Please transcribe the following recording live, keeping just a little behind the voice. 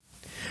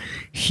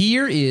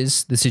here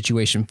is the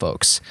situation,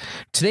 folks.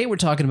 Today we're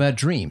talking about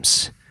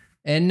dreams.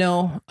 And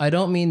no, I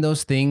don't mean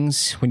those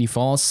things when you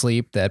fall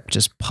asleep that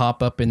just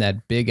pop up in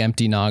that big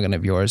empty noggin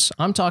of yours.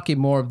 I'm talking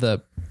more of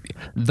the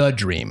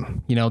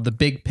dream, the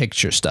big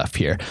picture stuff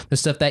here. The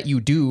stuff that you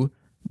do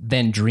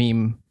then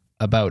dream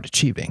about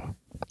achieving.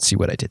 See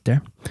what I did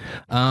there?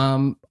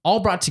 All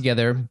brought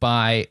together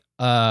by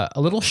a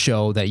little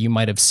show that you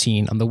might have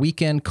seen on the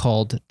weekend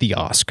called The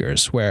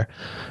Oscars, where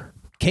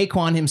Ke Huy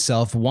Quan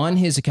himself won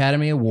his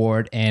Academy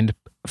Award and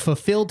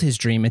fulfilled his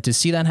dream. And to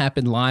see that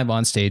happen live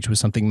on stage was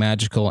something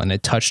magical, and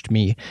it touched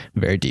me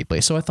very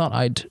deeply. So I thought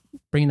I'd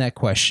bring that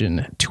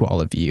question to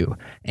all of you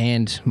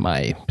and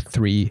my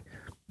three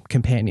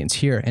companions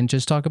here and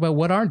just talk about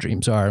what our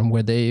dreams are and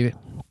where they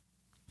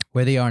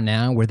are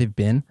now, where they've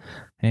been,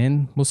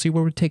 and we'll see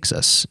where it takes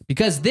us.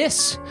 Because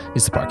this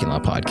is the Parking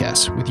Lot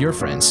Podcast with your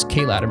friends,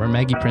 Kay Latimer,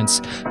 Maggie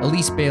Prince,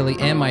 Elise Bailey,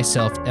 and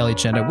myself, Ellie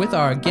Chenda, with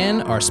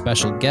our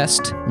special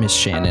guest, Miss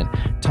Shannon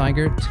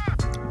Tigert.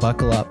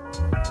 Buckle up.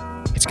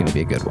 It's going to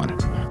be a good one.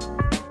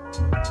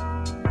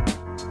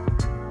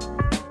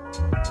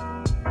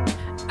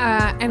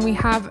 And we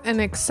have an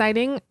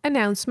exciting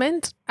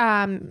announcement.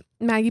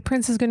 Maggie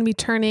Prince is going to be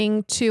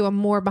turning to a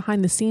more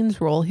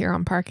behind-the-scenes role here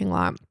on Parking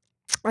Lot.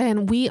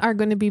 And we are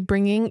going to be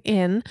bringing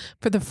in,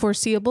 for the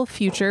foreseeable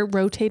future,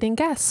 rotating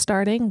guests,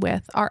 starting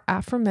with our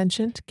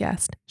aforementioned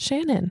guest,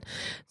 Shannon.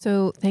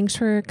 So thanks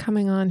for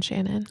coming on,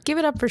 Shannon. Give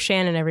it up for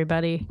Shannon,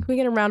 everybody. Can we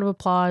get a round of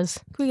applause?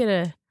 Can we get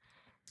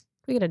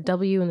a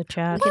W in the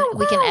chat?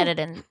 We can edit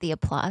in the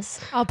applause.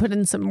 I'll put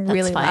in some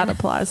really loud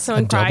applause.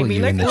 Someone crying me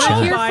like,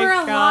 we're here for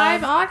a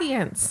live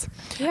audience.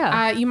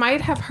 Yeah. You might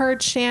have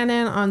heard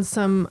Shannon on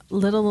some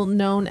little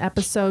known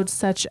episodes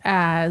such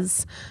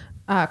as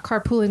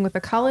Carpooling with the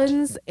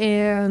Cullens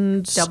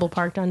and Double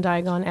Parked on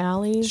Diagon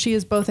Alley. She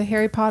is both a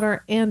Harry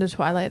Potter and a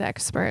Twilight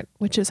expert,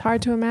 which is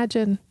hard to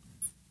imagine.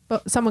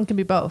 But someone can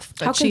be both.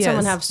 How can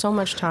someone have so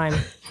much time?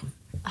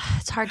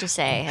 It's hard to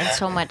say, and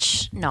so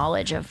much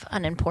knowledge of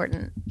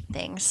unimportant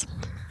things.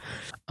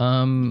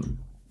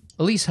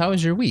 Elise, how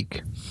was your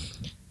week?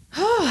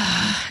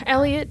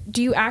 Elliot,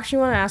 do you actually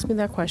want to ask me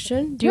that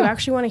question? Do you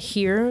actually want to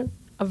hear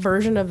a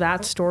version of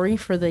that story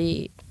for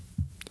the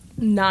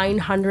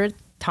 900th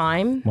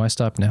time? Why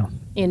stop now?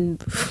 In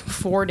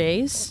 4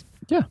 days?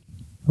 Yeah,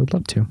 I would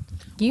love to.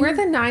 We're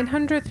the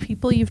 900th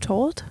people you've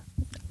told?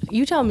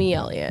 You tell me,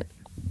 Elliot.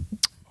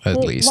 At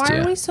least, why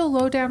are we so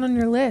low down on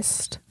your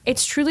list?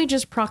 It's truly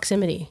just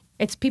proximity.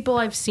 It's people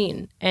I've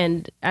seen.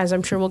 And as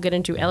I'm sure we'll get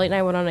into, Elliot and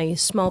I went on a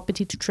small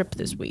petite trip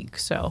this week.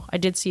 So I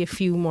did see a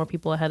few more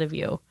people ahead of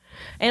you.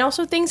 And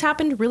also things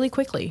happened really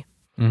quickly.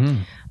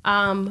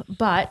 Mm-hmm.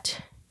 But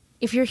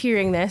if you're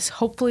hearing this,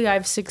 hopefully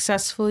I've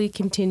successfully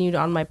continued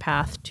on my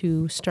path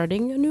to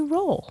starting a new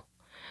role.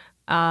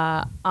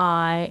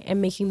 I am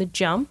making the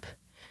jump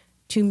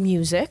to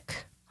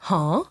music.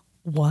 Huh?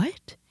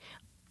 What?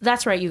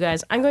 That's right, you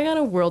guys. I'm going on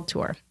a world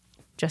tour.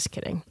 Just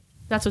kidding.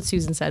 That's what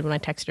Susan said when I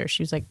texted her.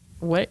 She was like,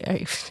 what? Are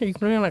you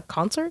going on a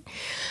concert?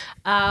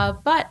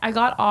 But I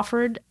got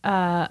offered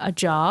a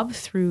job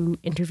through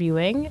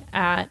interviewing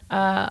at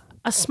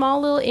a small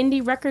little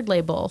indie record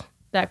label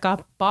that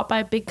got bought by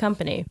a big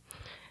company.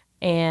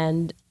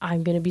 And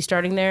I'm going to be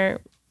starting there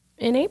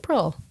in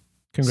April.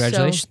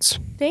 Congratulations.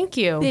 So, thank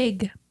you.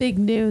 Big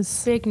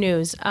news. Big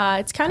news.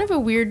 It's kind of a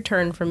weird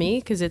turn for me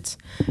because it's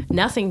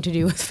nothing to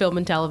do with film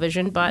and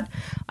television, but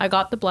I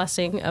got the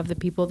blessing of the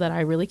people that I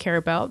really care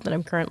about that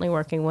I'm currently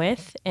working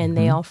with. And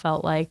they all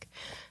felt like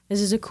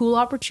this is a cool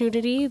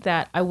opportunity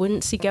that I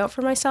wouldn't seek out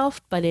for myself,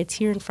 but it's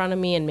here in front of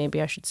me and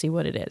maybe I should see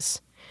what it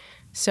is.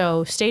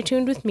 So stay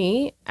tuned with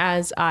me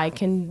as I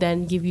can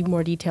then give you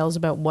more details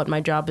about what my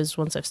job is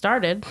once I've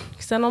started,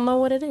 because then I'll know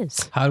what it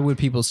is. How would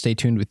people stay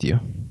tuned with you?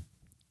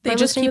 They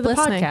just keep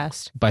listening.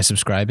 Podcast. By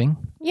subscribing?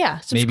 Yeah,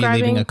 subscribing.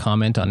 Maybe leaving a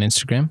comment on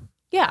Instagram?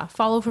 Yeah,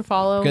 follow for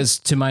follow. Because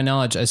to my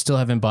knowledge, I still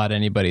haven't bought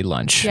anybody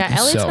lunch. Yeah,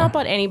 Elliot's not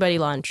bought anybody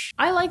lunch.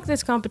 I like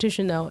this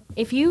competition though.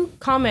 If you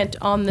comment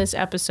on this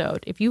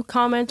episode, if you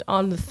comment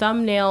on the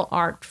thumbnail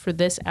art for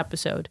this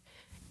episode,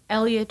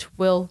 Elliot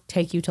will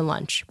take you to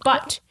lunch.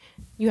 But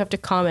you have to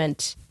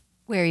comment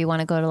where you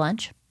want to go to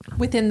lunch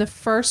within the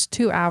first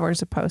 2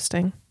 hours of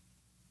posting.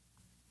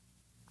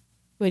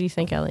 What do you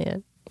think,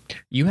 Elliot?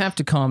 You have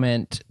to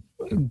comment,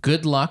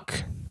 good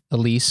luck,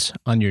 Elise,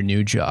 on your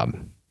new job.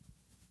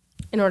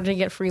 In order to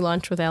get free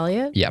lunch with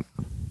Elliot? Yep.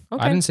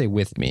 Okay. I didn't say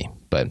with me,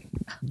 but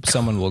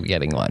someone will be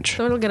getting lunch.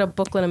 Someone will get a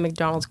booklet of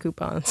McDonald's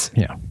coupons.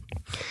 Yeah.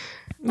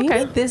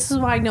 Okay. This is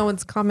why no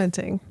one's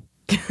commenting.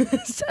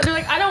 So they're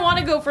like, I don't want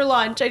to go for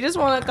lunch. I just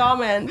want to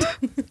comment.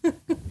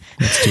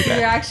 That's too bad.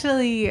 You're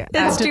actually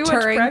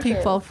deterring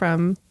people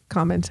from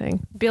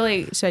commenting.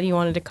 Billy said he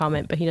wanted to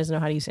comment, but he doesn't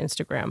know how to use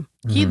Instagram.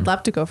 He'd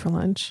love to go for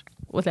lunch.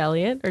 With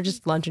Elliot or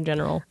just lunch in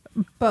general?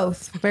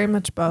 Both. Very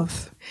much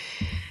both.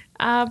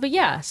 But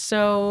yeah,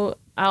 so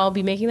I'll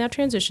be making that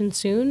transition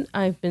soon.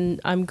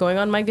 I'm going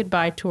on my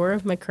goodbye tour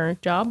of my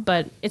current job,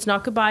 but it's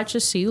not goodbye. It's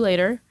just see you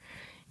later.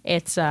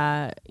 It's,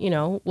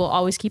 we'll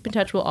always keep in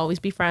touch. We'll always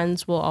be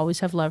friends. We'll always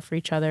have love for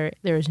each other.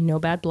 There is no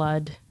bad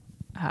blood.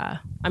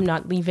 I'm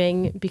not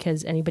leaving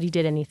because anybody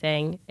did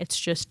anything. It's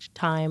just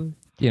time.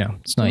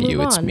 It's not Move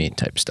you, it's on. me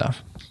type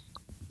stuff.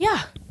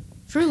 Yeah,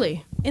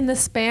 truly. In the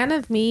span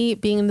of me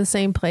being in the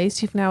same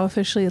place, you've now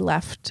officially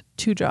left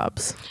 2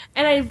 jobs.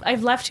 And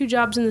I've left 2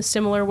 jobs in the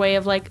similar way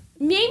of like,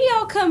 maybe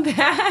I'll come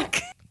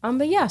back.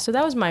 But yeah, so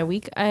that was my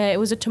week. It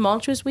was a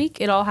tumultuous week.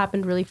 It all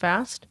happened really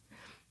fast.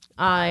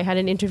 I had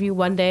an interview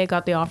one day,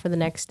 got the offer the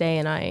next day,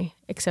 and I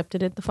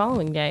accepted it the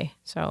following day.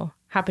 So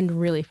happened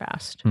really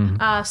fast.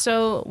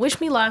 So wish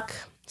me luck.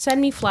 Send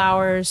me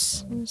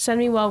flowers. Send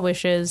me well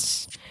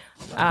wishes.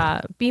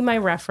 Be my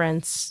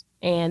reference.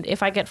 And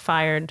if I get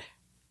fired,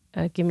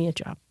 give me a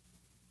job.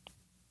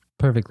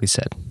 Perfectly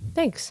said.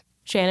 Thanks.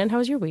 Shannon, how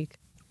was your week?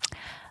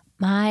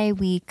 My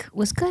week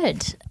was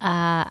good.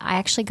 I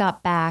actually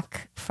got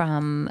back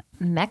from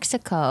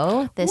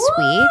Mexico this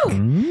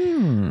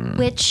week,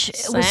 which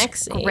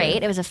Sexy. was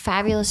great. It was a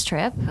fabulous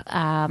trip.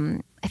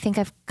 I think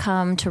I've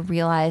come to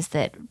realize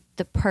that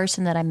the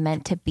person that I'm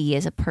meant to be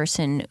is a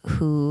person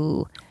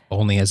who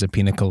Only has a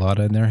pina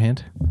colada in their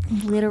hand.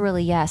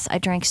 literally, yes, I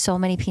drank so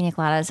many pina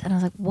coladas and I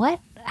was like, what?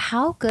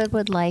 How good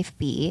would life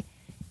be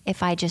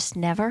if I just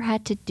never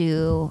had to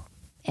do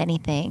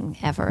anything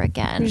ever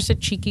again? You're just a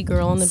cheeky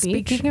girl on the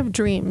beach. Speaking of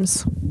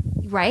dreams,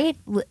 Right?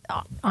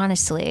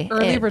 Honestly,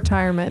 early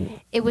retirement.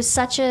 it was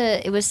such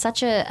a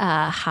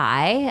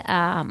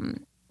high.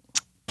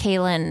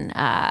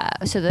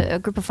 Kaylin, so a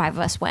group of 5 of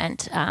us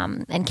went,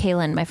 and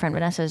Kaylin, my friend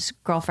Vanessa's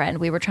girlfriend,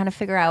 we were trying to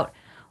figure out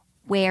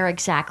where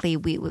exactly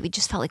we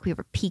just felt like we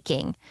were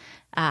peaking.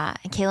 And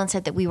Kaylin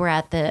said that we were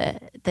at the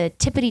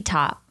tippity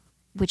top,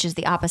 which is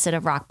the opposite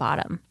of rock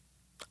bottom.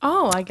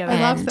 Oh, I get it.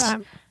 I love And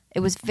that. It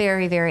was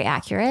very, very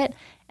accurate.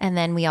 And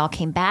then we all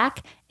came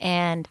back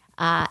and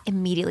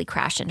immediately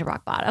crashed into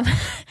rock bottom.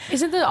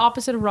 Isn't the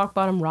opposite of rock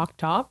bottom rock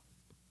top?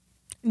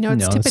 No,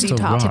 it's No, it's tippity still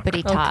top. rock.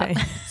 Tippity top. Okay.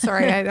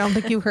 Sorry, I don't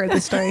think you heard the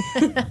story.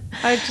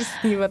 I just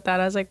knew about that.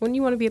 I was like, wouldn't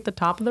you want to be at the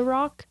top of the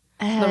rock?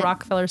 The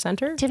Rockefeller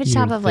Center? Tippity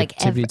top You're of the like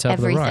tippity top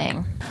of the rock.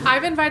 everything.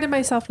 I've invited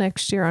myself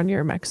next year on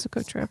your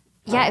Mexico trip.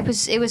 Yeah, it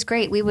was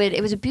great.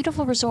 It was a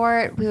beautiful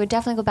resort. We would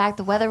definitely go back.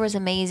 The weather was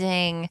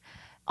amazing.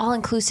 All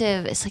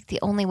inclusive. It's like the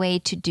only way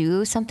to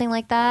do something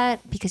like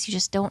that because you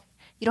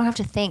don't have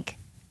to think.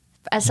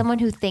 As someone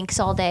who thinks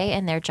all day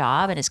in their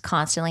job and is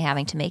constantly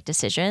having to make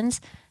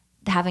decisions,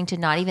 having to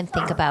not even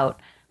think about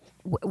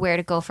where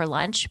to go for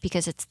lunch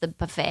because it's the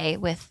buffet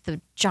with the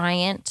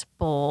giant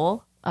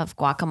bowl of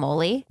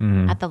guacamole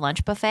at the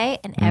lunch buffet.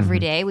 And every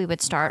day we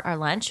would start our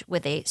lunch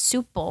with a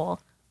soup bowl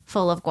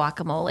full of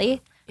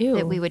guacamole Ew.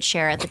 that we would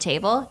share at the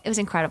table. It was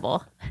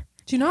incredible.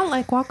 Do you not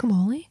like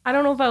guacamole? I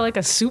don't know if I like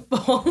a soup bowl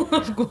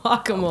of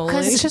guacamole.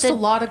 'Cause It's just a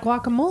lot of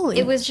guacamole.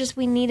 It was just,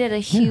 we needed a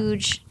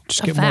huge,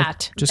 Just A get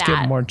vat. Just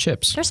Vat. get more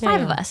chips. there's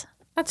 5 of us.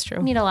 That's true.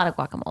 We need a lot of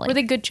guacamole. Were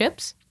they good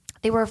chips?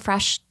 They were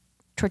fresh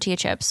tortilla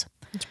chips.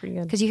 That's pretty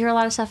good. Because you hear a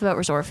lot of stuff about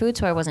resort food,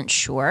 so I wasn't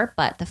sure,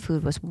 but the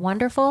food was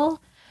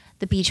wonderful.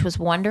 The beach was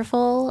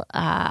wonderful.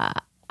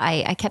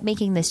 I kept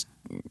making this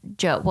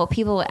joke. Well,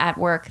 people at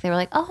work, they were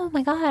like, oh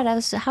my God,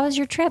 how was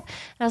your trip?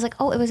 And I was like,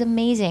 oh, it was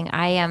amazing.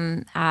 I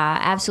am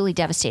absolutely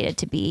devastated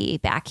to be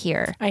back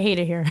here. I hate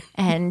it here.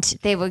 And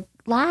they would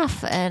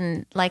laugh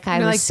and like I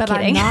You're was like, but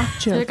kidding. I'm not They're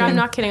joking. like, I'm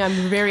not kidding.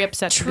 I'm very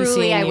upset to be Truly,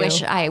 seeing I you.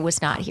 wish I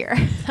was not here.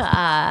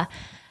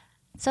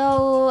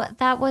 So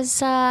that was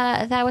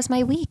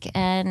my week,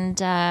 and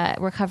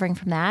recovering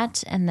from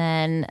that, and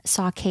then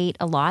saw Kate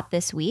a lot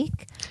this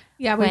week.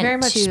 Yeah, we Went very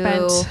much to-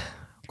 spent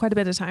quite a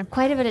bit of time.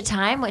 Quite a bit of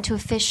time. Went to a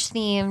fish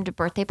themed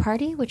birthday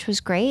party, which was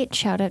great.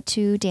 Shout out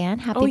to Dan.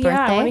 Happy Oh, birthday!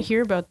 yeah. I want to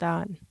hear about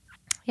that.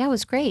 Yeah, it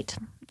was great.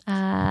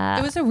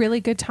 It was a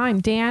really good time.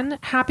 Dan,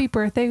 happy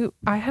birthday.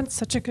 I had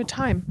such a good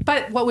time.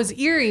 But what was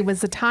eerie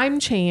was the time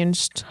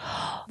changed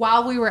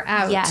while we were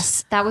out.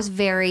 Yes, that was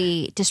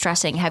very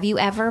distressing. Have you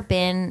ever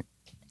been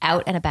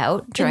out and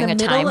about during in a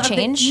the time middle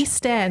change? of the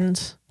East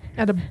End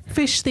at a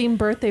fish themed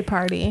birthday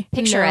party.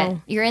 Picture it.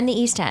 No. You're in the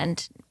East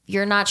End.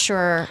 You're not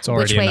sure It's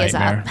already which way a is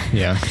nightmare. up.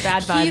 Yeah.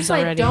 Bad vibes He's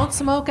like, already. don't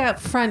smoke out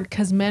front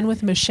because men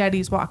with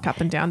machetes walk up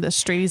and down the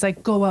street. He's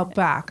like, go out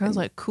back. I was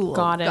like, cool.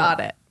 Got it. Got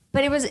it.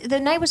 But the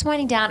night was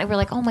winding down, and we're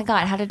like, oh my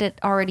God, how did it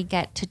already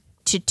get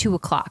to 2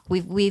 o'clock?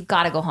 We've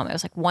got to go home. It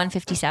was like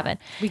 1:57.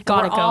 We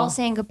gotta We're all go.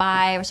 saying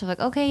goodbye. We're sort of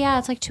like, okay, yeah,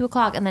 it's like 2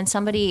 o'clock. And then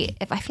somebody,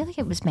 I feel like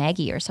it was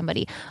Maggie or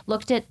somebody,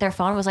 looked at their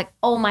phone and was like,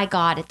 oh my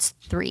God, it's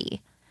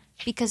 3.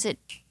 Because it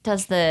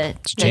does the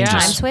changes.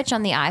 time switch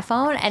on the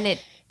iPhone, and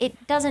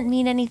it doesn't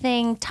mean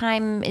anything.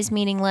 Time is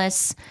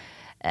meaningless.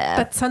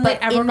 But suddenly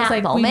But everyone in was that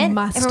like, moment, we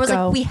must everyone was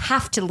go. like, we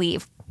have to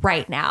leave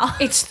right now.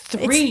 It's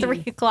 3. It's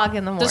 3 o'clock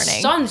in the The morning.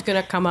 sun's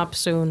going to come up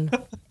soon. It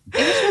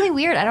was really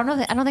weird. I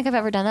don't think I've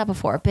ever done that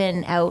before.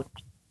 Been out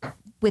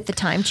with the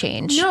time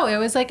change. No, it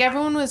was like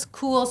everyone was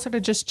cool, sort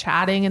of just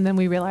chatting. And then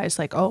we realized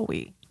like, oh,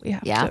 we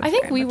have Yeah. to. I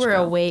think very we much were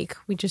go. awake.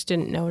 We just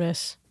didn't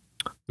notice.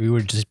 We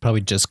were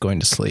probably just going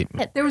to sleep.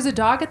 There was a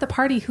dog at the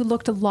party who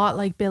looked a lot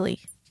like Billy.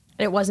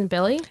 It wasn't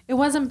Billy? It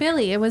wasn't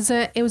Billy. It was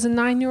a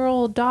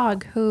 9-year-old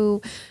dog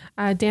who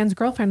Dan's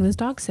girlfriend was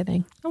dog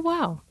sitting. Oh,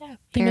 wow.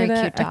 Very He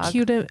had cute dog. a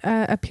cute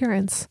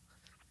appearance.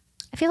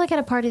 I feel like at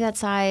a party that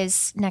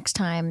size, next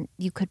time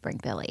you could bring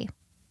Billy.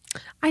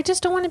 I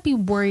just don't want to be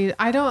worried.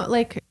 I don't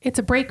like, it's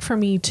a break for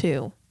me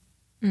too.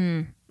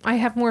 I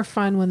have more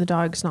fun when the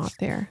dog's not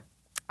there.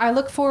 I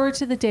look forward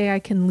to the day I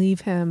can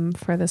leave him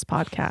for this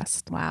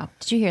podcast. Wow.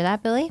 Did you hear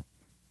that, Billy?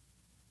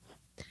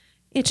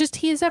 It's just,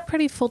 he's a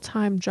pretty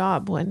full-time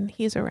job when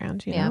he's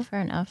around, you Yeah, know?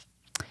 fair enough.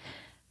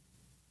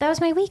 That was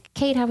my week.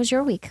 Kate, how was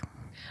your week?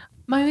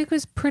 My week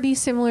was pretty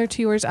similar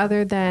to yours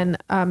other than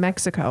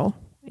Mexico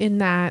in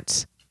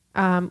that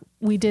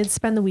we did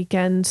spend the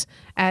weekend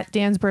at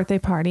Dan's birthday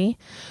party.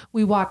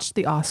 We watched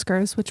the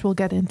Oscars, which we'll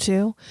get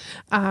into.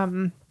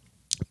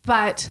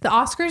 But the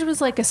Oscars was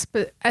like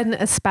an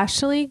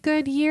especially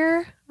good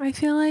year, I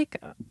feel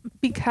like,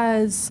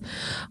 because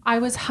I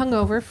was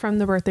hungover from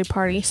the birthday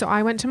party. So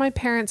I went to my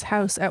parents'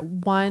 house at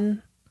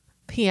 1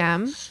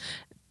 p.m.,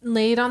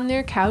 laid on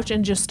their couch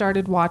and just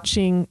started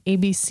watching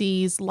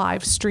ABC's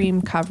live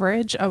stream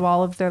coverage of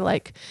all of their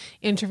like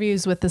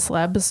interviews with the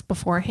celebs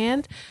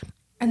beforehand.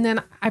 And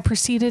then I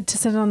proceeded to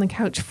sit on the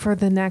couch for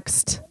the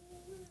next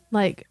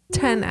like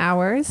 10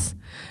 hours.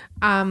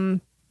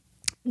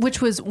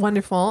 Which was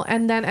wonderful.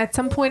 And then at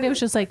some point it was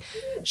just like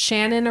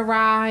Shannon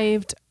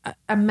arrived,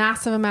 a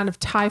massive amount of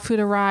Thai food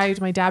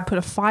arrived. My dad put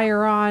a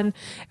fire on.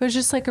 It was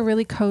just like a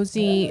really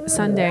cozy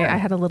Sunday. I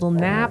had a little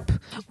nap.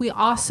 We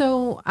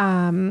also,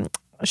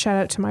 shout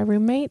out to my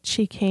roommate.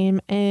 She came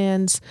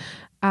and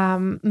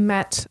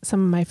met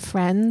some of my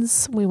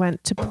friends. We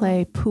went to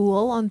play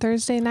pool on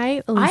Thursday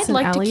night. Elise I'd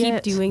like and to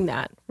Elliot keep doing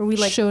that. Where we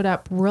like showed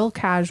up real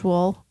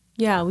casual.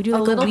 Yeah, we do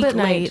like a little bit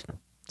weeknight. late.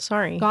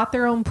 Sorry. Got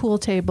their own pool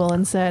table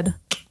and said,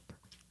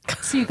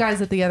 see you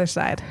guys at the other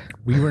side.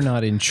 We were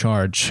not in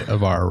charge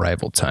of our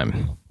arrival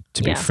time,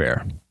 to be Yeah.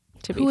 fair.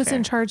 To be Who was fair.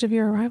 in charge of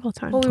your arrival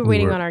time? Well, we were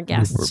waiting on our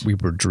guests. We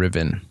were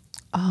driven.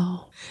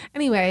 Oh.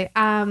 Anyway,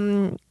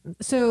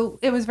 so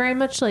it was very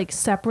much like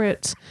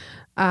separate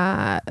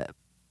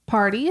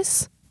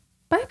parties,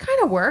 but it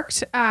kind of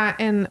worked.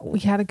 And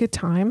we had a good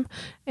time.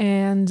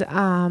 And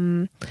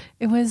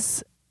it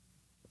was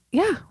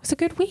a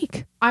good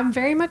week. I'm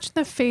very much in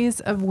the phase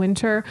of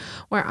winter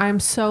where I'm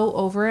so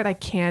over it. I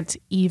can't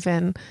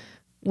even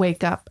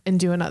wake up and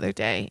do another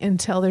day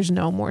until there's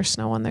no more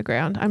snow on the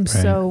ground. I'm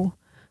so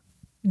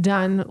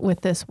done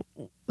with this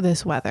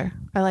weather.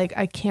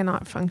 I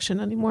cannot function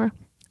anymore.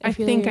 I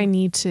think I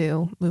need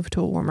to move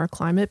to a warmer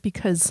climate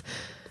because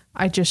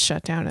I just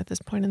shut down at this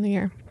point in the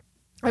year.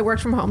 I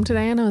worked from home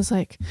today and I was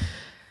like,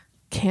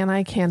 can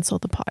I cancel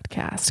the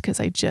podcast? Because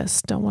I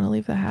just don't want to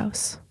leave the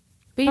house.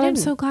 But I'm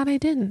so glad I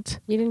didn't.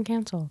 You didn't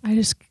cancel. I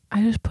just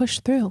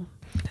pushed through.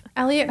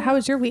 Elliot, how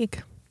was your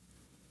week?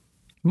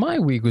 My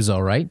week was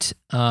all right.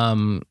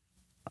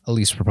 At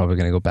least we're probably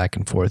going to go back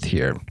and forth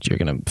here. You're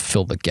going to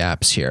fill the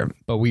gaps here.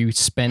 But we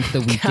spent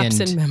the weekend. Gaps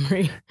in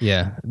memory.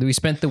 Yeah. We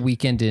spent the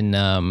weekend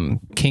in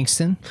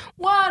Kingston.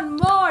 One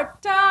more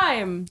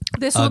time.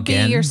 This will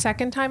Again? be your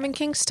second time in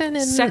Kingston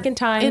Second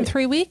time in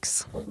 3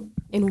 weeks.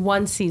 in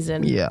one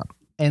season. Yeah.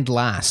 And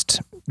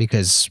last,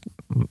 because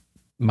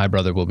my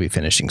brother will be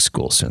finishing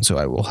school soon, so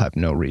I will have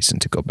no reason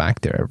to go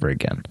back there ever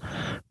again,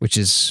 which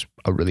is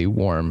a really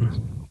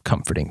warm,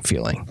 comforting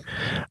feeling.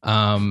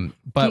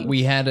 But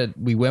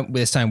we went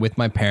this time with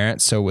my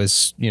parents, so it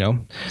was,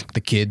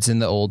 the kids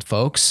and the old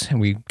folks,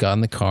 and we got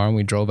in the car and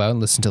we drove out and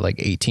listened to like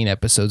 18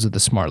 episodes of the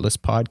Smartless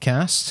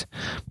podcast,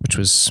 which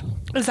was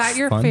Is that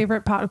your fun.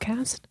 favorite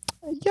podcast?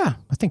 Yeah,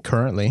 I think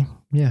currently,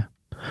 yeah.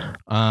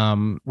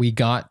 We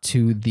got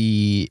to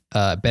the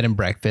bed and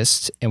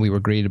breakfast, and we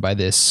were greeted by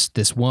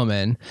this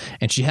woman,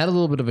 and she had a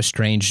little bit of a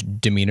strange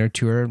demeanor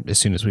to her as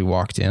soon as we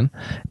walked in.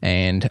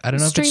 And I don't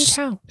know Strange if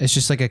how? it's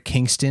just like a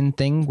Kingston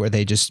thing where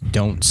they just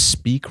don't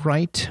speak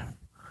right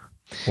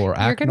or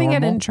act You're going to get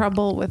normal. in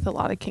trouble with a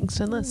lot of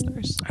Kingston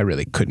listeners. I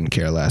really couldn't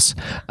care less.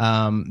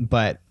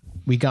 But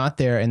we got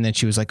there, and then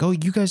she was like, "Oh,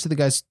 you guys are the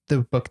guys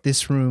that booked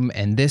this room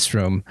and this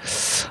room."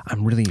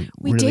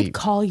 We did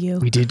call you.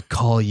 We did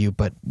call you,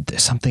 but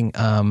there's something.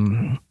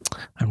 I'm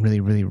really,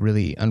 really,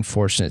 really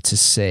unfortunate to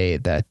say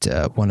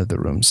that one of the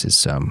rooms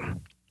is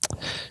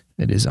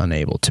it is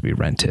unable to be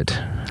rented.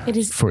 It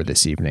is for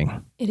this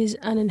evening. It is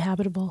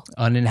uninhabitable.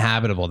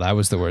 Uninhabitable. That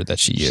was the word that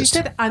she used. She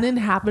said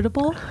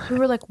uninhabitable. We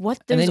were like, what?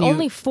 And There's then you-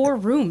 only 4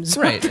 rooms.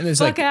 Right. What the And it's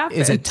fuck like, happened?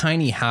 it's a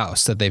tiny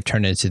house that they've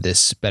turned into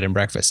this bed and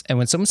breakfast. And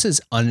when someone says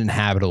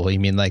uninhabitable,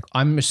 you mean like,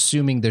 I'm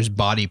assuming there's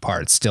body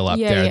parts still up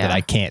Yeah, there yeah. that I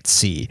can't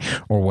see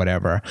or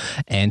whatever.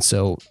 And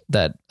so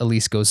that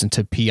Elise goes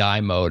into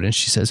PI mode and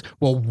she says,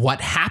 well, what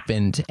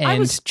happened? And I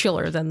was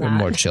chiller than we're that.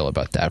 more chill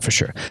about that for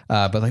sure.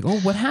 But like, oh,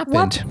 what happened?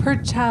 What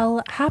per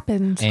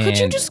happened? Could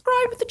you And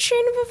describe the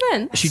chain of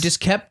events? she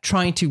just kept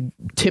trying to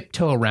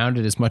tiptoe around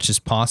it as much as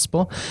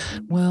possible.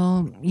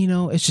 Well,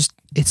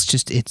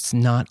 it's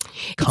not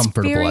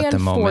comfortable at the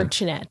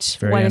moment. It's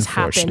Very what has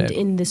unfortunate. happened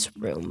in this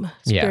room.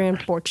 It's Yeah. very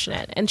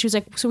unfortunate. And she was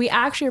like, so we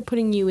actually are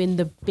putting you in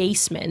the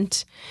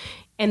basement.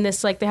 And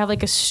this, like, they have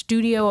like a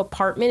studio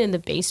apartment in the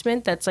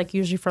basement that's like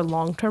usually for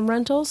long-term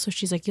rentals. So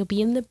she's like, you'll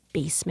be in the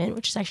basement,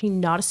 which is actually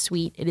not a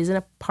suite. It is an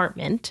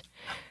apartment.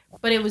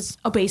 But it was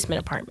a basement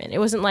apartment. It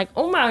wasn't like,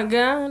 oh my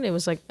God. It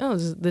was like, oh,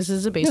 this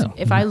is a basement.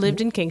 Yeah. If I lived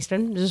in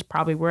Kingston, this is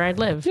probably where I'd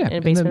live, in a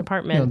and basement the,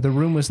 apartment. the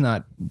room was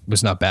not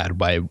bad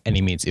by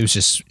any means. It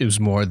was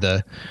more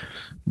the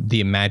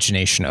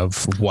imagination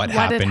of what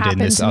had happened in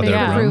this to other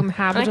make the room. room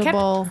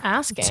habitable I kept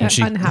asking. to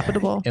she-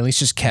 uninhabitable. At least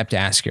just kept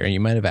asking her. You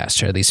might have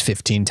asked her at least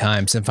 15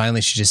 times. And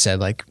finally she just said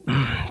like,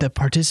 the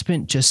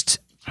participant just...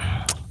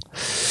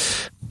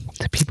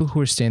 The people who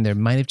were staying there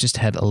might have just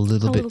had a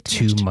little bit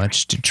too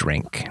much to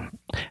drink.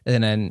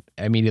 And then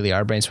immediately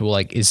our brains were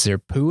like, is there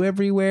poo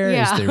everywhere?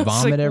 Yeah. Is there It's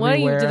vomit like, what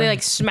everywhere? do they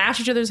like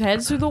smash each other's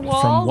heads through the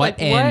wall? From what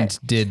Like, end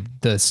did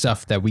the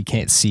stuff that we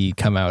can't see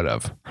come out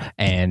of?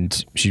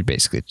 And she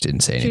basically didn't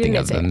say She anything didn't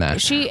other say than it.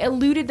 that. She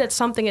alluded that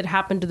something had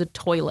happened to the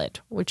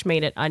toilet, which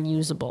made it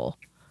unusable.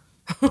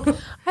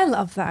 I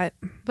love that.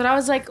 But I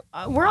was like,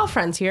 we're all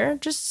friends here.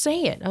 Just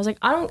say it. I was like,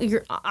 I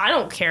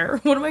don't care.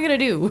 What am I gonna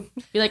do?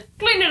 Be like,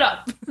 clean it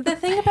up. The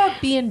thing about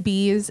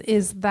B&Bs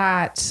is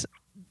that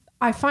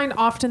I find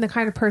often the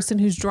kind of person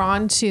who's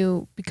drawn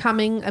to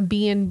becoming a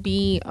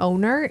B&B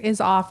owner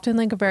is often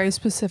like a very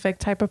specific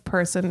type of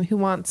person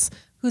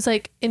who's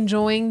like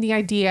enjoying the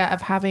idea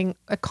of having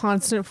a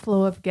constant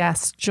flow of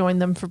guests join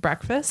them for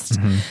breakfast.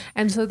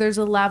 And so there's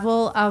a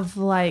level of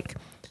like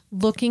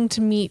looking to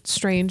meet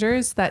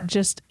strangers that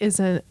just it's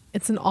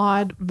an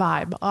odd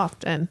vibe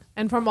often.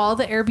 And from all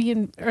the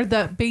Airbnb or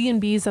the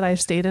B&Bs that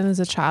I've stayed in as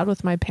a child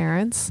with my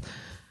parents,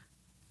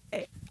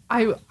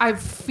 I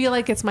feel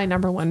like it's my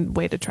number one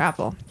way to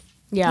travel.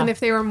 Yeah. And if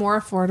they were more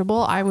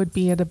affordable, I would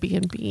be at a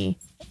B&B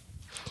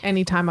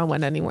anytime I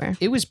went anywhere.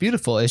 It was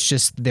beautiful. It's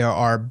just there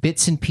are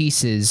bits and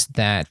pieces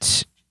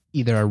that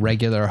either a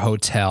regular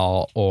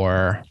hotel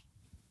or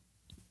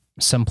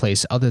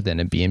someplace other than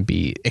a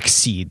B&B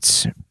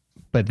exceeds.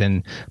 But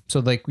then, so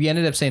like we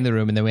ended up staying in the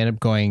room, and then we ended up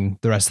going.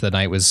 The rest of the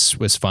night was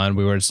fun.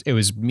 It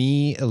was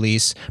me,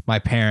 Elise, my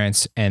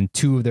parents, and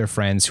two of their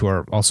friends who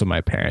are also my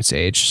parents'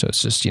 age. So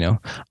it's just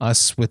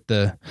us with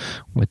the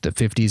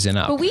 50s and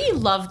up. But we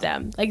love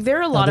them. Like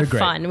they're a lot they're of great.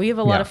 fun. We have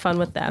a lot of fun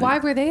with them. Why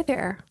were they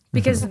there?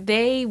 Because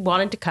they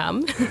wanted to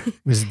come.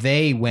 Because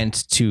they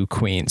went to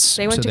Queens.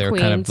 They went to they were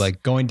kind of Queens.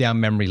 like going down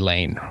memory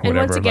lane. Or And whatever.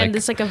 once again, like,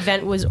 this like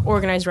event was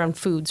organized around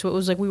food. So it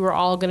was like we were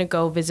all going to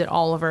go visit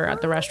Oliver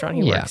at the restaurant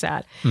he works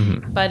at.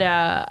 But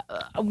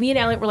me and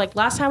Elliot were like,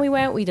 last time we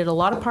went, we did a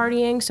lot of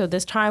partying. So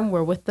this time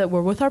we're with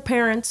our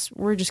parents.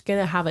 We're just going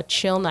to have a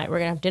chill night. We're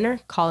going to have dinner,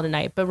 call it a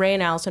night. But Ray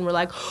and Allison were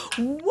like,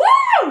 woo!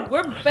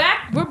 We're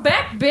back,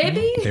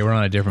 baby. they were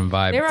on a different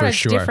vibe. They were for on a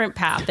sure. different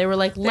path. They were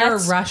like, They were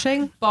let's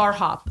rushing. bar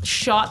hop,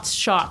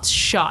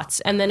 shots.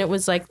 And then it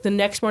was like the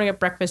next morning at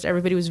breakfast,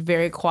 everybody was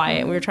very quiet.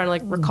 And we were trying to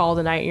like recall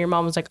the night. And your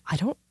mom was like, I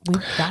don't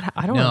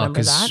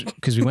remember that.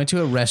 Because we went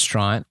to a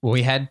restaurant. Well,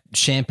 we had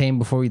champagne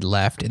before we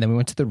left, and then we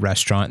went to the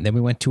restaurant, and then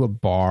we went to a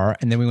bar,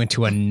 and then we went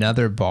to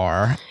another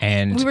bar,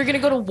 and We were going to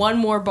go to one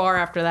more bar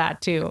after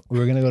that too. we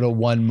were going to go to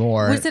one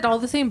more. Was it all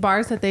the same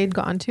bars that they'd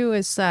gone to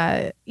as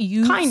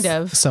youths? Kind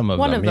of. Some of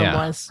one them, of them yeah.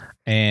 was.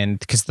 And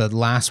because the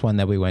last one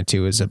that we went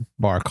to is a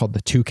bar called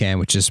the Toucan,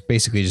 which is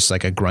basically just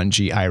like a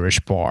grungy Irish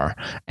bar.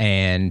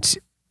 And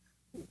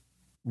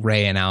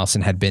Ray and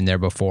Allison had been there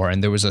before,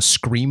 and there was a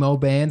screamo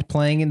band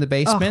playing in the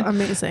basement. Oh,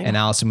 amazing. And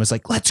Allison was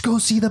like, let's go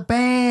see the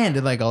band,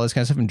 and like all this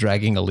kind of stuff, and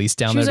dragging Elise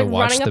down She there was to like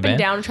watch running the up and band.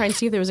 down and trying to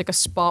see if there was like a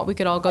spot we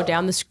could all go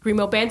down. The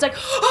screamo band's like,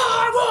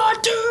 I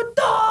want to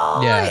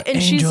die. Yeah.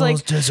 And she's Angels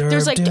like, deserve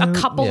there's like a to-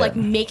 couple yeah. like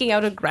making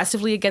out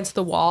aggressively against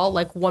the wall,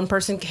 like one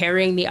person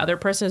carrying the other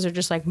person as they're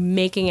just like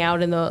making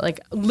out in the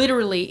like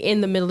literally in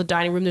the middle of the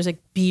dining room. There's like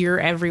beer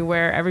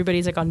everywhere.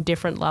 Everybody's like on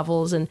different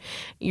levels. And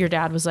your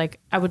dad was like,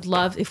 I would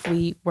love if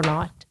we were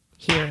not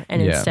here.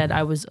 And Yeah. instead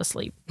I was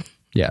asleep.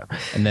 Yeah.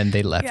 And then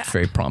they left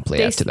very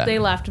promptly after that. They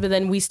left, but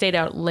then we stayed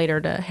out later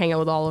to hang out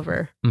with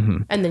Oliver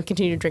and then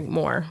continue to drink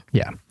more.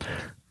 Yeah.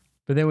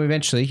 But then we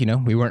eventually,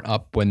 we weren't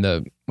up when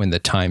the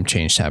time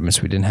change happened,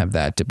 so we didn't have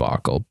that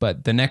debacle.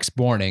 But the next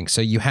morning,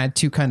 so you had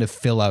to kind of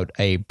fill out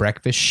a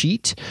breakfast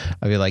sheet.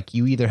 I mean, like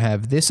you either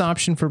have this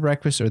option for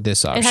breakfast or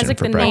this option It has like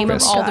for the name of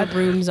breakfast. all the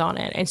rooms on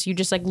it. And so you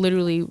just like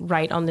literally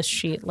write on this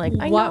sheet, like,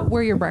 What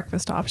were your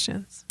breakfast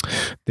options?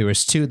 There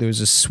was two. There was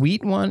a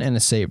sweet one and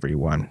a savory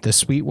one. The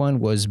sweet one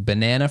was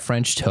banana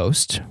French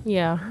toast.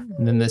 Yeah.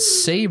 And then the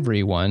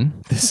savory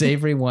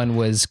one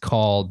was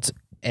called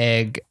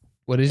egg.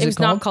 What is It it was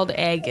called? not called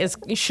egg. It's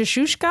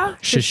shashushka?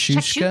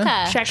 Shashushka.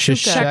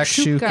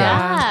 Shakshuka.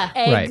 Ah,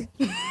 Egg. Right.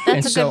 that's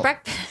And a so- good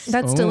breakfast.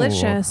 That's Ooh,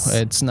 delicious.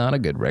 It's not a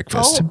good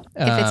breakfast. If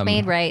it's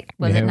made right,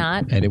 was it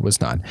not? And it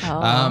was not.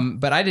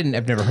 But I've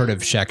never heard of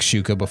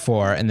shakshuka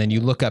before. And then you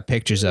look up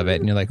pictures of it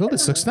and you're like, oh,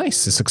 this looks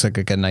nice. This looks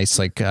like a nice,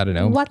 like, I don't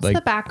know. What's like,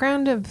 the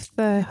background of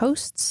the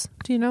hosts?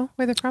 Do you know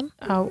where they're from?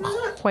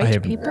 White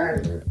have- people?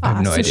 I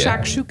have no so idea.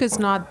 shakshuka is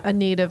not a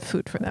native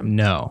food for them.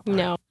 No.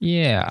 No.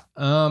 Yeah.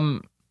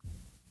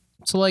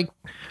 So like,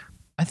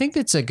 I think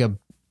it's like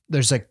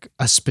there's like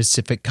a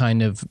specific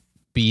kind of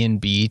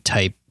B&B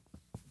type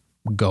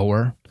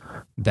goer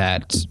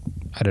that,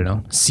 I don't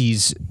know,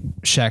 sees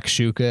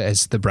shakshuka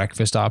as the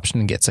breakfast option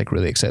and gets like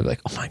really excited,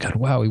 like, oh my God,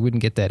 wow, we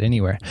wouldn't get that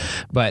anywhere.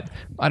 But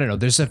I don't know,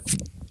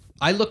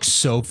 I look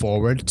so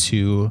forward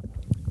to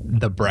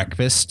the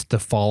breakfast the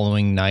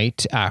following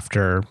night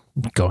after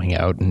going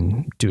out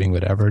and doing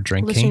whatever,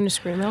 drinking. Listening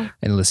to Screamo.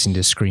 And listening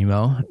to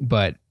Screamo.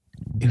 But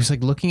it was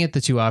like looking at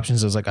the two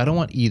options. I was like, I don't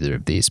want either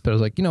of these. But I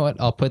was like, you know what?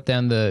 I'll put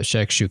down the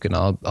shakshuka and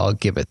I'll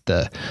give it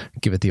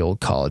the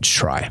old college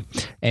try.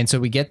 And so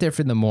we get there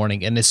for the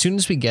morning. And as soon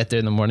as we get there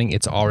in the morning,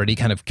 it's already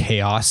kind of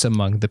chaos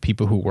among the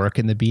people who work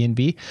in the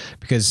B&B,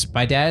 because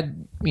my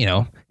dad, you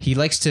know, he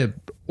likes to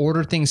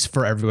order things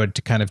for everyone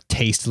to kind of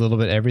taste a little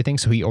bit of everything.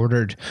 So he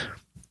ordered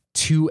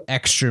 2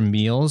 extra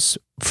meals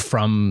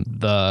from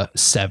the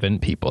 7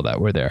 people that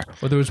were there.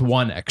 Or there was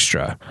 1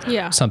 extra.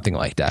 Yeah. Something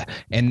like that.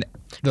 And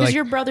because like,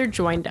 your brother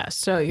joined us.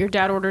 So your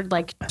dad ordered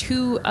like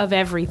 2 of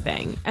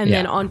everything. And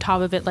then on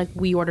top of it, like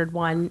we ordered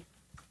 1.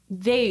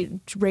 Ray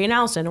and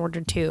Allison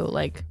ordered 2.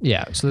 Like,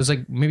 yeah. So there's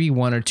like maybe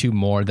 1 or 2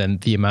 more than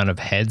the amount of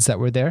heads that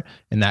were there.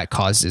 And that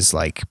causes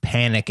like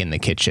panic in the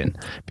kitchen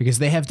because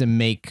they have to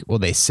make, well,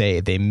 they say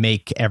they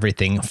make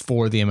everything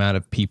for the amount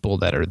of people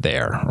that are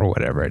there or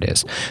whatever it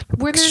is.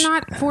 Were there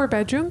not 4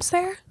 bedrooms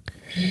there?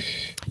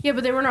 yeah,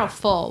 but they were not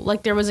full.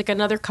 Like there was like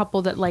another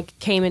couple that like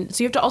came in.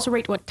 So you have to also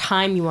rate what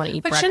time you want to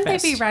eat breakfast. But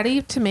shouldn't they be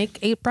ready to make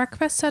 8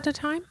 breakfasts at a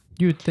time?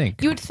 You would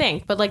think. You would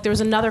think, but like there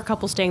was another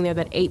couple staying there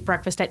that ate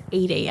breakfast at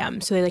 8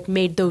 a.m. So they like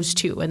made those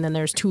 2, and then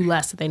there's 2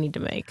 less that they need to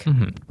make.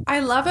 Mm-hmm.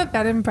 I love a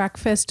bed and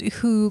breakfast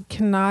who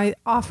cannot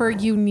offer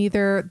you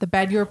neither the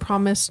bed you're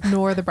promised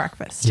nor the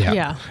breakfast.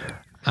 Yeah.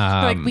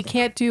 Like we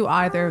can't do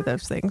either of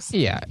those things.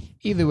 Yeah.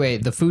 Either way,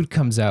 the food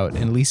comes out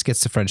and Elise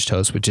gets the French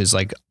toast, which is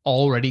like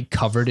already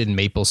covered in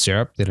maple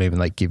syrup. They don't even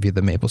like give you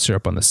the maple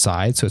syrup on the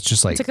side. So it's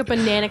just like... It's like a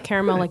banana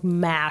caramel like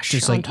mash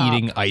just on like top.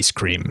 eating ice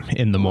cream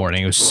in the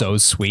morning. It was so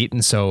sweet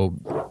and so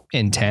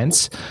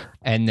intense.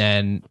 And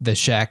then the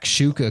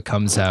shakshuka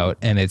comes out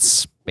and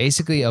it's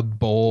basically a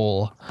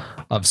bowl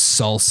of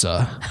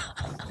salsa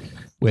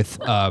with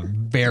a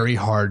very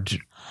hard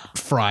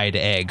fried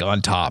egg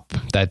on top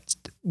that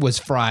was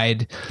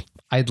fried,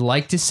 I'd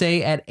like to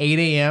say at 8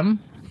 a.m.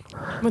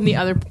 When the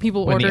other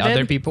people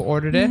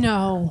ordered it.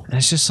 No. And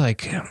it's just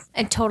like...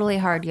 And totally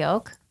hard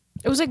yolk.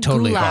 It was like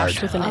Totally goulash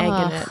hard. with an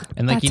egg in it.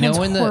 And like, That sounds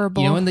when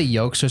horrible. the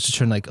yolk starts to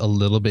turn like a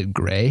little bit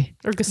gray?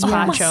 Or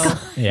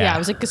gazpacho. Yeah. It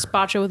was like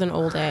gazpacho with an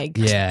old egg.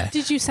 Yeah.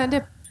 Did you send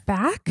it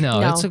back?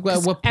 No, No, it's like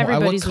what point?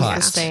 everybody's What was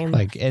the cost? same.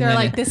 Like, and They're then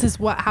like, this is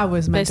how it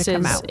was meant This to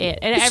come is out. it.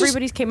 And It's just-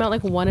 everybody's came out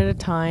like one at a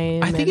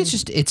time. I think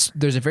and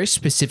there's a very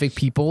specific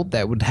people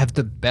that would have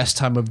the best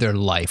time of their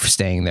life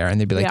staying there. And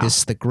they'd be like, Yeah. this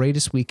is the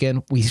greatest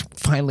weekend. We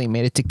finally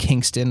made it to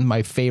Kingston,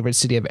 my favorite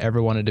city I've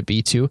ever wanted to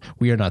be to.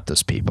 We are not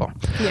those people.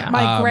 Yeah.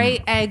 My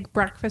great egg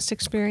breakfast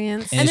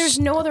experience. and there's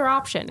no other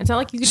option. It's not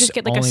like you could just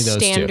get like a only those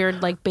two.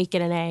 standard like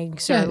bacon and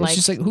eggs Yeah, or it's like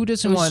just like, who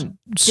doesn't it was want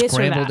this or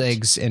scrambled that.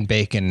 eggs and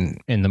bacon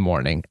in the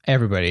morning?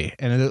 Everybody.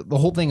 And the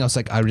whole thing, I was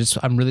like,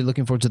 I'm really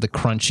looking forward to the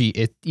crunchy.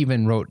 It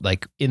even wrote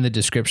like in the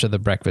description of the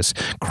breakfast,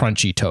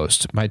 crunchy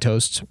toast. My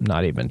toast,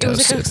 not even it was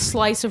toasted. like a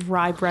slice of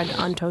rye bread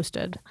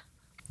untoasted.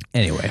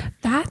 Anyway,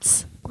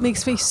 That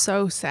makes me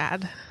so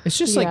sad. it's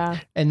just Yeah.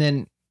 like, and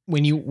then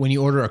when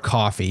you order a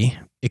coffee,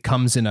 it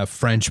comes in a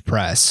French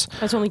press,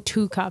 That's only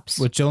 2 cups.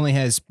 which only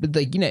has, but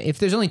like, if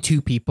there's only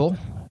 2 people,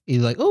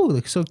 you're like, oh,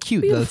 looks so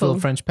cute, the Beautiful.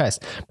 little French press.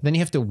 But then you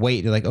have to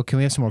wait. You're like, oh, can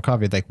we have some more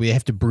coffee? Like, we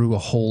have to brew a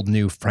whole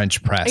new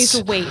French press. I used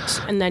to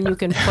wait and then you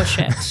can push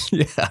it.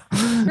 Yeah.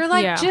 You're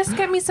like, Yeah. just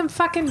get me some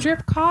fucking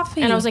drip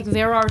coffee. And I was like,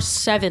 there are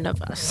 7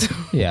 of us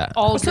Yeah.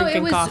 all so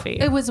drinking it was coffee.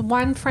 it was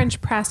 1 French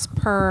press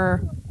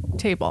per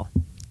table.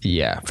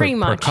 Yeah. Pretty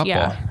much, couple.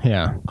 yeah.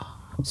 Yeah.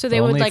 So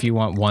they Only would like if you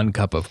want 1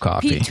 cup of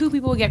coffee. 2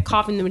 people would get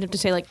coffee and then we'd have to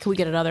say like, can we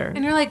get another?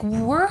 And you're like,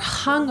 we're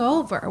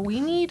hungover.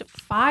 We need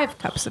 5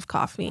 cups of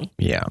coffee.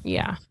 Yeah.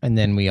 Yeah. And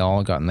then we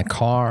all got in the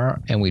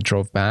car and we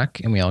drove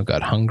back and we all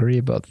got hungry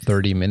about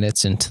 30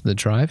 minutes into the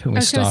drive. And we I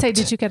was going to stopped. say,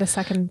 did you get a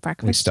second We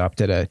breakfast?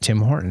 stopped at a Tim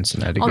Hortons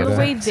and had to On get the a.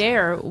 way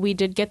there, we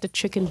did get the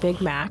chicken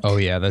Big Mac. Oh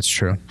yeah, that's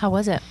true. How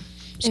was it?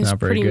 It's It was not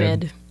very pretty good.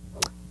 mid.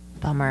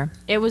 Bummer.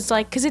 It was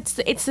like, because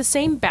it's the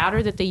same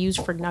batter that they use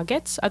for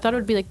nuggets. I thought it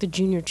would be like the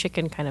junior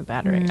chicken kind of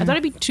batter. I thought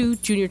it'd be 2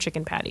 junior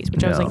chicken patties,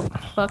 which I was No.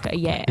 like, fuck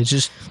yeah. It's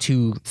just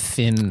 2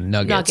 thin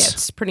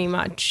Nuggets, pretty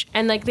much.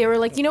 And like they were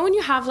like, when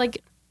you have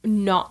like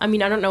not, I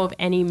mean, I don't know if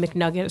any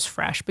McNugget is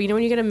fresh, but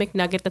when you get a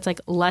McNugget that's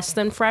like less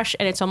than fresh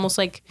and it almost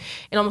like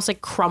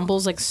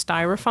crumbles like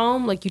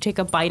styrofoam, like you take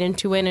a bite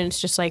into it and it's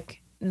just like,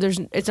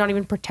 it's not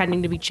even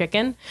pretending to be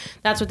chicken.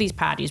 That's what these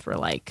patties were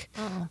like.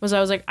 I was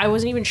like, I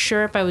wasn't even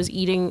sure if I was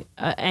eating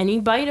any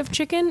bite of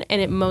chicken, and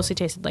it mostly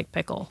tasted like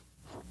pickle.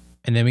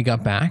 And then we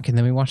got back and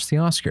then we watched the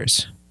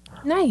Oscars.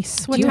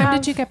 Nice. What Do you time have-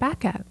 did you get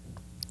back at?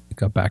 We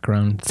got back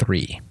around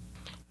 3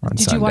 on Did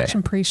Sunday. you watch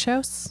some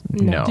pre-shows?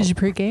 No. Did you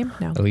pre-game?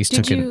 No. At least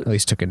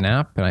took a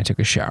nap and I took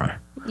a shower.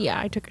 Yeah,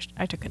 I took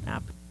a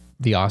nap.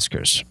 The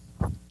Oscars,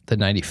 the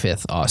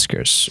 95th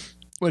Oscars.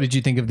 What did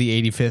you think of the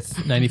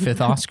 95th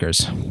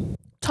Oscars?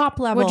 Top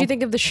level. What do you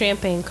think of the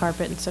champagne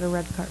carpet instead of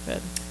red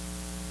carpet?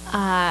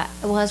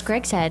 Well, as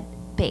Greg said,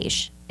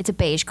 beige. It's a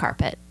beige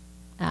carpet.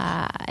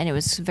 And it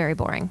was very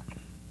boring.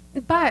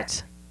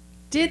 But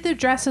did the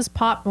dresses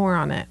pop more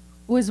on it?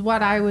 was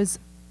what I was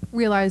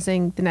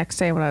realizing the next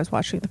day when I was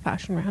watching the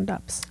fashion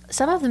roundups.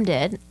 Some of them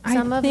did.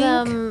 Some of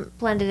them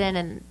blended in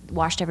and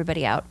washed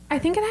everybody out. I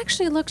think it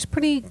actually looked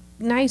pretty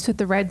nice with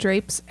the red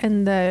drapes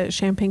and the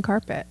champagne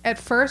carpet. At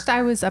first,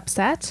 I was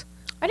upset,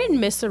 I didn't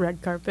miss the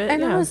red carpet.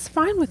 and I was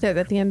fine with it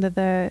at the end of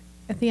the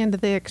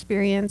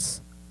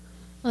experience.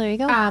 Well, there you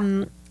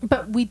go.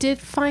 But we did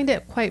find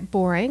it quite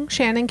boring.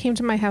 Shannon came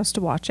to my house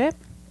to watch it.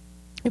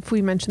 If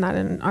we mentioned that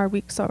in our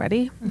weeks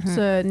already.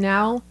 So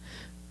now,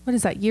 what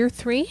is that, year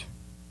 3?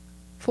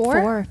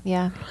 4?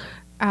 Yeah.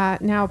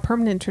 Now a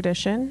permanent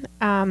tradition.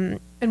 And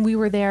we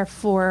were there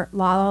for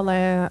La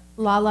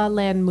La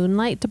Land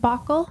Moonlight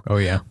debacle. Oh,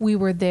 yeah. We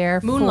were there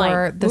Moonlight.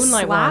 for the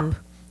Moonlight slap. one.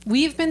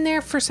 We've been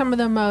there for some of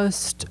the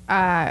most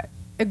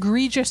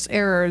egregious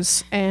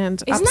errors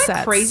and Isn't upsets.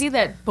 that crazy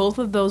that both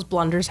of those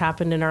blunders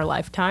happened in our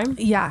lifetime?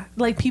 Yeah,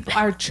 like people,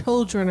 our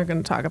children are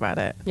going to talk about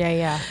it.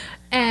 Yeah.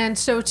 And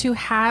so to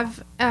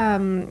have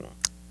an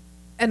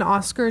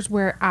Oscars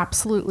where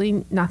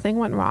absolutely nothing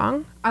went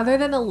wrong, other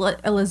than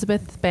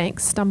Elizabeth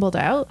Banks stumbled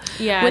out.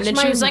 Yeah, which and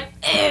then she was my-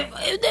 like,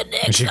 the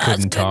next And she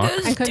couldn't talk.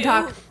 I couldn't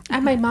talk.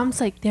 And my mom's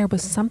like, there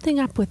was something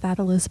up with that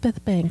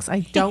Elizabeth Banks. I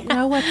don't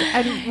know what.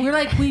 And we're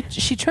like,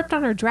 she tripped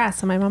on her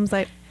dress. And my mom's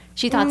like,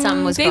 She thought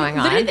something was going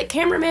on. Literally, the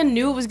cameraman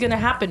knew it was going to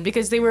happen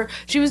because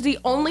she was the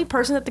only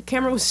person that the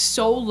camera was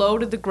so low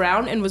to the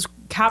ground and was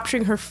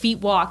capturing her feet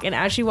walk. And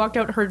as she walked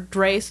out, her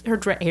dress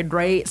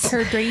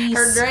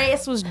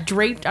was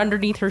draped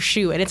underneath her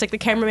shoe. And it's like the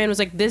cameraman was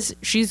like,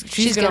 she's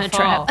going to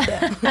fall.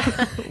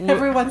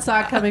 everyone saw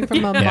it coming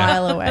from a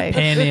mile away.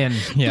 Pan in.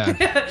 Yeah.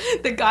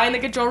 The guy in the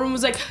control room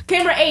was like,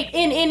 camera 8,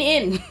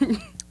 in.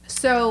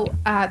 So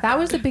that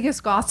was the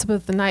biggest gossip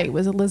of the night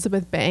was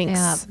Elizabeth Banks.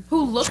 Yeah.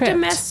 Who looked Tripped. a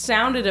mess,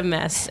 sounded a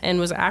mess, and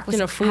was acting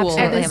a fool.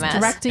 And absolutely is a mess.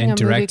 directing And a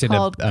movie directed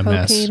called a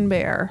mess. Cocaine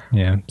Bear.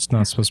 Yeah. It's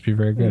not supposed to be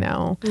very good.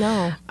 No.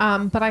 No.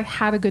 But I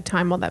had a good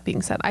time, all that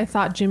being said. I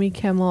thought Jimmy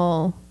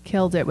Kimmel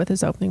killed it with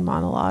his opening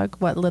monologue.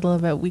 What little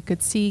of it we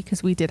could see,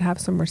 because we did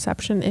have some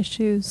reception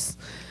issues.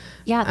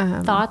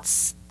 Yeah.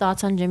 Thoughts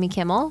on Jimmy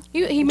Kimmel?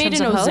 He made an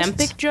terms of host?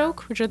 Ozempic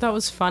joke, which I thought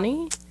was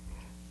funny.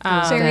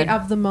 Very good.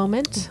 of the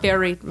moment.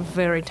 Very,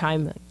 very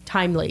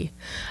timely.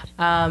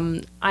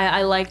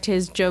 I liked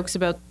his jokes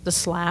about the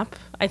slap.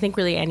 I think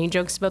really any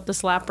jokes about the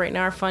slap right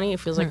now are funny. It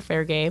feels like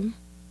fair game.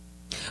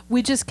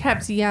 We just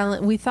kept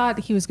yelling. We thought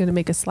he was going to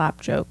make a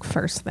slap joke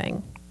first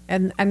thing.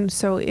 And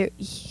so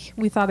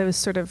we thought it was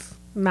sort of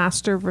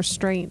master of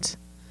restraint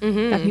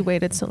that he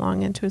waited so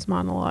long into his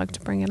monologue to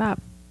bring it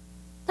up.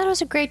 That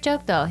was a great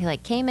joke, though. He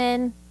came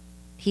in,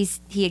 he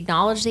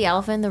acknowledged the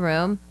elephant in the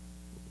room.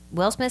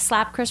 Will Smith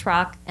slapped Chris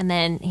Rock, and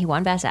then he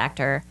won Best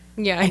Actor.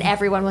 Yeah, And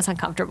everyone was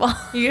uncomfortable.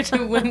 you get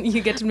to win.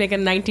 You get to make a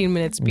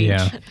 19-minute speech.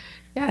 Yeah.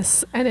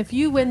 Yes. And if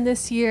you win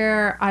this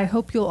year, I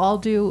hope you'll all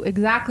do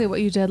exactly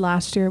what you did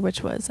last year,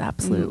 which was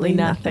absolutely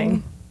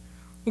nothing.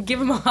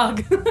 Give him a hug.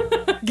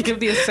 Give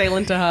the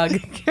assailant a hug.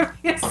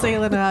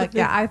 Sailing out.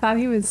 Yeah, I thought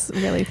he was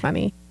really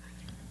funny.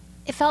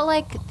 It felt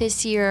like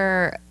this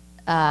year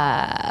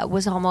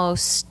was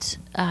almost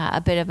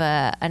a bit of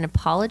an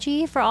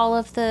apology for all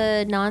of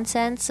the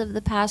nonsense of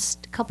the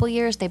past couple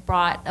years. They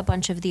brought a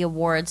bunch of the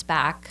awards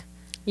back,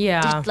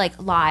 Yeah. just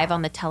live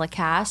on the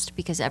telecast,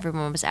 because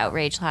everyone was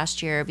outraged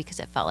last year because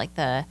it felt like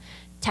the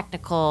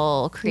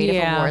technical creative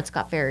Yeah. awards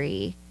got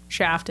very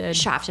Shafted.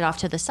 off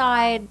to the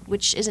side,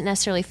 which isn't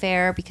necessarily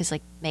fair because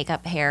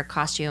makeup, hair,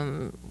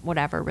 costume,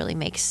 whatever really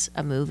makes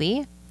a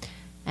movie.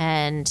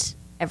 And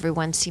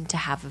everyone seemed to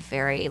have a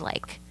very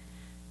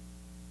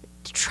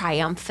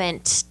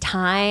triumphant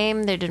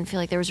time. There didn't feel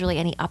like there was really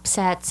any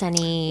upsets,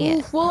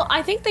 any. Well,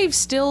 I think they've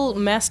still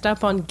messed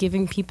up on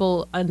giving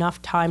people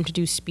enough time to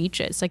do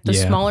speeches. Like the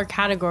Yeah. smaller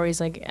categories,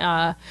 like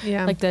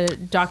the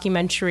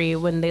documentary,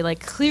 when they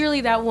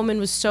clearly that woman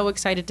was so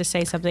excited to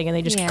say something and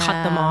they just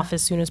cut them Yeah. off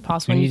as soon as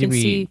possible. You And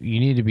need you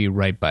need to be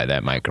right by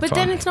that microphone. but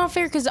then it's not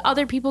fair because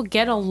other people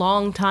get a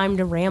long time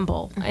to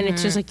ramble. And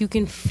it's just you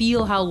can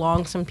feel how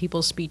long some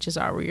people's speeches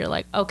are where you're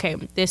like, okay,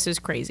 this is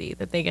crazy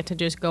that they get to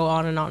just go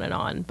on and on and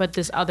on. But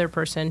this other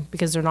person,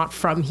 because they're not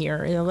from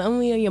here,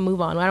 you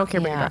move on. I don't care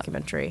about your Yeah.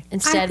 documentary.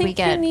 Instead, I think we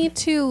get. you need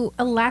to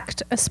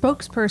elect a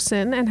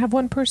spokesperson and have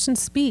one person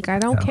speak. I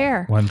don't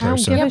care. one I don't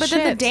person. give Yeah, a but then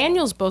the shit.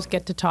 Daniels both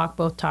get to talk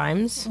both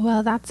times.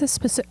 Well, that's a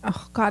specific.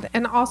 Oh God!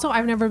 And also,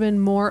 I've never been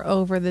more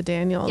over the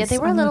Daniels. Yeah, they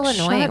were a I'm little like,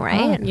 annoying, shut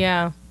right? up.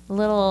 Yeah. a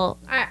little.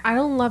 I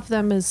don't love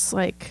them as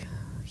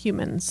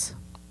humans.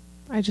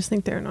 I just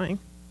think they're annoying.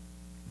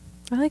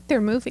 I like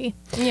their movie.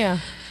 Yeah.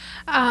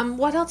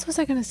 What else was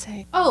I going to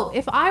say? Oh,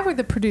 if I were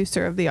the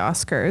producer of the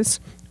Oscars,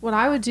 what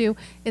I would do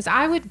is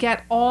I would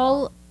get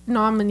all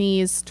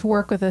nominees to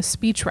work with a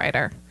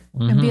speechwriter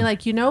and be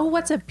like,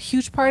 what's a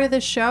huge part of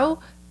this show?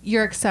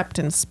 Your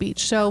acceptance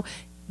speech. So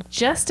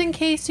just in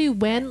case you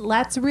win,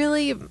 let's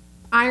really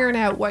iron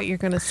out what you're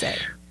going to say.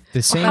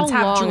 the same. How Let's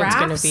have long it's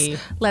gonna drafts. be.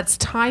 Let's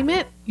time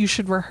it. You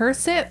should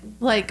rehearse it.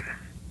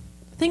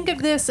 Think of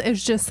this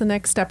as just the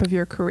next step of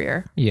your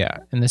career. Yeah,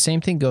 and the same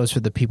thing goes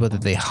for the people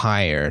that they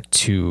hire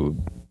to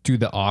do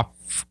the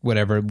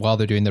whatever while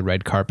they're doing the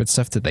red carpet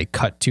stuff that they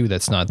cut to.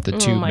 That's not the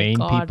two my main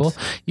God. people.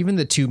 Even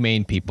the two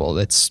main people.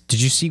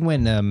 Did you see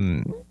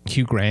when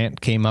Hugh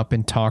Grant came up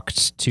and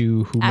talked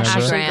to whomever?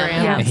 Ashley Ashley Graham.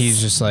 Graham. Yeah. And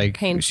he's just like,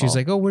 Painful. she's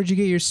like, oh, where'd you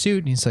get your suit?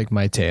 And he's like,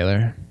 my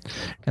tailor.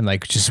 And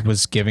like just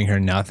was giving her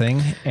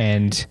nothing.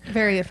 And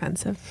Very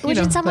offensive. Which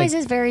know, in some ways like-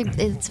 is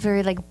it's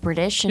very like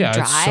British and Yeah,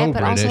 dry, it's so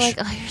but also British.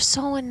 like, oh, you're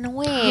so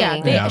annoying. Yeah,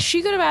 Yeah.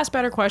 she could have asked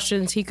better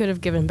questions. He could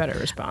have given better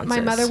responses. My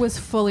mother was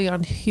fully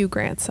on Hugh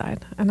Grant's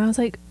side. And I was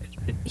like,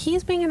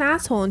 he's being an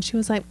asshole. And she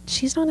was like,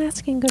 she's not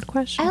asking good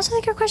questions. I also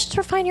think your questions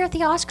were fine. You're at the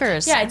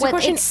Oscars. Yeah, it's a What-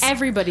 question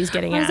everybody's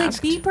getting I was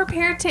asked. like, be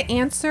prepared to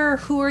answer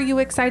who are you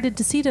excited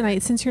to see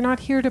tonight since you're not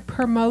here to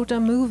promote a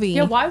movie.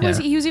 yeah, why was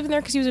Yeah. he was even there?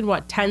 Because he was in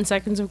what 10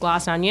 seconds of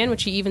Glass Onion,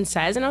 which he even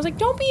says, and I was like,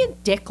 don't be a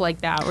dick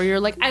like that. Where you're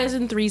like, I was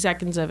in 3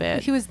 seconds of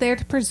it. He was there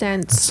to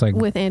present It's like-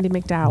 with Andy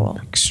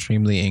McDowell.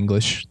 extremely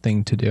English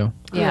thing to do.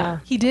 Yeah.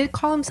 He did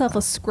call himself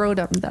a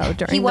scrotum though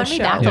during He won the me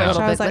show. back Yeah. a little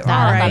So I bit was with like, that.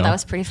 all I thought right. that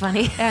was pretty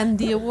funny. And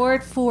the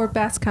award for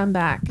best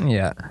comeback.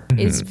 Yeah.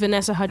 Is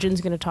Vanessa Hudgens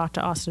going to talk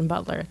to Austin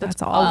Butler?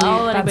 That's all.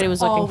 anybody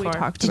was all looking we for.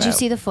 talked Did you about.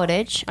 see the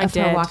footage I of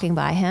her did. walking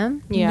by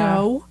him? Yeah.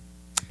 No.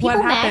 People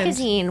What happened?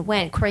 magazine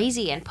went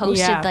crazy and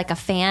posted Yeah. like a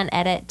fan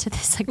edit to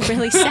this like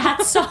really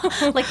sad song,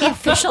 like the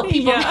official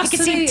People Yeah. So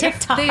magazine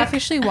TikTok. they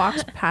officially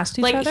walked past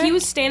each Like other. he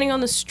was standing on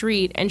the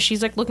street and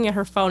she's like looking at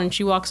her phone and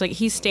she walks like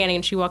he's standing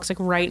and she walks like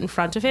right in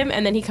front of him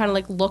and then he kind of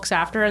like looks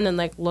after her and then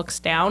like looks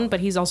down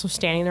but he's also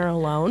standing there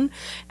alone.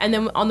 And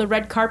then on the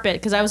red carpet,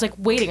 because I was like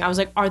waiting, I was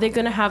like, are they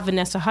gonna have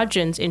Vanessa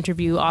Hudgens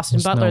interview Austin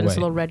There's Butler no in this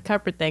way. little red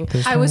carpet thing?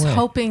 There's I no was way.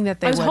 hoping that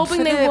they I was would. hoping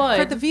for they the, would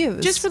for the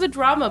views, just for the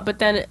drama. But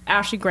then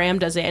Ashley Graham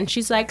does it, and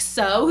she's like,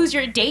 "So, who's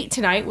your date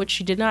tonight?" Which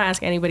she did not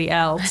ask anybody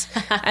else.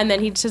 And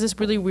then he says this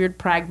really weird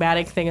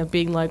pragmatic thing of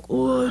being like,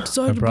 "Oh, I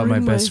decided I brought to my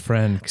bring best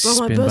friend brought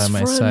spin by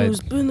my side. who's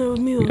been there with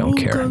me We the don't whole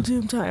care."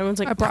 goddamn time." Everyone's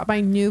like, I brought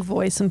my new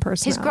voice and His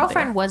personality.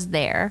 girlfriend was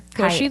there.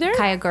 Was she there?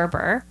 Kaya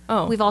Gerber.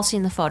 Oh. We've all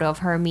seen the photo of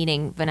her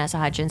meeting Vanessa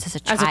Hudgens as a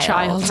child. As a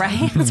child.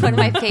 Right? It's one of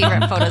my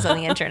favorite photos on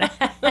the internet.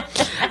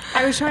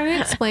 I was trying to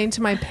explain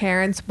to my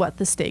parents what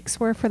the stakes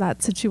were for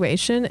that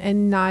situation,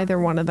 and neither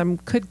one of them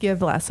could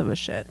give less of a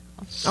shit.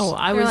 "Oh,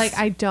 I They were was like,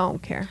 I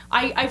don't care.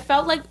 I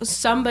felt like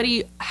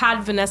somebody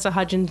had Vanessa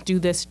Hudgens do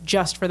this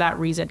just for that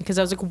reason because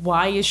I was like,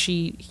 why is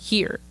she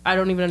here? I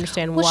don't even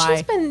understand Well,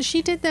 why.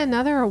 she did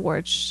another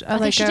award. I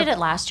think she did it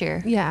last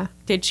year. Yeah.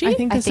 Did she? I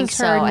think I this think is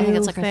so. her I think new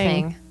it's like her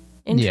thing.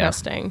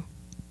 Interesting.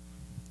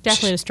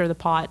 Definitely to stir the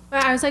pot.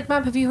 I was like,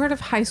 Mom, have you heard of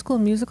High School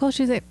Musical?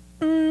 She's like,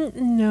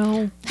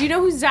 no, Do you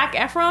know who Zac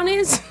Efron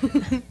is?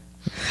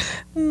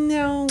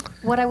 no.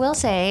 What I will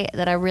say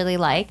that I really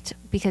liked,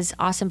 because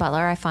Austin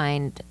Butler I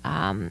find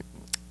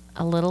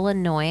a little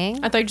annoying.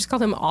 I thought you just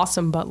called him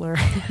Awesome Butler.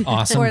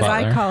 Awesome Or as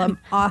Butler. I call him,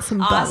 Awesome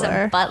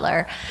Butler.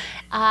 Butler.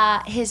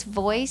 His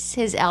voice,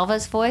 his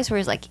Elvis voice, where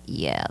he's like,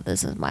 "Yeah,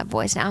 this is my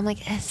voice now." I'm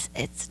like, it's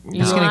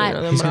He's not.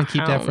 gonna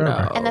keep that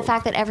forever. And the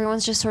fact that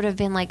everyone's just sort of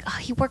been like, oh,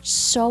 he worked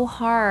so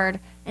hard,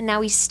 and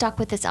now he's stuck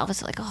with this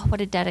Elvis. Like, oh,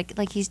 what a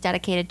like he's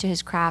dedicated to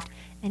his craft,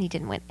 and he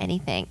didn't win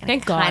anything. And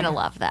Thank I kind God. of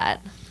love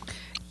that.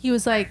 He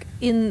was like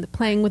in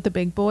playing with the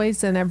big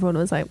boys, and everyone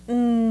was like,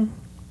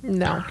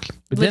 no.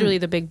 But Literally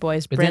then- the big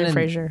boys. but Brandon then,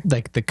 Fraser.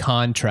 Like the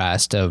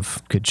contrast of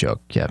good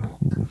joke. Yeah.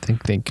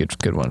 Think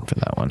good one for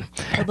that one.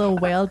 A little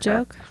whale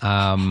joke.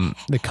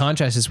 The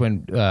contrast is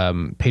when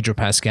Pedro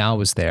Pascal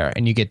was there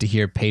and you get to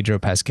hear Pedro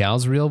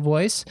Pascal's real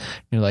voice.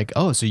 You're like,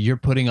 oh, so you're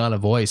putting on a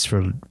voice for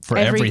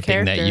Every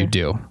everything that character. you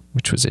do,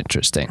 which was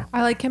interesting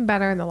I like him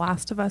better in The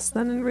Last of Us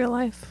than in real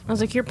life. I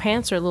was like, your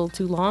pants are a little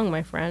too long,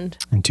 my friend.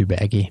 and too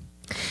baggy.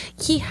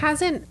 He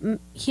hasn't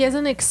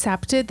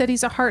accepted that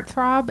he's a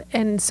heartthrob,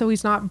 and so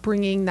he's not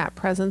bringing that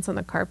presence on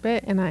the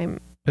carpet. And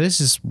But this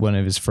is one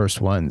of his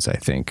first ones, I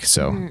think.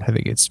 So Mm-hmm. I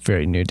think it's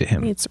very new to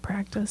him. needs to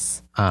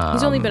practice.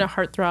 He's only been a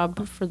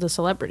heartthrob for the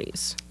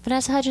celebrities.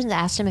 Vanessa Hudgens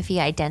asked him if he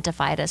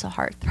identified as a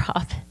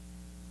heartthrob.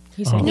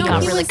 He said, He No,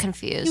 got he really was-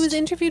 confused. He was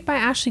interviewed by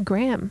Ashley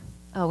Graham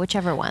oh,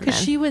 whichever one. because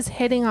Then. she was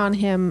hitting on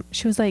him.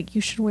 She was like, "You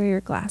should wear your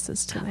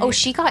glasses tonight." Oh,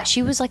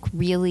 she was like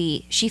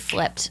really, she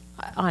flipped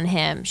on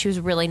him. She was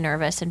really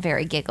nervous and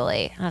very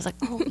giggly. And I was like,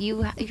 oh,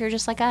 you're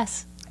just like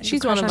us.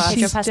 She's You one crush of on us.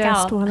 Pedro she's Pascal.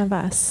 just one of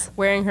us.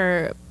 wearing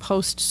her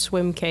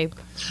post-swim cape.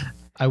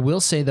 I will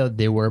say though,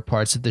 there were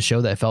parts of the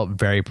show that felt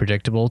very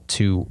predictable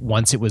to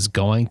once it was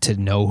going to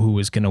know who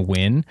was going to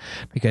win,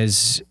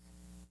 because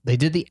they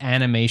did the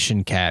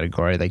animation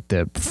category, like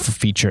the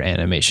feature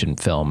animation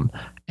film,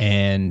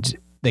 and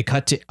they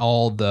cut to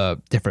all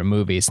the different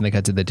movies and they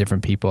cut to the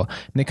different people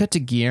and they cut to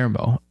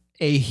Guillermo.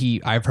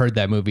 I've heard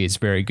that movie is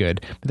very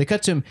good, but they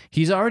cut to him.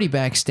 He's already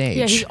backstage.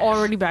 Yeah, he's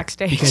already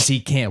backstage. because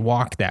he can't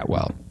walk that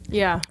well.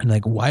 yeah. And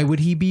like, why would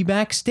he be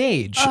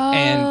backstage?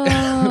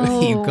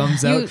 And he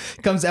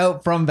comes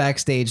out from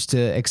backstage to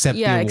accept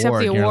the award. Except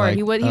the and you're award.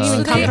 like, He didn't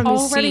even So come they from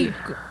his already- seat.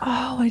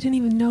 Oh, I didn't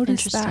even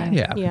notice that. Interesting.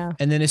 yeah. Yeah.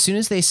 And then as soon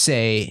as they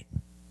say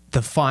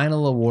the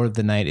final award of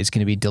the night is going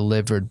to be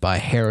delivered by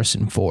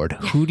Harrison Ford.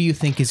 Who do you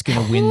think is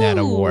going to win that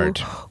award?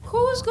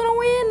 Who's gonna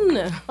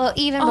win? Well,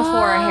 even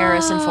before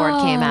Harrison Ford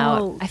came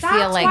out, I feel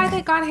like that's why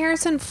they got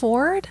Harrison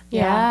Ford.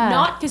 Yeah.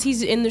 Not because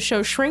he's in the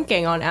show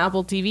Shrinking on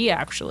Apple TV,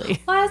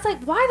 actually. Well, I was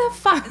like, why the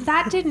fuck?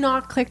 That did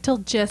not click till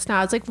just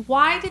now. I was like,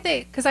 why did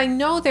they? Because I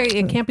know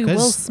it can't be Will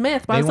 'Cause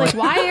Smith, but I was they like,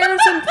 why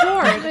Harrison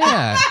Ford?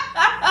 Yeah.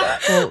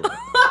 Well,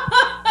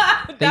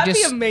 That'd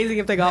be amazing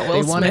if they got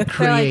Will they want to Smith.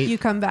 They're like, create. you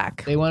come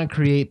back. They want to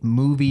create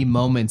movie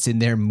moments in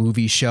their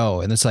movie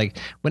show. And it's like,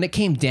 when it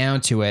came down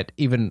to it,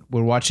 even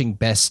we're watching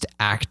Best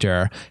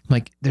Actor, I'm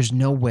like, there's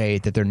no way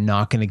that they're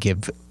not going to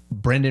give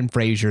Brendan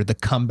Fraser the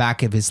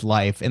comeback of his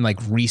life and like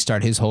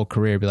restart his whole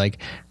career. Be like,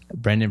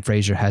 Brendan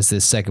Fraser has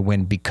this second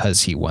win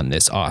because he won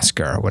this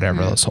Oscar or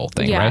whatever, this whole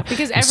thing, Yeah, right?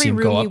 because You every see him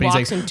room he and he's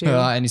walks like, into-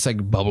 and he's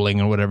like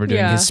bubbling or whatever, doing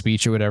Yeah. his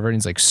speech or whatever, and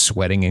he's like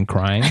sweating and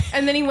crying.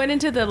 And then he went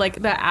into the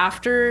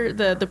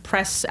the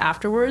press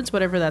afterwards,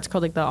 whatever that's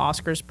called, like the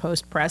Oscars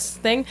post press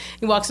thing.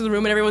 He walks in the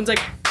room and everyone's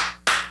like,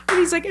 and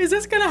he's like, is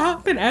this gonna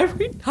happen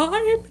every time?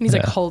 And he's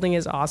like holding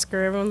his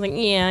Oscar. Everyone's like,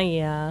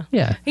 yeah.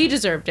 Yeah. He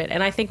deserved it,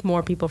 and I think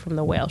more people from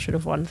The Whale should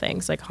have won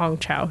things. Like Hong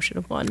Chow should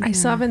have won. I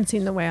still haven't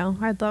seen The Whale.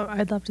 I'd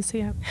love to see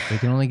it. They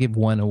can only give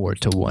one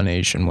award to one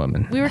Asian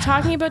woman. We were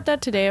talking about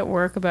that today at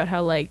work about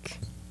how like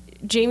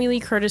Jamie Lee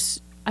Curtis,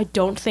 I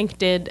don't think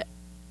did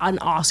an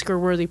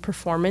Oscar-worthy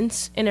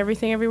performance in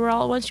Everything Everywhere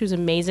All at Once. She was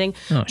amazing.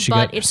 Oh, she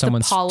but got it's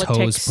someone's the politics.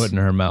 toes put in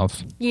her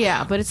mouth.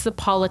 Yeah, but it's the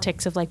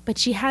politics of like, but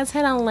she has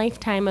had a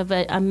lifetime of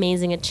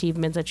amazing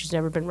achievements that she's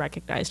never been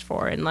recognized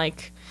for, and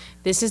like,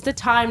 this is the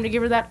time to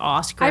give her that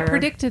Oscar. I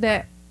predicted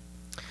it,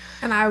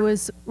 and I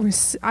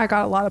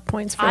got a lot of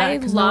points for I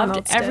that. 'cause no one loved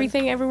else did.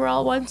 Everything Everywhere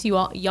All at Once.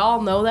 Y'all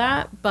know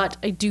that, but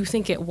I do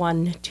think it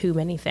won too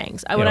many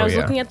things. When I was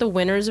looking at the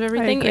winners of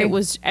everything, agree. it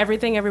was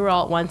Everything Everywhere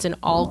All at Once and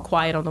All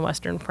Quiet on the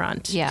Western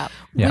Front. yeah.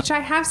 Yeah. Which I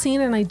have seen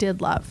and I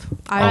did love.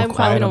 I'm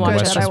Quiet gonna on the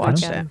watch Western I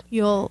watched Front. it.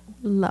 You'll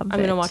love it. I'm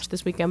gonna watch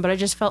this weekend, but I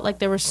just felt like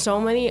there were so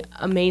many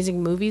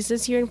amazing movies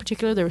this year. In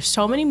particular, there were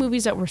so many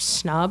movies that were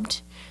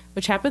snubbed,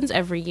 which happens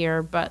every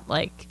year. But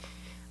like,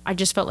 I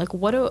just felt like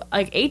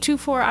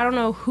A24. I don't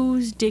know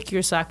whose dick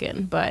you're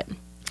sucking, but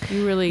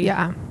you really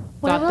Yeah.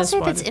 What I got will this say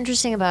one. that's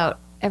interesting about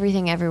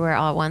Everything Everywhere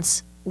All at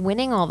Once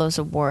winning all those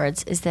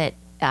awards is that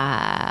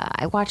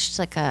I watched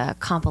like a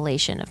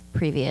compilation of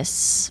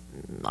previous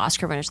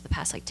Oscar winners of the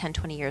past like 10,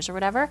 20 years or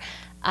whatever.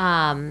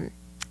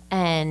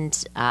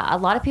 And a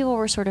lot of people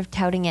were sort of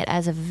touting it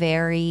as a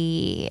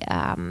very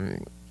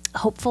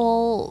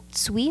hopeful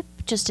sweep,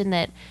 just in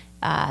that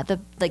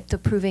the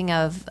proving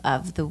of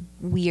the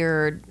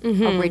weird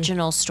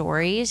original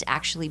stories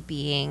actually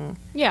being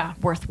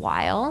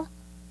worthwhile.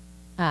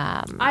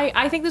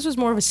 I think this was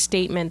more of a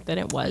statement than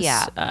it was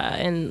Yeah.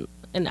 an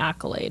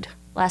accolade.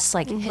 Less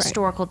like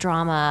historical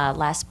drama,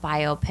 less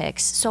biopics.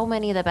 So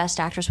many of the best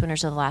actress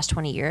winners of the last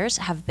 20 years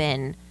have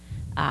been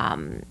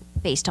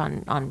based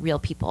on real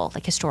people,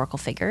 like historical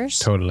figures.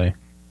 Totally.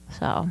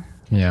 So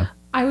Yeah.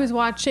 I was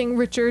watching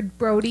Richard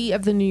Brody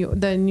of the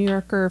New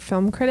Yorker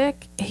film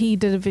critic. He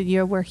did a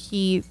video where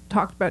he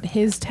talked about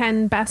his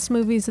 10 best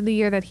movies of the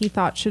year that he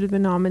thought should have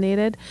been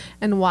nominated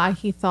and why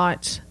he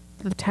thought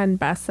the 10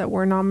 best that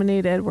were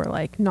nominated were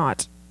like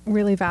not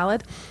really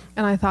valid.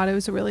 And I thought it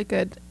was a really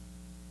good.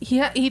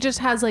 He just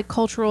has like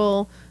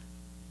cultural.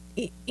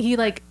 He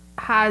like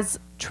has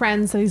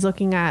trends that he's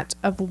looking at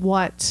of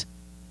what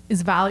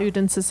is valued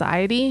in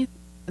society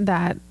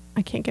that.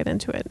 I can't get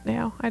into it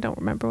now. I don't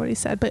remember what he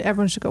said, but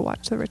everyone should go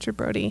watch the Richard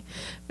Brody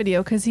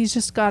video because he's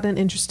just got an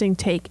interesting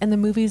take. And the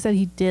movies that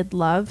he did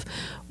love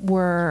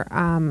were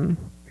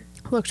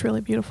looked really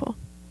beautiful.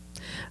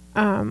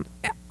 I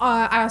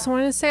also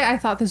wanted to say I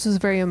thought this was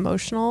very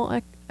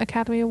emotional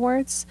Academy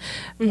Awards.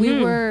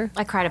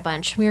 I cried a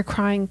bunch. We were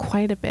crying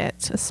quite a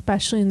bit,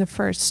 especially in the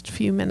first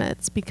few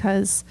minutes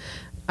because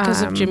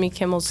Of Jimmy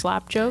Kimmel's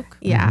slap joke.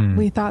 yeah,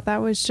 we thought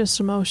that was just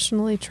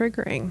emotionally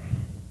triggering.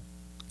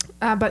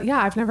 But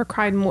yeah, I've never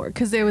cried more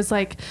because there was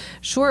like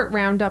short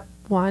roundup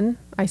one.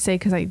 I say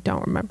because I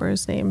don't remember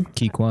his name.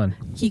 Ke Quan.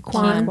 Ke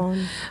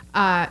Quan.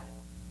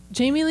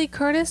 Jamie Lee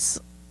Curtis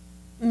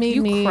made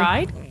You me.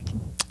 cried?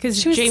 Because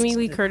She was- Jamie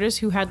Lee Curtis,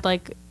 who had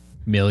like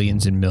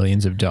Millions and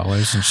millions of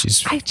dollars, and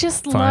she's I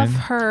just fine. love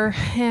her,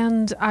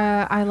 and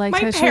I like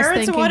how she was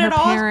thanking her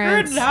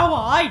parents. now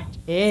I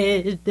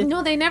did.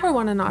 No, they never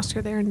won an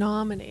Oscar. They were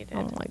nominated.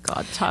 Oh my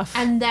god, tough.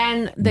 And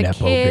then the Nepo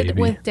kid baby.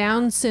 with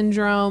Down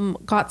syndrome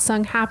got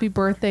sung "Happy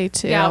Birthday"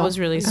 to. Yeah, it was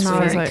really and I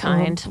was very like,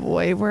 kind. Oh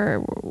boy,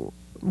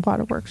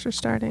 waterworks are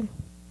starting.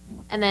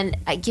 And then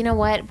you know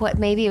what?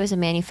 Maybe it was a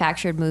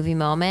manufactured movie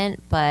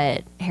moment,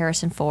 but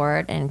Harrison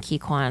Ford and Ke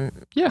Quan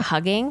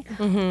hugging.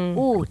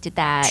 Ooh, did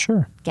that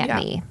get Yeah.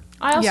 me?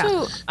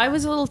 I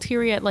was a little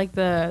teary at like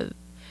the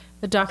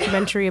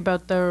documentary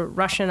about the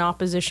Russian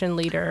opposition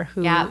leader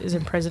who is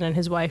in prison and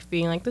his wife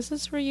being like, "This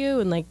is for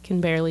you," and like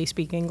can barely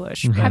speak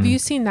English. Have you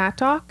seen that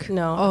doc?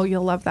 No. Oh,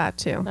 you'll love that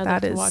too. I'd love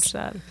That to is watch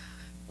that.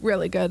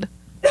 really good.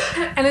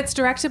 And it's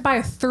directed by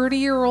a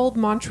 30-year-old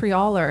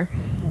Montrealer,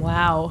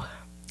 Wow.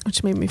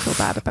 which made me feel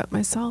bad about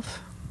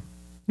myself.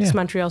 Is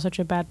Montreal such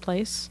a bad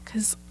place?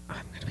 Because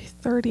I'm going to be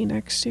 30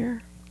 next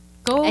year.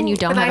 Go. And you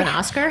don't have I- an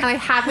Oscar? I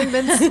haven't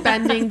been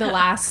spending the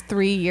last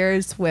 3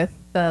 years with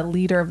the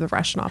leader of the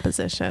Russian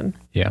opposition.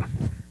 Yeah.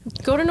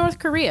 Go to North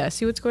Korea.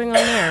 See what's going on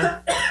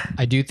there.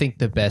 I do think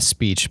the best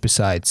speech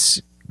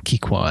besides Ke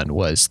Quan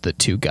was the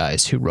two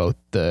guys who wrote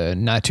the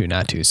Natu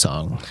Natu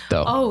song,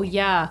 though. Oh,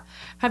 yeah.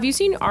 Have you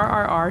seen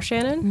RRR,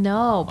 Shannon?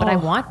 No, but I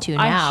want to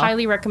now. I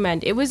highly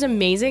recommend. It was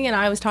amazing, and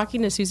I was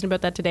talking to Susan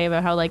about that today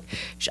about how like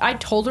I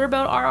told her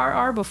about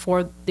RRR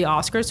before the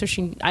Oscars,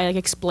 so I like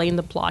explained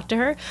the plot to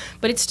her.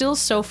 But it's still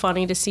so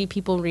funny to see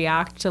people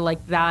react to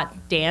like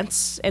that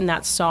dance and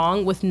that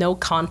song with no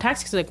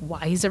context. Because like,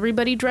 why is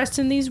everybody dressed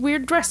in these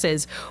weird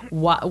dresses?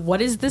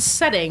 What is this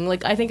setting?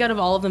 Like, I think out of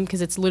all of them,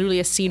 because it's literally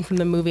a scene from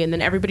the movie, and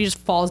then everybody just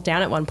falls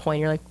down at one point.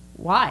 You're like,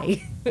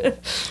 why?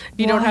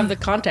 You don't have the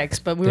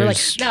context, but we were like,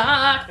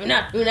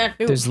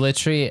 There's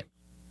literally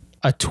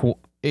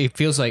it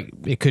feels like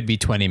it could be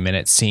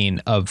 20-minute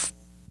scene of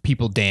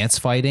people dance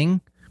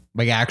fighting,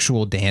 like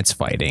actual dance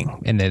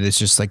fighting, and then it's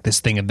just like this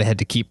thing of they had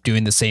to keep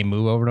doing the same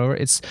move over and over.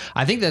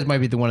 I think that might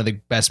be one of the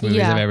best movies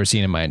Yeah. I've ever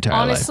seen in my entire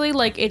life. honestly,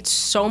 like it's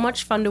so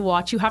much fun to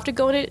watch. You have to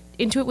go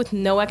into it with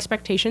no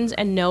expectations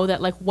and know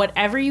that like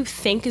whatever you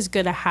think is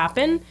going to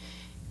happen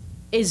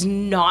is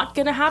not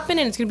going to happen,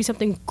 and it's going to be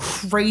something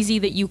crazy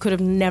that you could have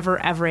never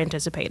ever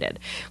anticipated.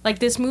 Like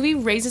this movie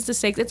raises the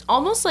stakes. It's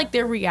almost like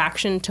their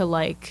reaction to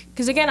like,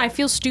 because again, I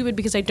feel stupid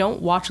because I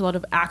don't watch a lot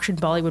of action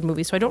Bollywood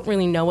movies, so I don't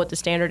really know what the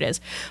standard is,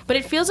 but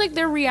it feels like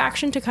their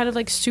reaction to kind of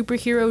like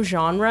superhero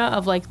genre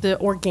of like the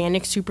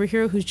organic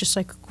superhero who's just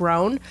like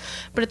grown,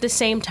 but at the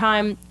same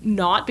time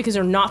not, because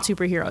they're not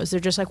superheroes. They're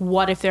just like,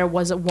 what if there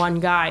was one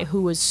guy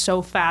who was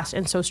so fast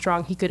and so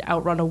strong he could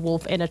outrun a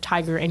wolf and a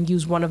tiger and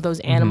use one of those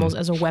animals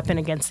as a weapon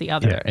against the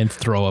other. Yeah, and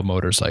throw a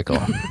motorcycle.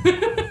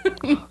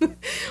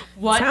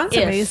 What Sounds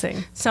if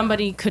amazing.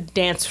 somebody could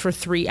dance for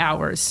 3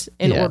 hours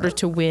in Yeah. order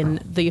to win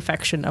the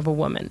affection of a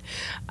woman?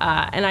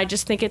 And I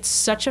just think it's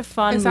such a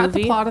fun Is that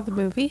movie. the plot of the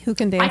movie? Who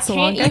can I dance the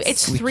can't. longest?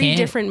 It's We 3 can't-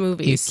 different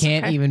movies. You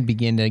can't even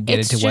begin to get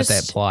It's into what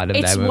that just- plot of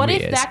it's that movie what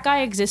if is. that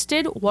guy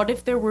existed? What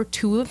if there were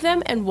 2 of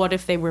them? And what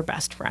if they were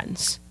best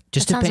friends?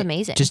 That sounds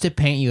amazing. Just to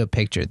paint you a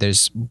picture,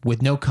 there's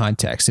with no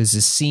context, there's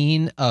a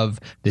scene of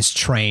this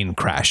train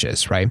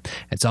crashes, right?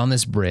 It's on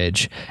this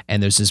bridge,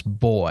 and there's this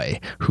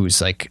boy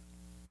who's like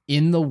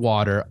in the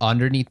water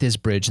underneath this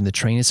bridge, and the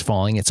train is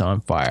falling. It's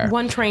on fire.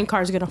 One train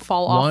car is going to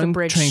fall off the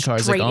bridge. Train car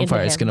is like straight on into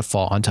fire. It's him. going to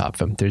fall on top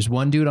of him. There's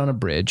one dude on a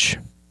bridge,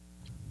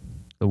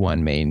 the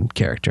one main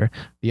character.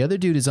 The other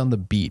dude is on the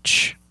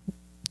beach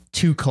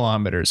 2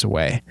 kilometers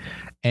away.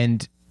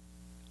 And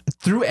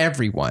through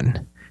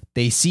everyone,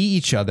 they see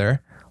each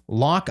other,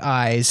 lock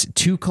eyes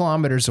 2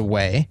 kilometers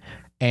away,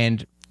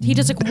 and He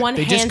does like one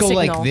they hand just go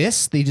signal. like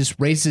this. They just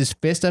raise his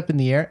fist up in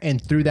the air,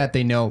 and through that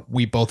they know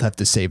we both have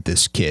to save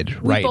this kid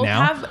We right both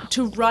now. have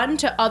to run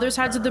to other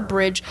sides of the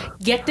bridge,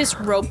 get this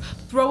rope,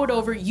 throw it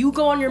over. You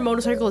go on your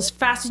motorcycle as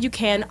fast as you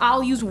can.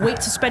 I'll use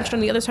weight suspension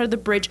on the other side of the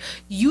bridge.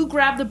 You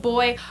grab the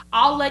boy.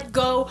 I'll let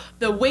go.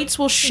 The weights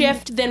will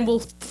shift. Then we'll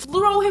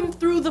throw him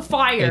through the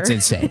fire. It's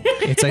insane.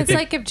 It's like, It's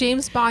like if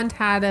James Bond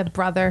had a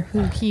brother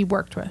who he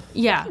worked with.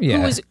 Yeah, Yeah.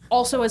 who is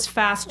also as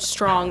fast,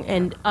 strong,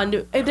 and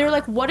they're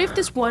like, what if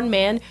this one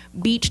man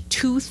beat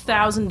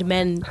 2,000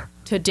 men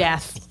to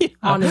death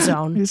on his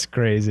own? it's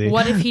crazy.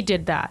 What if he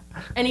did that?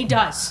 And he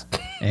does.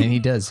 And he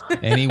does,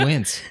 and he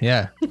wins.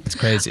 Yeah, it's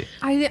crazy.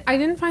 I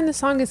didn't find the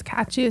song as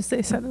catchy as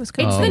they said it was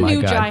going It's to the Oh my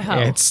new God. Jai Ho.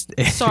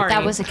 It's- Sorry.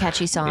 That was a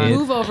catchy song.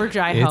 Move over,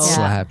 Jai Ho. It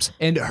slaps.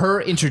 And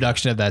her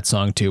introduction of that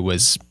song too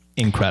was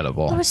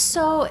incredible.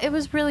 It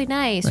was really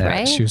nice, Yeah,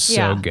 right? she was so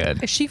Yeah.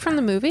 good. Is she from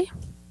the movie?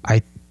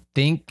 I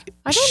think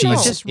I don't she's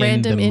know. Just in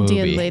random the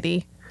Indian movie.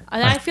 lady.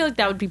 And I feel like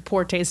that would be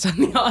poor taste on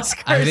the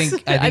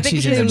Oscars. I think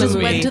she's in the Just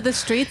movie. went to the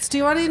streets. Do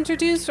you want to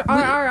introduce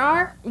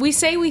RRR? We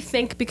say we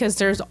think because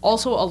there's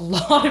also a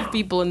lot of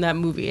people in that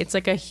movie. It's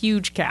like a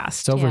huge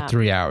cast. It's over Yeah.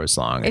 3 hours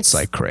long. It's It's-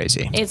 like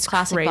crazy. It's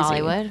Classic crazy.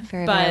 Bollywood.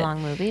 Very, But very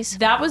long movies.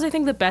 That was, I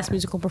think, the best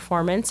musical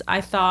performance.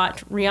 I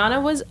thought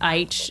Rihanna was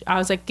Aich. I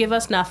was like, give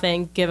us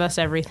nothing, give us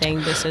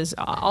everything. This is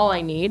all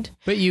I need.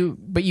 But you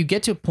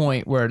get to a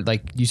point where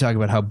like you talk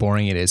about how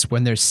boring it is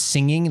when they're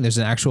singing and there's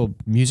an actual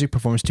music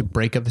performance to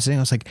break up the singing.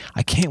 I was like,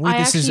 I can't wait.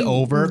 This is actually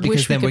over wish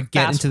because we then could we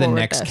get fast into the forward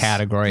next this.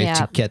 category Yeah.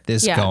 to get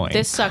this Yeah, going.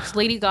 this sucks.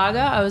 Lady Gaga,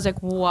 I was like,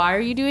 why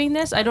are you doing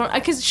this? I don't,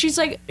 because she's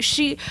like,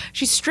 she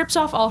strips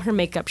off all her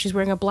makeup. She's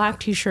wearing a black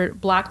t-shirt,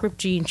 black ripped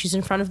jeans. She's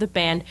in front of the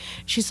band.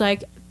 She's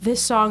like,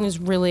 this song is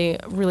really,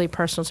 really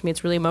personal to me.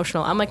 It's really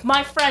emotional. I'm like,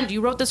 my friend,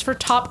 you wrote this for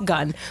Top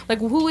Gun. Like,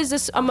 who is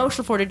this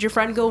emotional for? Did your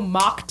friend go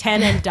Mach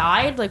 10 and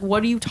died? Like,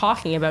 what are you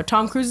talking about?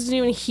 Tom Cruise isn't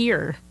even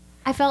here.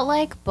 I felt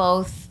like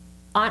both.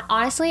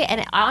 Honestly,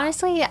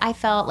 I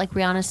felt like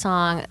Rihanna's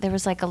song, there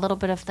was like a little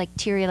bit of like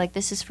teary, like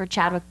this is for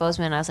Chadwick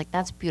Boseman. I was like,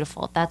 that's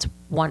beautiful. That's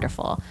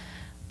wonderful.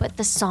 But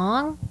the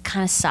song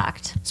kind of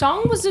sucked.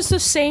 Song was just the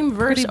same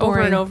verse Pretty over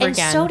and boring. over And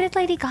again. so did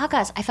Lady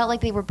Gaga's. I felt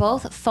like they were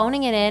both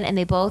phoning it in and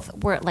they both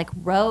were like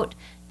wrote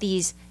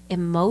these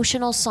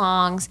emotional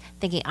songs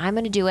thinking, I'm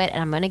going to do it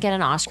and I'm going to get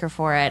an Oscar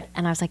for it.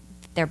 And I was like,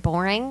 they're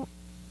boring,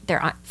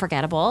 they're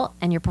forgettable,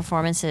 and your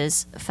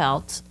performances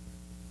felt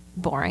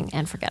boring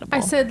and forgettable.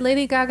 I said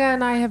Lady Gaga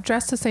and I have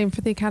dressed the same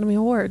for the Academy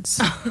Awards.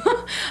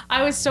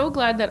 I was so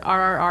glad that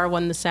RRR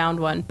won the sound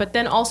one, but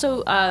then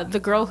also the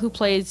girl who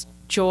plays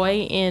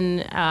Joy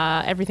in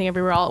Everything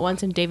Everywhere All at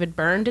Once and David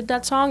Byrne did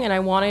that song, and I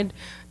wanted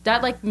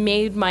that, like,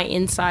 made my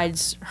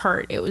insides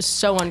hurt. It was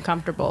so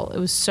uncomfortable. It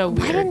was so weird.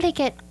 Why didn't they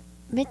get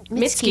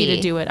Mitski to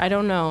do it? I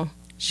don't know.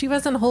 She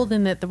wasn't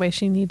holding it the way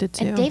she needed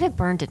to. And David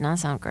Byrne did not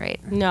sound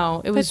great.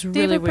 No, it was But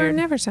really David Byrne weird.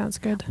 never sounds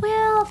good.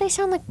 Well, they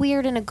sound like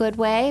weird in a good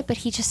way, but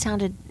he just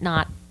sounded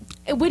not.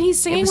 When he's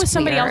singing was with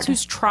somebody weird. else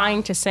who's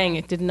trying to sing,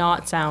 it did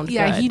not sound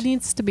Yeah, good. he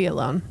needs to be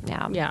alone.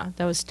 Yeah. Yeah,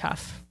 that was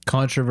tough.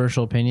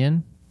 Controversial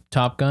opinion.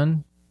 Top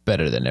Gun,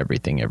 better than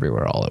Everything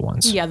Everywhere All at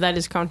Once. Yeah, that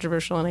is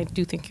controversial, and I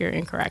do think you're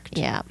incorrect.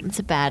 Yeah, it's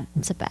a bad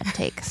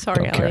take.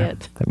 Sorry, Don't care.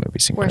 Elliot. That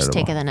movie's incredible. Worst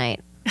take of the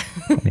night.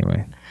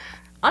 Anyway,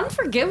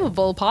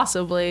 Unforgivable,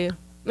 possibly.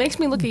 Makes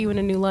me look at you in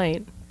a new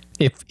light.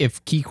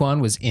 if Ke Huy Quan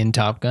was in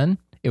Top Gun,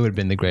 it would have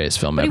been the greatest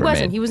film But he ever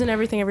wasn't. made. He was in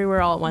Everything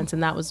Everywhere All at Once,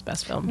 and that was the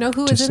best film. No,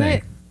 who Just is in saying.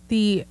 it?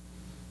 The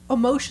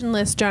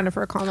emotionless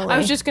Jennifer Connelly. I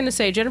was just going to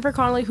say, Jennifer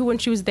Connelly, who when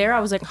she was there, I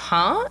was like,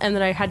 huh? And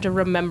then I had to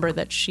remember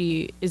that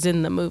she is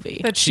in the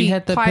movie. that She she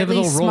had the quietly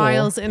pivotal role.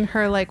 smiles in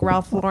her like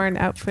Ralph Lauren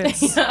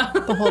outfits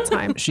the whole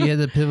time. She had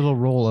the pivotal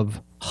role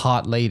of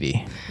hot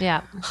lady.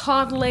 Yeah.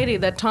 Hot lady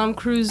that Tom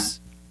Cruise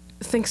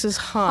thinks is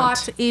hot.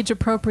 Hot, age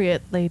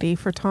appropriate lady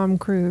for Tom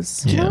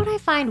Cruise. You know Yeah. what I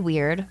find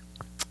weird?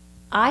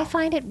 I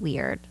find it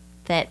weird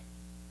that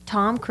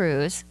Tom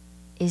Cruise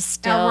is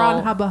still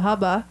Elron Hubba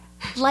Hubba.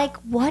 like,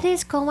 what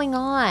is going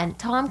on?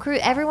 Tom Cruise,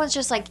 everyone's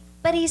just like,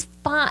 but he's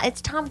fine.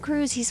 It's Tom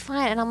Cruise. He's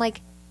fine. And I'm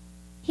like,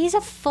 he's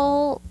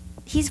full,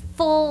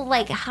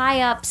 like,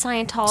 high up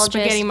Scientologist.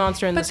 Spaghetti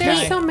monster in the But there's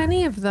sky. so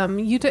many of them.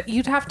 You'd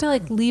have to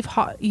like leave.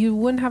 You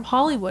wouldn't have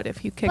Hollywood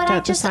if you kicked But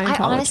out the I Scientologists.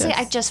 honestly,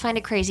 I just find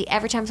it crazy.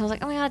 Every time someone's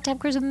like, oh my God, Tom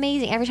Cruise is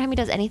amazing. Every time he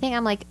does anything,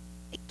 I'm like,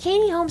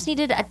 Katie Holmes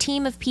needed a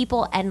team of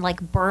people and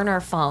like burner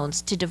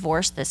phones to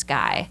divorce this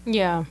guy.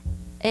 Yeah.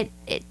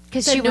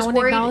 Because that she no was one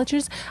worried.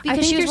 acknowledges. because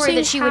I think she was you're worried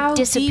that seeing she would how deep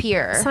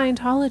disappear.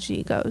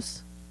 Scientology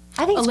goes.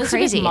 I think it's Elizabeth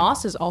crazy.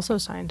 Moss is also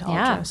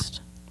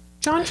Scientologist.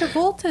 John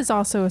Travolta is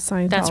also a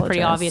Scientologist. That's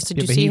pretty obvious. Did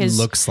Yeah, you but see he his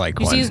looks like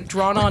you see one. his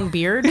drawn-on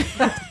beard?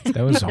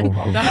 That was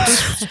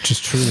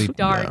just truly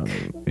Dark.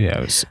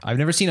 Yeah, I've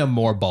never seen a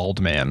more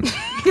bald man.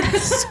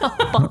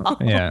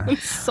 Yeah.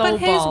 So But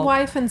his bald.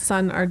 wife and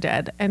son are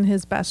dead, and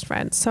his best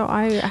friend. So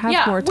I have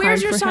Yeah, more time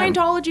where's your for him.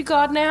 Scientology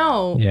god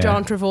now, Yeah.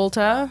 John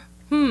Travolta?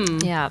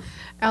 Yeah.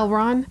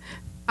 Elron.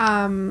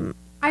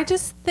 I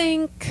just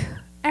think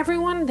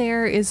everyone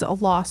there is a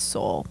lost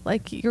soul.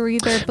 Like you're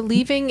either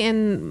believing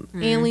in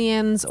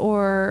aliens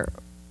or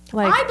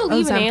like I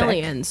believe in Ozempic.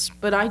 aliens,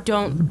 but I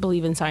don't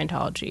believe in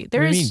Scientology. What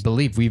There do you is mean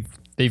believe?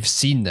 They've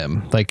seen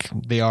them. Like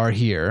they are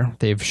here.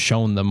 They've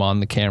shown them on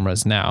the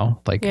cameras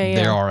now. Like Yeah,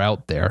 they yeah. are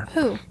out there.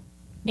 Who?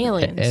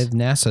 aliens. At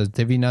NASA,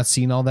 have you not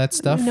seen all that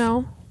stuff?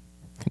 No.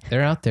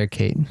 They're out there,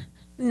 Kate.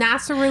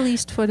 NASA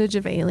released footage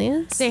of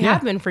aliens. They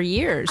have been for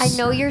years. I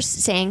know you're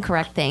saying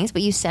correct things,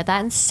 but you said that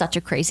in such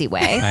a crazy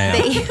way. I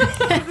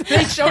am.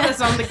 They showed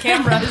us on the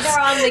cameras. They're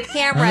on the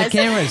cameras. On the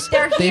cameras.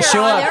 They're They here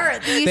show on up.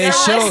 Earth. They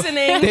show.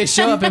 listening. They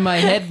show up in my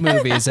head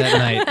movies at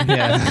night.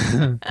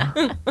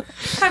 Yeah.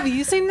 Have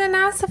you seen the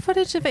NASA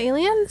footage of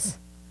aliens?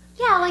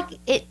 Yeah, like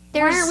it. Why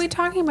There's are we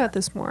talking about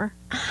this more?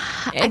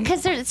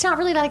 because it's not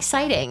really that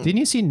exciting. Didn't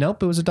you see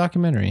Nope? It was a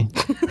documentary.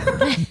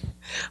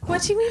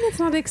 What do you mean it's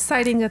not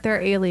exciting that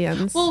they're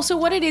aliens? Well, so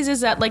what it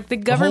is that like the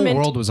The government. whole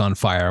world was on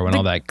fire when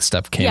all that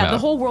stuff came yeah, out. the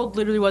whole world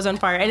literally was on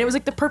fire, and it was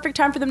like the perfect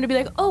time for them to be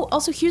like, oh,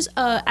 also here's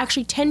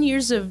actually 10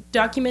 years of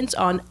documents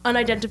on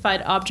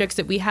unidentified objects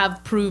that we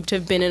have proved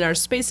have been in our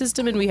space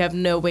system, and we have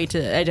no way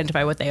to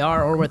identify what they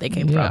are or where they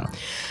came Yeah.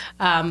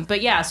 from.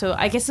 But yeah, so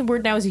I guess the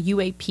word now is a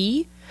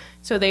UAP.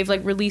 So they've like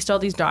released all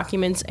these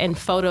documents and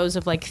photos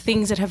of like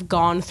things that have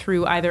gone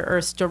through either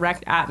Earth's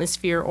direct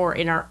atmosphere or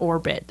in our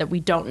orbit that we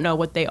don't know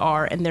what they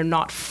are, and they're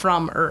not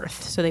from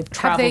Earth. So they've have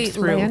traveled they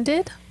through.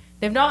 landed?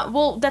 They've not.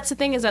 Well, that's the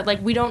thing is that like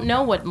we don't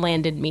know what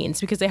landed means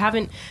because they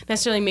haven't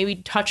necessarily maybe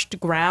touched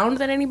ground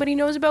that anybody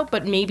knows about.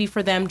 But maybe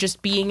for them,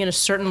 just being in a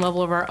certain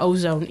level of our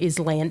ozone is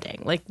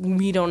landing. Like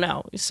we don't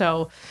know.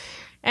 So,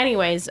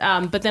 anyways,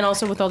 but then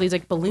also with all these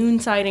like balloon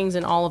sightings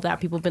and all of that,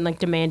 people have been like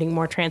demanding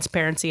more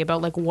transparency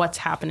about like what's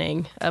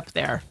happening up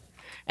there,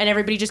 and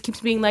everybody just keeps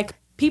being like,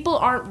 people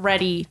aren't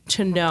ready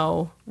to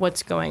know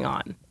what's going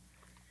on.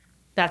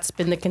 That's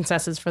been the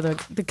consensus for the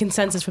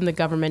consensus from the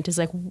government is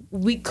like,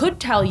 we could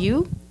tell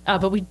you,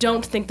 but we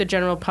don't think the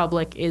general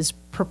public is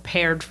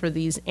prepared for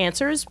these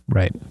answers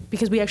right.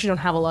 because we actually don't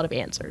have a lot of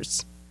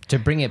answers. To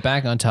bring it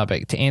back on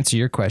topic, to answer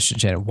your question,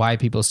 Janet, why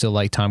people still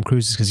like Tom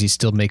Cruise is because he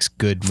still makes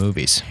good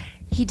movies.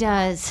 He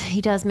does.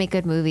 He does make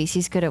good movies.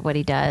 He's good at what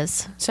he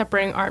does.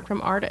 Separating art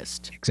from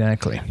artist.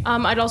 Exactly.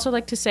 I'd also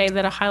like to say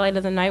that a highlight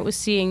of the night was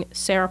seeing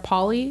Sarah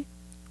Polley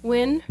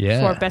win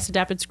Yeah. for Best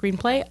Adapted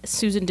Screenplay.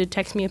 Susan did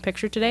text me a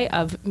picture today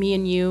of me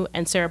and you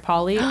and Sarah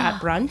Polley at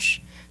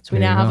brunch. So we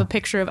There now you have go. a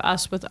picture of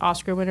us with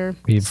Oscar winner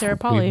Sarah We've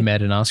Polley.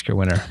 met an Oscar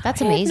winner.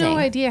 That's I had amazing. no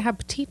idea how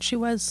petite she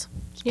was.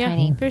 Yeah,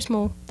 Tiny. very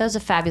small. That was a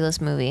fabulous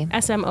movie.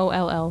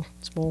 SMOLL,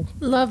 small.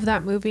 Love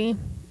that movie.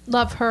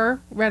 Love her.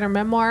 Read her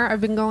memoir.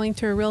 I've been going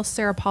through a real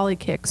Sarah Polley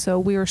kick. So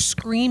we were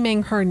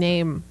screaming her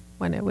name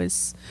when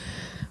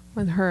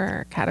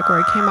her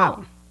category came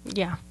out.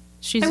 Yeah,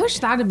 she's. I wish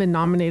that had been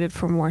nominated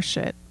for more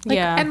shit.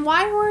 Yeah. And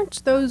why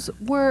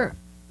were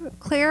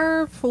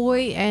Claire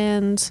Foy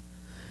and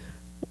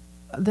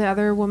the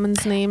other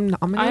woman's name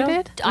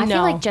nominated? I No.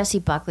 feel like Jessie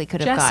Buckley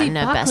could have Jessie gotten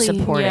a Best Buckley,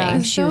 Supporting.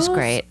 yeah. She was Those-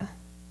 great.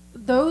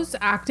 Those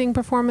acting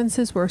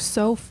performances were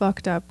so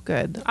fucked up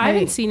good. I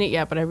haven't seen it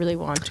yet, but I really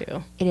want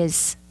to. It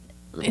is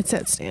It's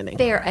outstanding.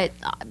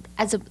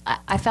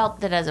 I felt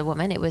that as a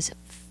woman, it was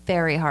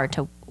very hard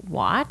to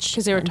watch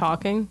Because they were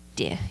talking.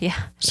 Yeah.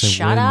 So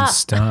Shut wouldn't up.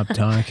 Stop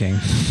talking.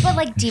 But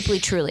like deeply,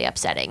 truly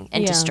upsetting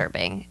and Yeah.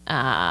 disturbing.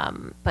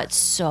 But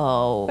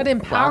so But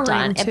empowering,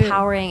 well done. too.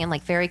 Empowering and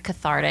like very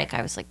cathartic.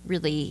 I was like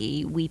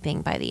really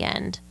weeping by the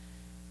end.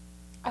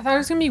 I thought I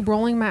was going to be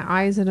rolling my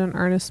eyes at an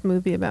earnest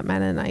movie about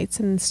Mennonites.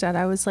 And instead,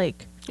 I was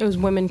like, It was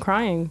women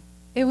crying.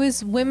 it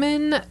was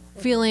women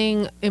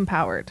feeling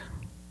empowered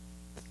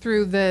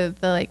through the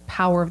like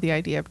power of the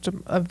idea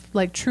of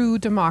like true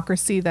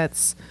democracy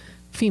that's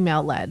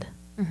female led.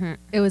 Mm-hmm.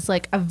 It was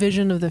like a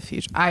vision of the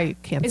future. I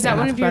can't. Is say that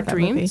one enough of your about that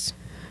movie. dreams?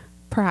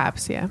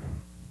 Perhaps, yeah.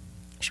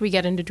 Should we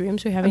get into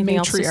dreams? We have A anything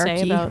else to say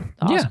matriarchy. about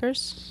the Yeah.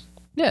 Oscars?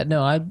 Yeah,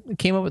 no, I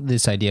came up with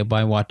this idea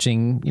by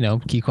watching,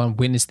 Ke Huy Quan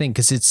win his thing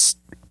because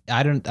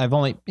I've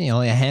only,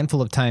 a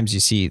handful of times you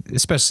see,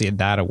 especially at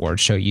that award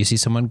show, you see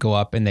someone go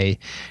up and they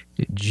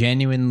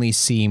genuinely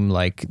seem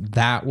like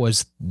that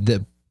was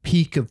the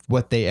peak of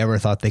what they ever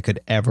thought they could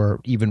ever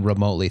even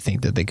remotely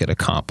think that they could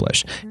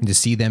accomplish. And to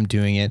see them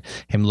doing it,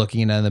 him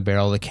looking down the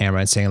barrel of the camera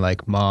and saying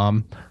like,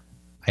 "Mom,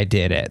 I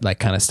did it," like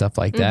kind of stuff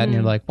like that. And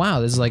you're like, wow,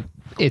 this is like,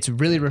 it's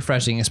really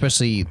refreshing,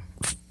 especially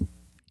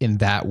in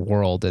that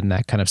world and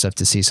that kind of stuff,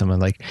 to see someone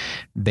like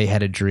they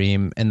had a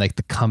dream and like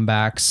the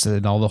comebacks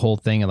and all the whole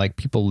thing and like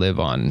people live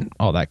on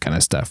all that kind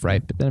of stuff,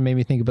 right? But then it made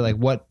me think about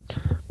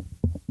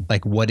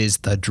what is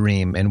the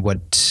dream and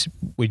what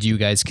would you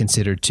guys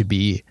consider to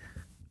be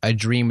a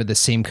dream with the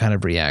same kind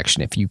of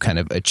reaction if you kind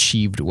of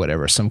achieved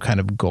whatever, some kind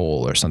of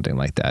goal or something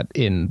like that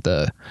in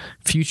the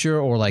future,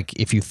 or like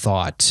if you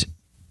thought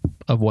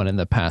of one in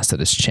the past that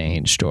has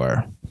changed,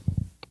 or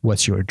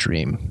what's your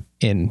dream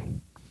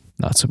in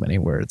not so many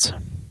words?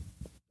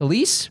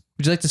 Elise,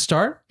 would you like to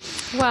start?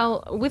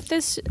 Well, with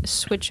this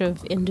switch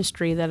of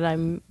industry that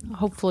I'm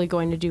hopefully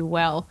going to do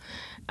well,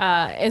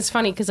 it's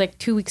funny because like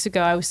 2 weeks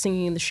ago I was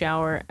singing in the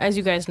shower. As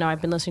you guys know,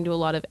 I've been listening to a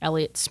lot of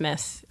Elliott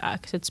Smith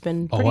because it's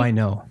been pretty, I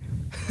know.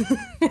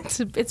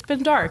 it's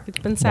been dark. It's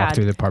been Walk sad.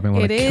 through the apartment,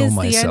 want It to kill is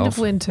myself. the end of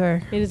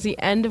winter. It is the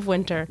end of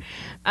winter.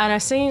 And I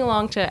was singing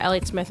along to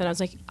Elliott Smith and I was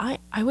like,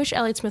 I wish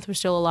Elliott Smith were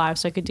still alive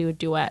so I could do a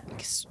duet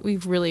because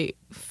we've really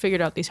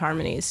figured out these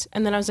harmonies.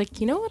 And then I was like,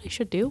 you know what I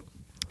should do?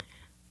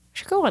 I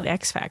should go on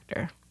X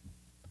Factor.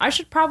 I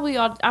should probably,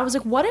 I was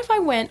like, what if I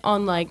went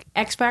on like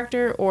X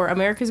Factor or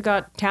America's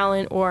Got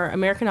Talent or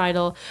American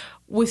Idol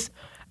with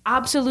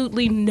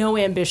absolutely no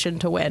ambition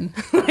to win?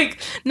 Like,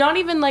 not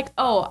even like,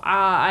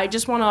 I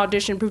just want to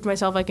audition, prove to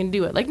myself I can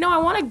do it. Like, no, I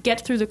want to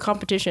get through the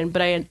competition,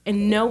 but I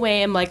in no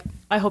way am like,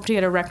 I hope to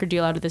get a record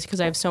deal out of this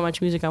because I have so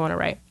much music I want to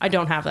write. I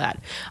don't have that.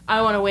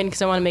 I want to win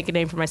because I want to make a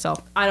name for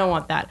myself. I don't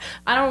want that.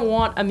 I don't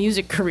want a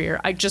music career.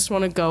 I just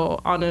want to go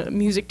on a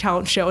music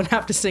talent show and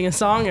have to sing a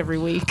song every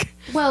week.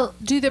 Well,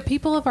 do the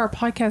people of our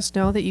podcast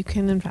know that you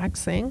can in fact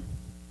sing?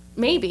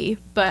 Maybe,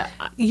 but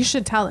You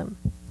should tell them.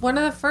 One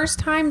of the first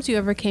times you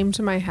ever came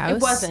to my house,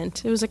 it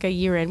wasn't. It was like a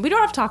year in. We don't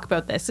have to talk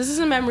about this. This is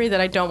a memory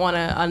that I don't want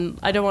to.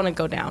 I don't want to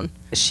go down.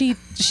 She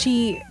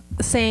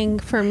sang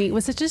for me.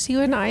 Was it just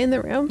you and I in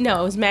the room?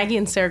 No, it was Maggie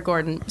and Sarah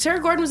Gordon.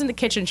 Sarah Gordon was in the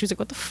kitchen. She was like,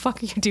 "What the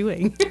fuck are you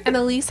doing?" And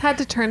Elise had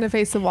to turn to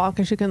face the wall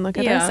because she couldn't look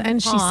at Yeah. us.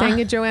 And she Aw. sang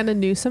a Joanna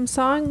Newsom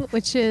song,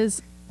 which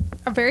is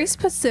a very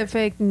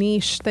specific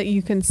niche that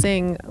you can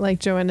sing like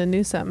Joanna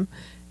Newsom.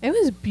 It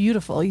was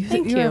beautiful.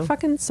 Thank You're you. a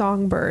fucking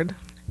songbird.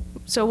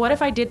 So what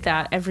if I did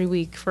that every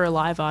week for a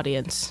live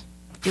audience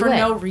Do for it.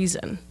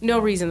 no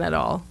reason at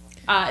all?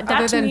 That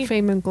Other to than me,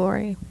 fame and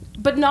glory.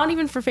 but not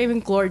even for fame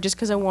and glory. Just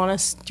because I want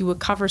to do a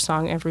cover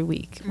song every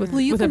week with,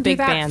 Well, you with can a big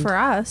do that band. for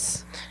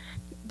us.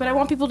 But I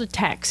want people to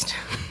text.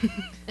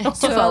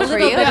 So a vote for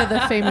little you. bit of the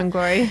fame and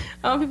glory.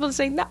 I want people to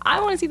say, "No, I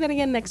want to see that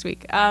again next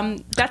week."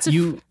 That's a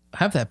You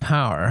have that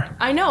power.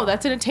 I know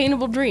that's an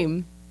attainable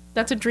dream.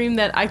 That's a dream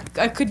that I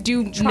could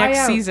do Try next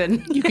out.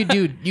 season. You could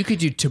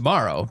do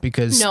tomorrow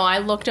because No, I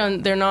looked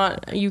on. They're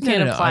not. You No,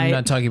 can't no, apply. I'm it.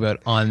 not talking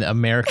about on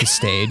America's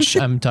stage.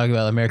 I'm talking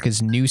about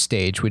America's new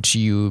stage, which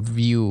you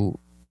view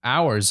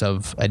hours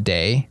of a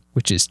day,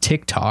 which is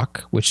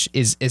TikTok, which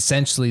is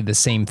essentially the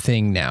same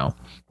thing now,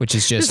 which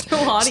is just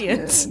There's no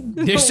audience.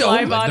 there's no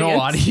live no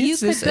audience. You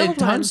could There's build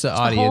tons of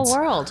The audience. whole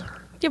world.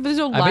 Yeah, but there's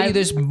no I bet you live.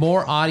 there's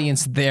more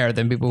audience there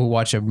than people who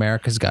watch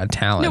America's Got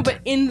Talent. No, but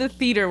in the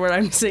theater where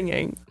I'm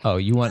singing. oh,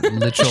 you want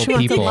literal She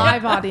wants a people?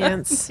 live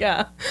audience.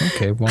 Yeah.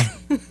 Okay, well,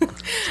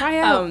 Try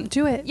out.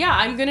 Do it. Yeah,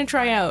 I'm gonna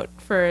try out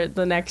for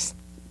the next.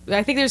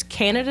 I think there's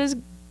Canada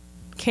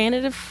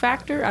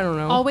Factor. I don't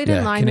know. I'll wait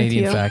in line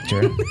Canadian with you.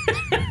 Factor.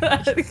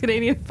 The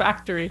Canadian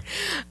Factory.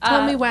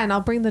 Tell me when.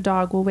 I'll bring the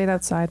dog. We'll wait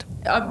outside.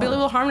 Billy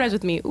will harmonize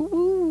with me.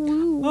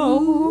 Ooh,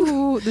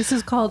 Oh, this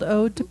is called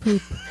Ode to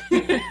Poop.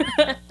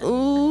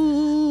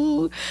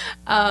 ooh.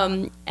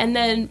 And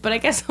then, but I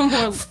guess I'm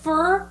more.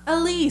 For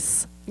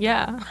Elise.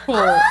 Yeah.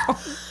 Oh.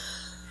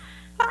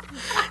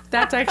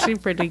 That's actually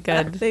pretty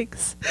good.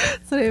 Thanks.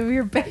 It's the name of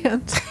your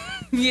band.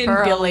 Me and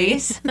For Billy.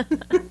 Elise.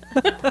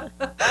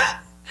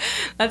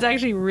 That's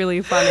actually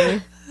really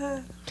funny.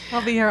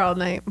 I'll be here all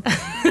night.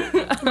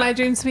 My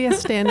dreams to be a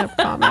stand-up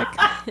comic.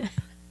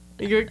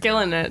 You're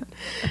killing it.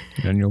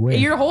 On your way.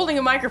 You're holding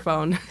a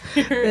microphone.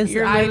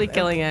 You're really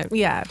killing it.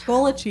 Yeah,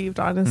 goal achieved,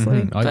 honestly. All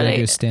you gotta But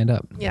do is stand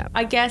up. Yeah.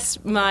 I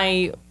guess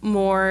my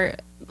more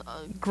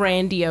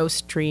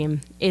grandiose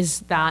dream is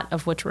that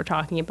of which we're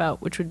talking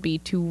about, which would be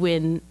to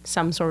win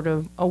some sort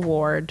of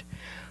award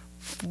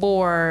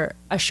for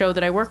a show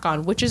that I work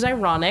on, which is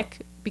ironic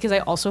because I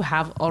also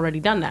have already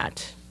done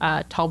that.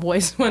 Tall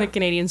Boys won a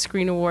Canadian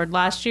Screen Award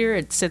last year.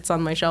 It sits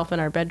on my shelf in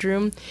our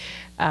bedroom.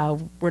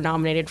 We're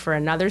nominated for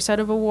another set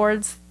of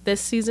awards this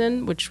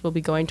season, which we'll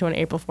be going to on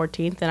April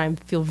 14th, and I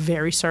feel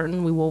very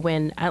certain we will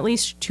win at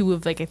least 2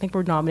 of, I think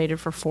we're nominated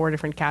for 4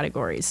 different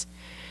categories.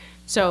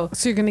 So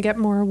you're going to get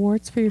more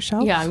awards for your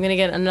shelf? yeah, I'm going to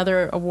get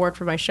another award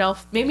for my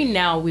shelf. Maybe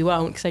now we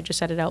won't because I just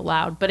said it out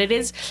loud. But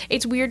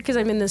it's weird because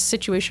I'm in this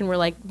situation where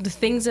like the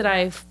things that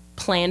I've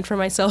planned for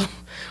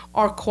myself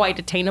are quite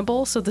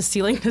attainable. So the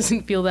ceiling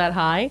doesn't feel that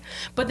high.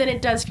 But then it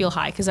does feel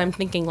high because I'm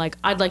thinking like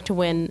I'd like to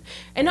win,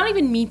 and not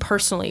even me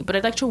personally, but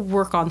I'd like to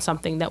work on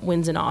something that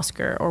wins an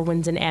Oscar or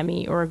wins an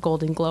Emmy or a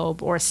Golden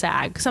Globe or a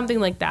SAG, something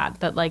like that.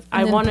 That like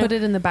And I then want to put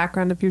it in the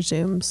background of your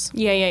Zooms.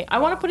 Yeah. I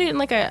want to put it in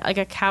like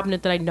a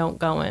cabinet that I don't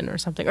go in or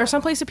something, or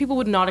someplace that people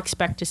would not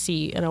expect to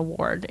see an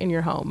award in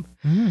your home.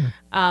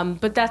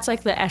 But that's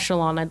like the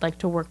echelon I'd like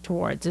to work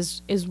towards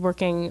is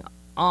working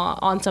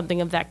on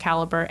something of that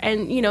caliber.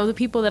 And you know, the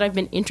people that I've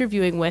been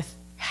interviewing with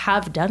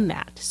have done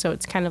that, so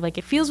it's kind of like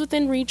it feels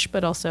within reach,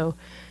 but also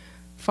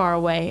far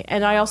away.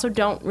 And I also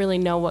don't really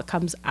know what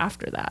comes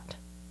after that.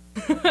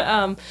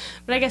 But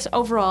I guess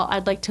overall,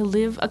 I'd like to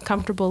live a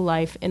comfortable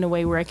life in a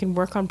way where I can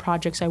work on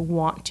projects I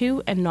want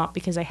to and not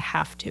because I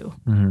have to.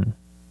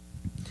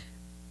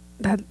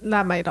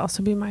 That might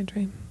also be my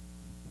dream.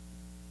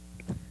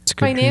 It's a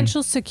good dream.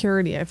 Financial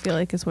security, I feel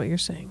like, is what you're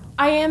saying.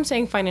 I am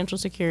saying financial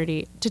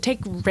security, to take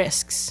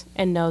risks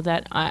and know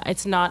that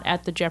it's not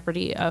at the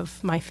jeopardy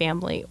of my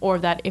family, or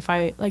that if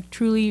I like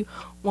truly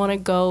want to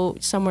go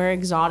somewhere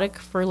exotic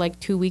for like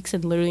 2 weeks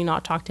and literally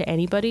not talk to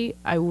anybody,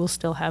 I will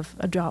still have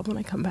a job when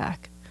I come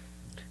back.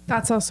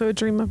 That's also a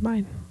dream of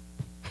mine.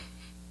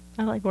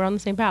 I like we're on the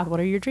same path. What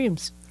are your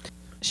dreams?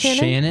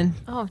 Shannon?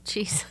 Oh,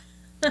 jeez.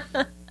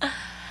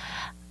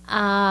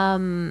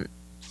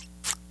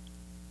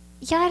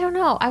 Yeah, I don't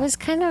know. I was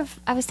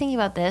thinking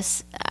about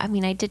this. I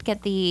mean, I did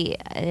get the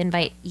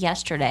invite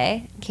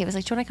yesterday. Kate was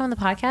like, do you want to come on the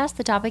podcast?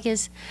 The topic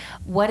is,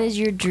 what is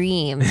your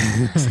dream?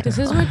 This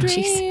is what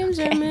jeez. dreams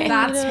are made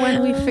That's of.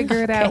 when we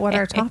figured out what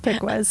our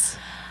topic was.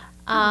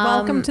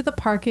 Welcome to the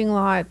parking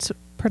lot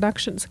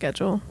production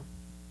schedule.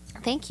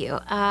 Thank you.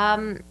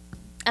 And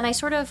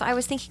I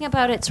was thinking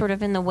about it sort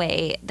of in the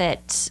way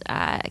that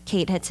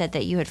Kate had said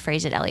that you had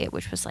phrased it, Elliot,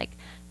 which was like,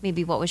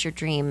 maybe what was your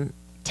dream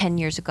 10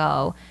 years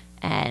ago?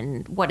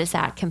 And what is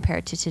that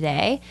compared to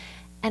today?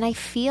 And I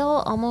feel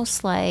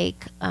almost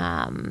like,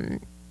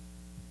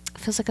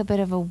 feels like a bit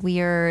of a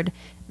weird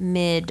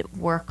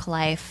mid-work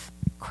life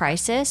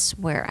crisis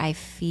where I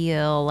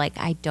feel like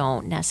I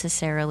don't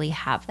necessarily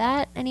have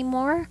that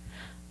anymore.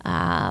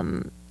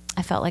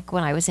 I felt like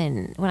when I was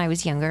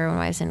younger, when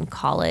I was in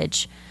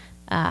college,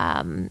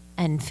 and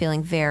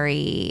feeling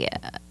very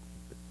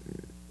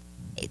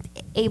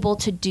able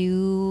to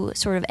do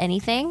sort of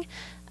anything,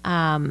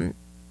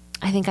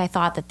 I think I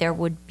thought that there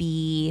would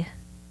be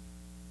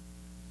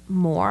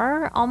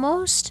more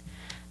almost.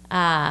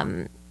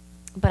 But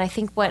I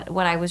think what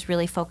I was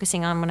really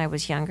focusing on when I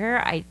was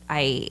younger,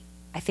 I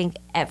think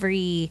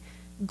every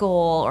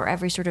goal or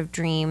every sort of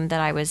dream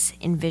that I was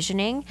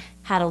envisioning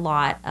had a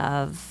lot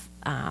of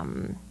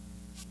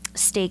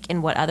stake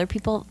in what other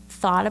people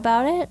thought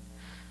about it.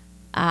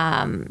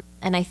 And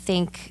I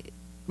think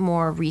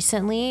more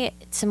recently,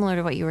 similar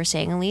to what you were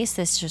saying, Elise,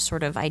 this just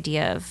sort of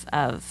idea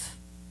of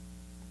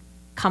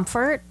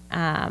comfort.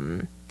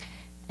 And,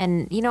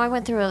 you know, I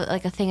went through a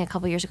thing a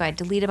couple years ago. I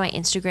deleted my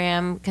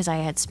Instagram because I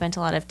had spent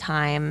a lot of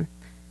time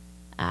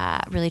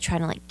really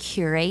trying to like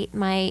curate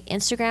my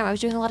Instagram. I was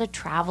doing a lot of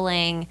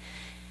traveling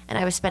and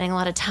I was spending a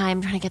lot of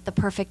time trying to get the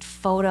perfect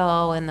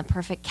photo and the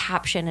perfect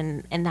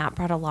caption. And that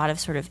brought a lot of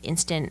sort of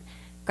instant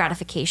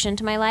gratification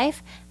to my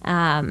life.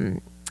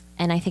 And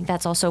I think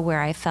that's also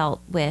where I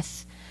felt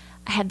with,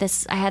 I had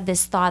this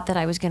thought that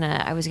I was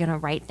gonna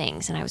write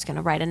things, and I was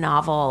gonna write a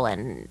novel,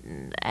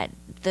 and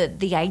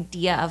the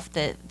idea of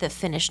the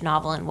finished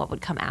novel and what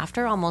would come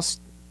after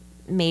almost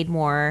made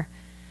more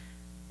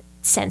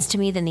sense to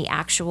me than the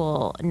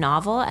actual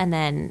novel. And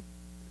then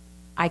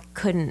I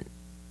couldn't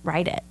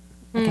write it.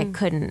 Like I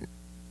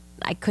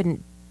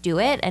couldn't do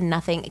it, and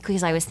nothing,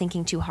 because I was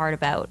thinking too hard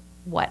about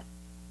what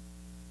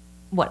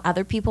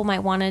other people might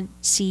want to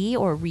see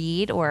or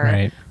read,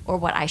 or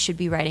what I should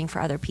be writing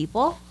for other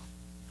people.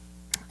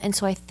 And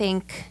so I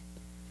think,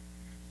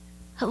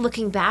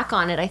 looking back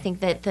on it, I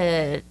think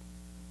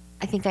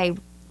I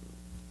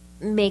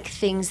make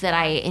things that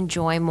I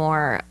enjoy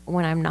more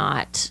when I'm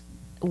not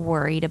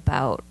worried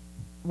about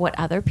what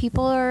other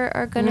people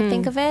are going to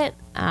think of it.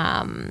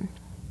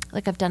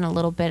 Like I've done a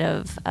little bit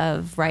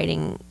of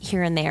writing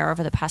here and there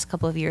over the past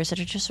couple of years that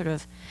are just sort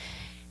of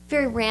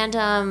very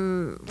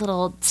random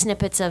little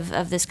snippets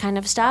of this kind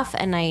of stuff.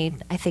 And I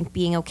think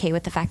being okay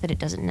with the fact that it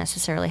doesn't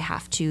necessarily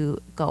have to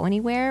go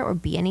anywhere or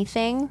be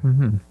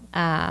anything.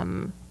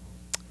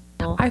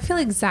 I feel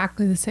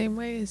exactly the same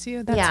way as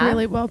you. That's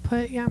really well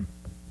put. Yeah.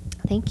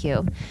 Thank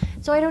you.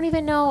 So I don't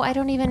even know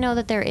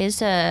that there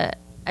is a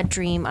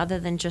dream other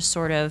than just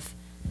sort of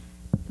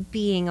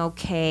being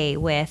okay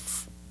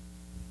with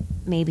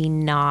maybe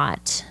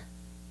not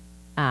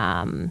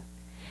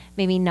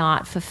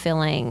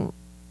fulfilling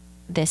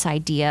this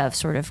idea of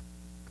sort of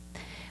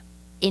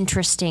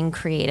interesting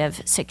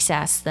creative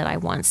success that I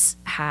once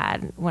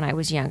had when I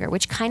was younger,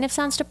 which kind of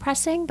sounds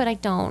depressing, but I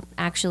don't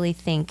actually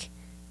think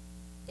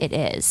it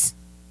is.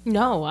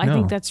 No, I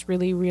think that's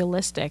really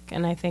realistic.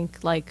 And I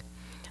think like,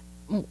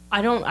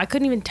 I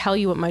couldn't even tell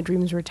you what my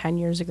dreams were 10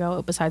 years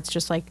ago, besides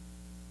just like,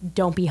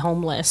 don't be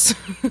homeless,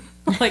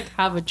 like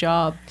have a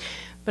job.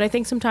 But I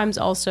think sometimes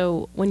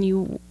also when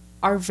you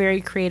are very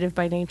creative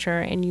by nature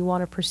and you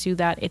want to pursue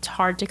that, it's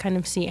hard to kind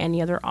of see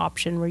any other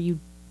option where you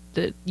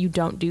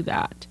don't do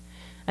that.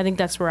 I think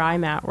that's where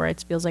I'm at, where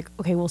it feels like,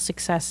 okay, well,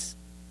 success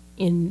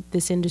in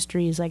this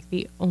industry is like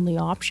the only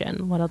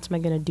option. What else am I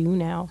going to do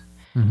now?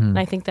 And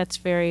I think that's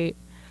very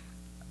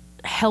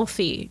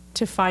healthy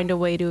to find a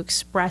way to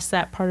express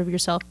that part of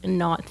yourself and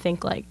not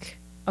think like,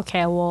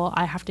 okay, well,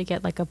 I have to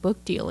get like a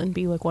book deal and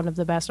be like one of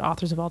the best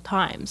authors of all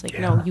times. Like,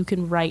 no, you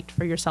can write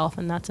for yourself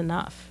and that's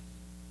enough.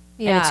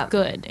 Yeah. And it's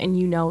good. And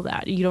you know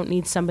that. You don't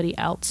need somebody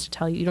else to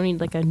tell you. You don't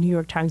need like a New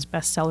York Times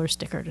bestseller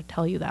sticker to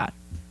tell you that.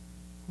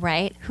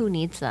 Right? Who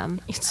needs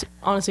them? It's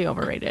honestly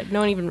overrated.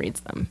 No one even reads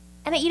them.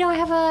 And you know, I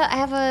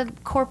have a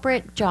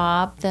corporate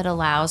job that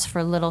allows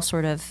for little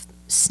sort of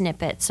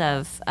snippets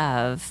of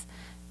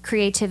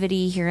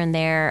creativity here and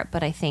there,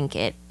 but I think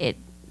it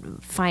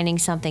finding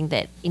something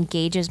that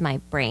engages my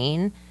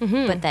brain,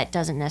 but that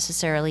doesn't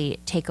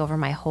necessarily take over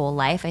my whole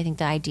life. I think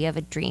the idea of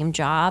a dream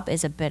job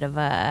is a bit of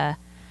a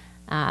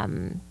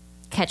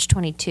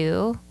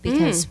catch-22,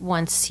 because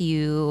once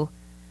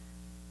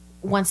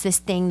this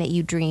thing that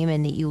you dream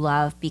and that you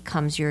love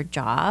becomes your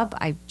job,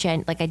 I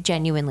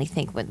genuinely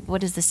think,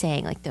 what is the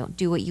saying? Like, don't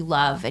do what you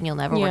love and you'll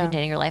never work a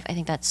day in your life. I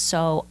think that's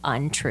so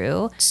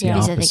untrue.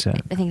 Because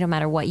I think no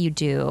matter what you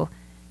do,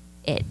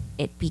 it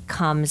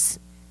becomes,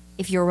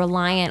 if you're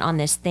reliant on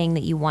this thing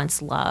that you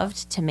once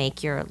loved to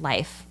make your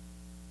life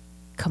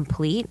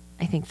complete,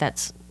 I think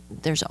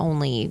there's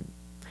only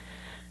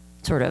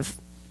sort of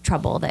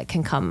trouble that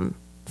can come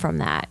from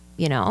that,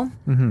 you know?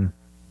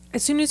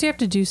 As soon as you have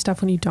to do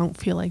stuff when you don't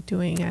feel like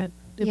doing it,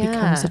 it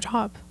becomes a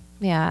job.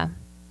 Yeah.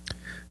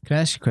 Can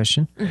I ask you a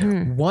question?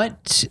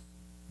 What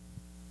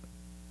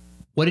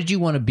did you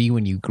want to be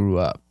when you grew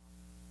up?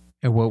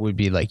 And what would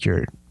be like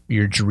your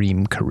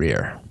dream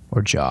career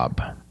or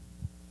job,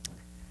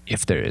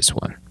 if there is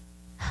one?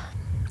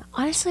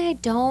 Honestly,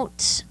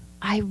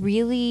 I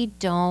really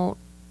don't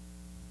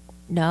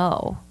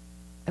know.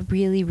 I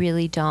really,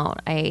 really don't.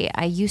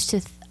 I used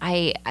to,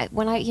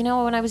 when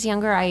I was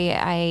younger,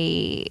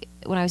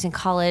 when I was in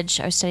college,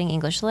 I was studying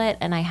English Lit,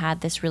 and I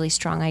had this really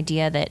strong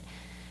idea that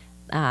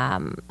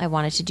I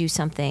wanted to do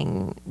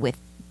something with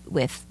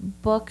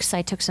books.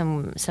 I took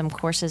some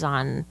courses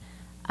on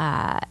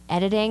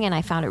editing, and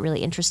I found it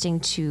really interesting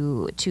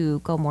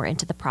to go more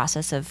into the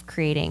process of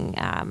creating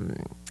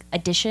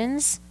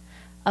editions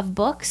of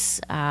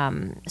books,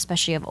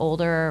 especially of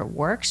older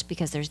works,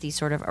 because there's these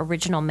sort of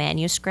original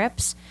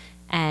manuscripts,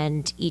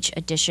 and each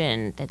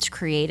edition that's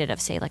created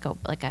of, say, like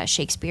a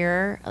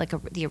Shakespeare,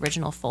 the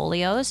original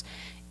folios,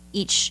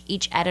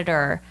 each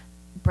editor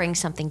brings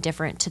something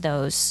different to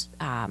those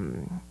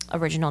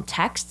original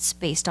texts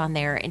based on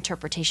their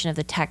interpretation of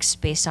the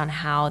text, based on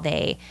how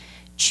they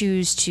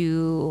choose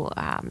to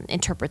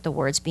interpret the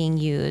words being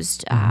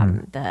used,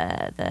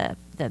 the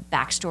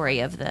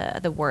backstory of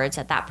the words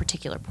at that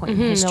particular point in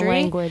history, the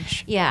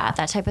language,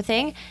 that type of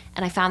thing.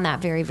 And I found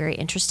that very, very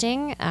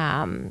interesting,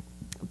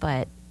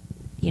 but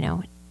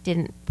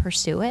didn't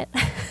pursue it,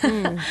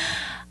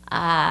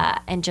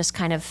 and just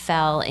kind of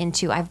fell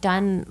into. I've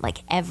done like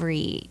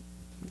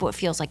what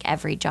feels like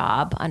every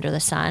job under the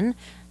sun,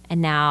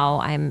 and now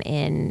I'm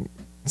in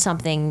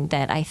something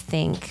that I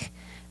think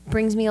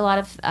brings me a lot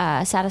of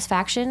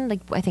satisfaction. Like,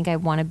 I think I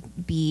want to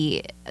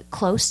be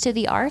close to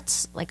the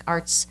arts, like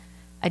arts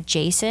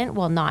adjacent,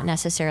 while not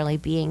necessarily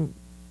being,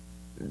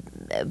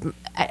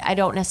 I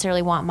don't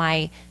necessarily want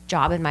my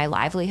job and my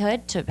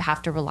livelihood to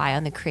have to rely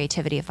on the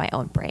creativity of my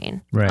own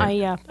brain.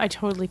 Right. I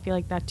totally feel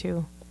like that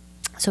too.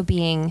 So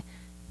being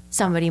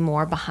somebody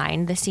more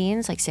behind the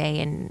scenes, like say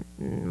in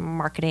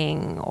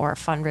marketing or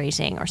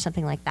fundraising or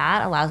something like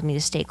that, allows me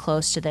to stay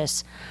close to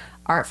this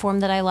art form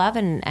that I love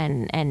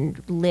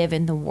and live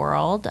in the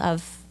world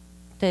of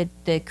the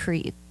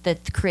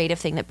creative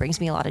thing that brings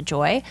me a lot of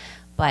joy.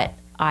 But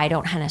I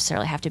don't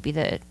necessarily have to be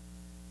the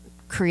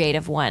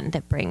creative one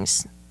that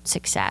brings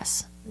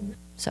success.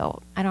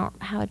 So I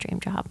don't have a dream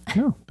job.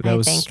 No, but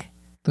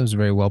that was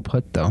very well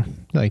put, though.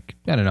 Like,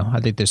 I don't know. I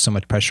think there's so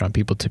much pressure on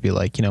people to be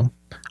like,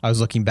 I was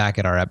looking back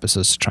at our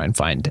episodes to try and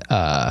find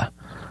a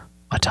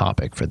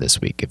topic for this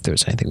week, if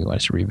there's anything we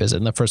wanted to revisit.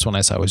 And the first one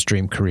I saw was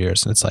dream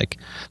careers. And it's like,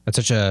 that's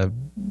such a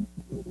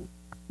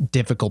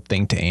difficult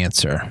thing to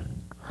answer.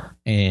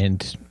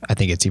 And I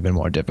think it's even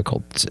more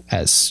difficult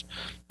as,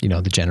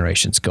 the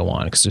generations go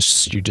on,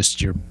 because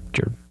you're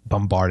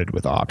bombarded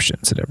with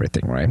options and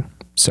everything, right?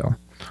 So.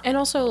 And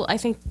also, I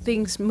think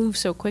things move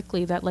so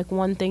quickly that like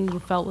one thing you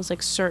felt was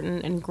like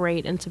certain and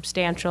great and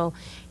substantial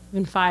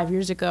even 5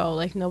 years ago,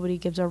 like nobody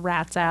gives a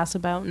rat's ass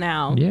about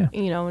now. Yeah.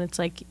 And it's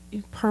like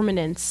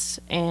permanence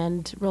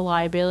and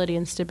reliability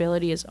and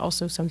stability is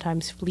also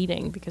sometimes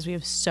fleeting because we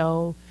have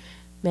so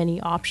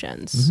many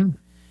options. Mm-hmm.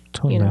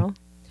 Totally.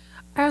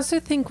 I also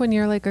think when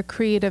you're like a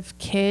creative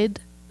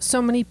kid,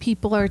 so many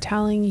people are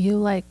telling you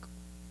like,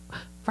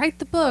 write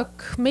the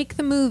book, make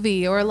the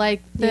movie, or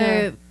like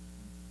the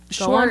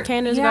Go on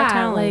Canada's Got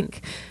Talent.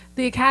 Like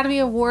the Academy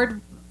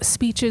Award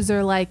speeches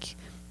are like,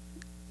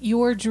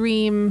 your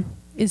dream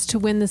is to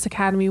win this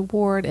Academy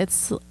Award.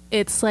 It's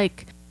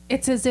like,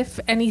 it's as if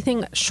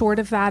anything short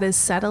of that is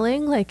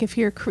settling. Like if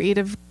your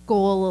creative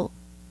goal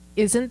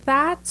isn't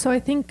that. So I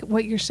think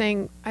what you're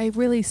saying, I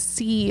really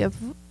see of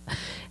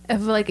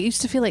like, I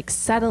used to feel like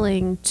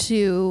settling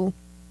to,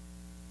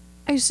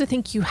 I used to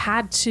think you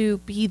had to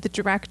be the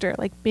director,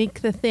 like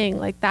make the thing,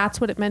 like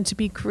that's what it meant to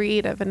be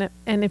creative. And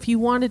if you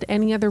wanted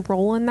any other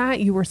role in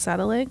that, you were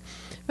settling.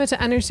 But to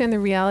understand the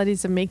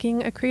realities of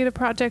making a creative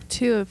project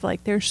too, of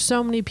like, there's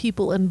so many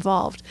people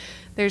involved.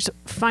 There's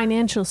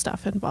financial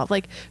stuff involved.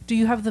 Like, do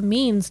you have the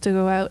means to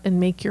go out and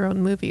make your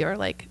own movie or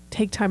like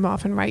take time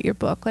off and write your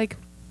book? Like,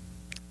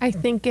 I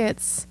think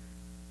it's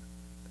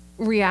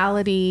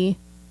reality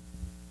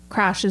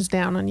crashes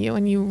down on you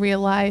and you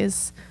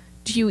realize,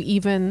 do you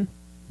even,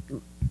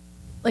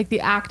 like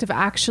the act of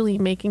actually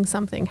making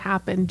something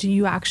happen, do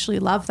you actually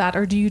love that?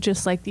 Or do you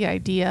just like the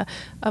idea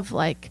of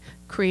like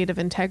creative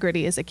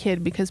integrity as a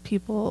kid because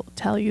people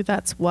tell you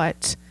that's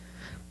what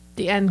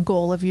the end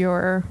goal of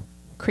your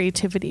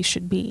creativity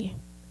should be?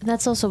 And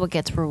that's also what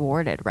gets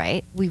rewarded,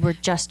 right? We were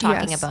just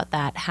talking about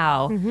that,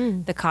 how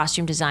the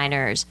costume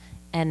designers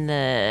and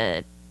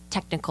the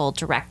technical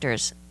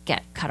directors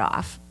get cut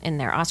off in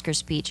their Oscar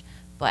speech,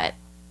 but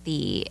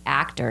the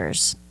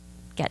actors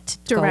get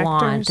to go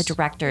on. The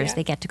directors,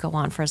 they get to go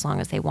on for as long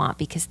as they want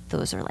because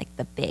those are like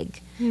the big,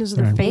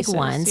 big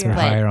ones. They're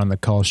higher on the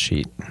call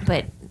sheet.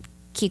 But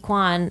Ke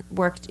Quan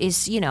worked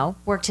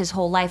his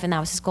whole life, and that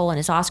was his goal and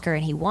his Oscar,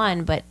 and he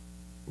won. But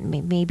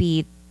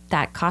maybe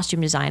that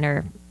costume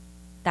designer,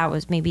 that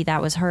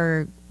was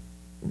her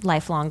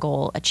lifelong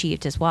goal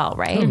achieved as well,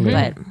 right? Totally.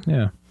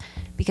 But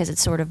because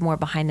it's sort of more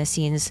behind the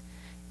scenes,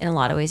 in a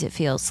lot of ways, it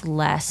feels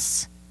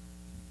less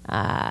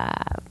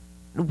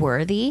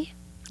worthy.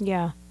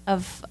 Yeah.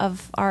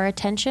 Of our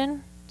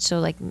attention. So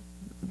like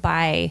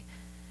by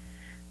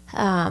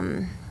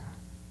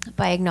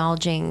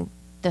acknowledging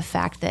the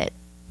fact that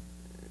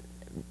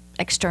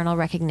external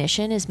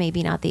recognition is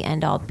maybe not the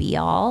end all be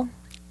all.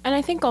 And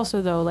I think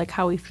also though, like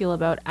how we feel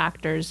about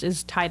actors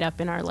is tied up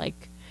in our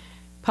like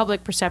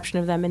public perception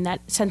of them in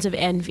that sense of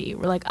envy.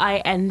 We're like, I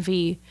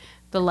envy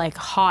the like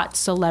hot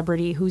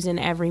celebrity who's in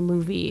every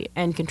movie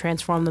and can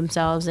transform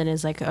themselves and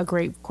is like a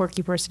great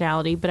quirky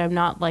personality, but I'm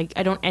not like,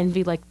 I don't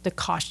envy like the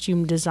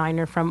costume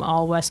designer from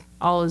All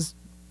Is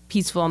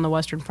Peaceful on the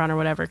Western Front or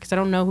whatever, because I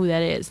don't know who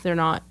that is. They're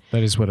not.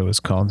 That is what it was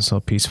called. It's all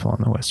peaceful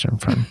on the Western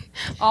Front.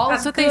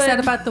 That's what they said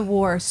about the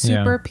war.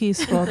 Super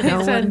peaceful.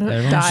 No one Everyone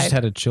died. just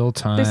had a chill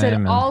time. They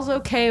said all's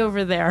okay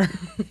over there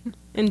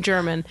in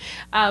German.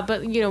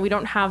 But we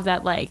don't have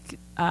that like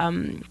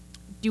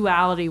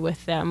duality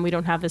with them. We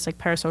don't have this like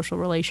parasocial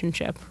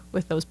relationship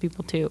with those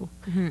people too.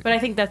 But I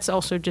think that's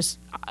also just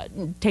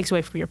takes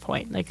away from your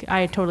point. Like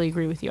I totally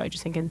agree with you. I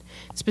just think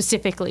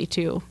specifically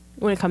too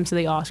when it comes to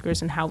the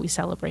Oscars and how we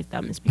celebrate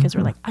them is because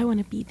we're like, I want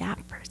to be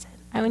that person.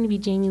 I want to be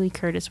Jamie Lee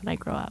Curtis when I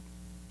grow up.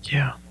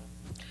 Yeah.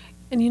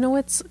 And you know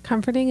what's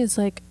comforting is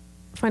like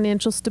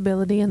financial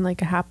stability and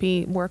like a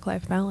happy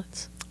work-life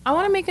balance. I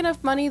want to make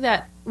enough money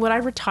that when I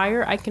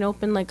retire, I can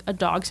open like a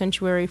dog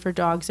sanctuary for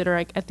dogs that are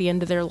like at the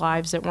end of their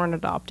lives that weren't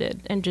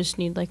adopted and just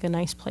need like a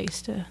nice place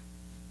to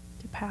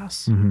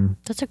pass.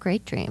 That's a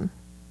great dream.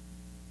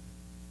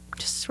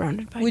 Just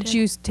surrounded by Would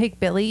you take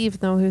Billy even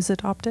though he was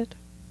adopted?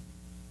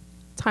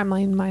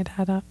 Timeline might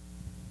add up.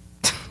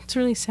 It's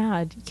really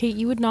sad. Kate,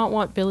 you would not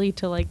want Billy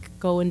to like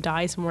go and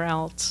die somewhere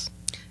else.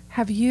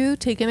 Have you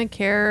taken a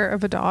care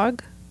of a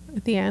dog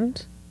at the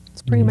end?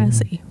 It's pretty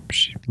messy.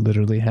 She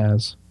literally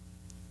has.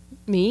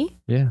 Me?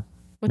 Yeah.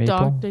 What Maple.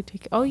 dog did I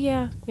take? Oh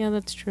yeah,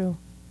 that's true.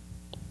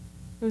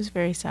 It was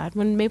very sad.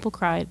 When Maple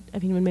died,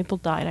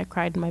 I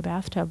cried in my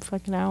bathtub for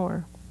like an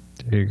hour.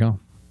 There you go.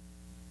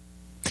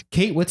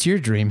 Kate, what's your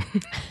dream?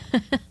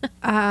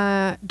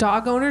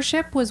 Dog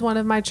ownership was one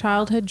of my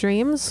childhood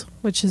dreams,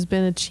 which has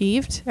been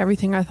achieved.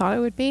 Everything I thought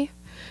it would be.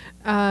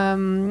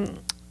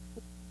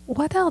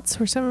 What else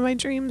were some of my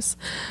dreams?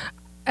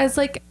 As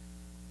like,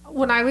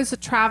 when I was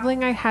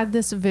traveling, I had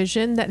this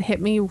vision that hit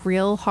me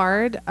real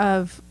hard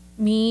of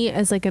me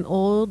as like an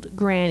old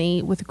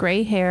granny with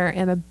gray hair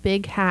and a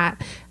big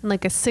hat and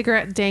like a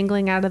cigarette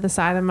dangling out of the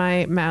side of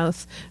my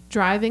mouth,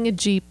 driving a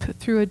Jeep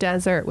through a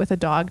desert with a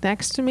dog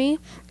next to me.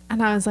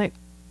 And I was like,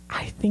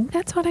 I think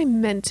that's what I'm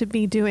meant to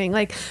be doing.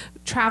 Like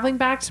traveling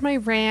back to my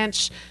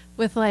ranch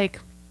with like,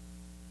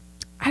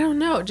 I don't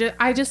know.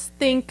 I just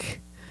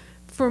think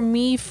for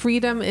me,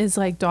 freedom is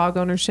like dog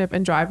ownership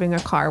and driving a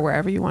car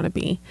wherever you want to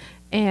be.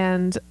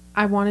 And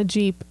I want a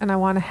Jeep and I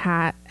want a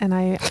hat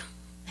and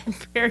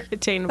very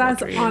attainable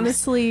that's dreams.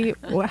 honestly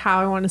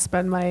how I want to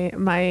spend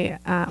my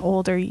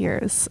older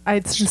years.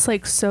 It's just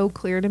like so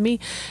clear to me,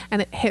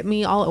 and it hit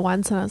me all at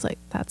once, and I was like,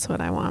 that's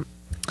what I want.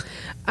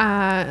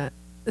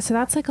 So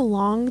that's like a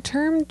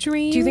long-term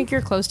dream. Do you think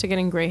you're close to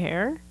getting gray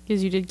hair?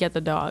 Because you did get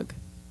the dog.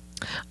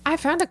 I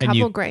found a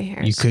couple gray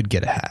hairs. You could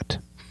get a hat.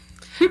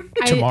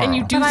 Tomorrow. And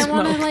you do but smoke.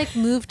 I want to like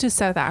move to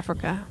South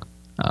Africa.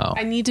 Oh.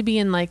 I need to be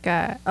in like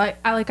I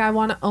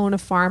want to own a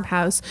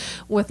farmhouse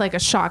with like a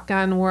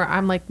shotgun where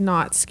I'm like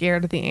not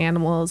scared of the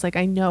animals. Like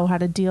I know how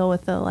to deal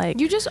with the like.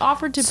 You just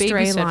offered to stray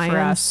babysit lions. for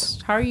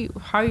us. How are you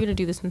going to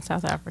do this in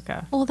South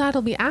Africa? Well,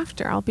 that'll be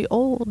after. I'll be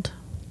old.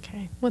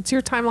 Okay. What's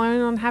your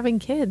timeline on having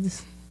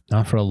kids?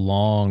 Not for a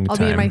long time.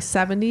 I'll be in my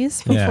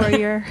 70s before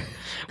you're.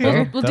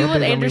 We'll do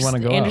what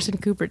Anderson Anderson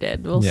Cooper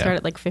did. We'll start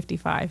at like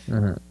 55.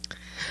 Uh-huh.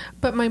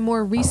 But my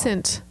more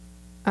recent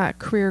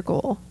career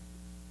goal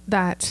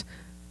that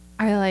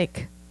I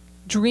like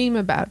dream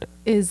about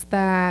is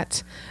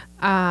that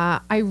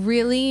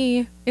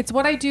it's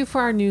what I do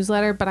for our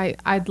newsletter, but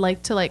I'd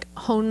like to like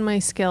hone my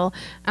skill,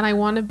 and I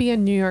want to be a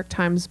New York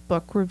Times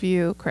book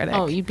review critic.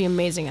 Oh, you'd be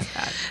amazing at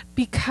that.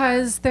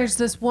 Because there's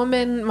this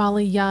woman,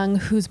 Molly Young,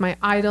 who's my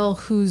idol,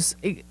 who's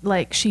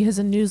like, she has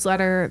a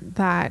newsletter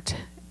that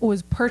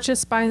was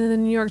purchased by the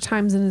New York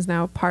Times and is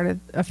now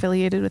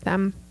affiliated with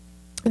them.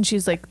 And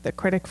she's like the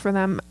critic for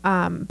them.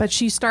 But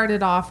she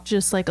started off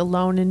just like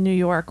alone in New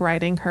York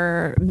writing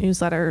her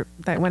newsletter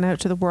that went out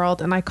to the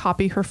world. And I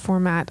copy her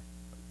format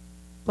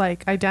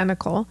like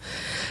identical.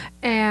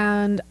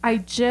 And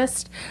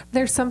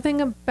there's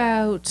something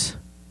about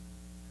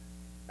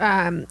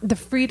the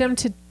freedom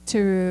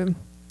to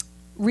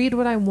read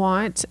what I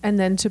want and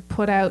then to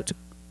put out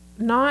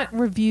not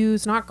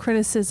reviews, not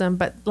criticism,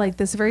 but like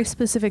this very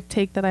specific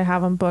take that I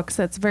have on books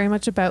that's very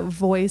much about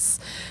voice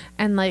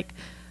and like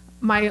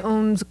my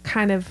own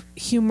kind of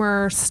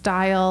humor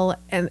style,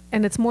 and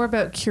it's more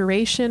about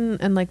curation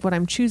and like what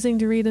I'm choosing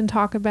to read and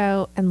talk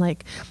about, and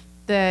like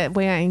the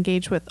way I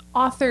engage with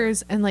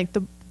authors and like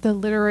the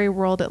literary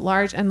world at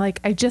large. And like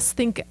I just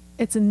think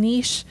it's a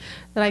niche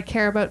that I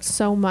care about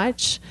so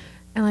much,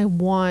 and I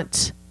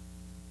want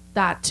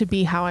that to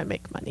be how I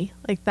make money.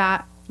 Like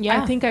that. Yeah.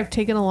 I think I've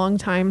taken a long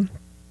time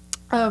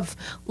of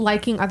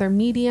liking other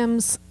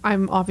mediums.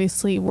 I'm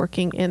obviously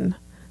working in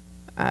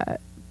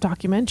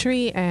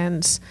documentary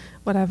and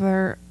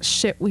whatever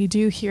shit we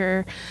do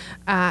here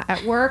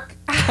at work.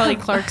 Kelly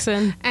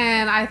Clarkson.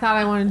 And I thought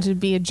I wanted to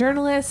be a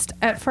journalist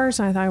at first,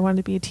 and I thought I wanted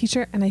to be a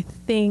teacher. And I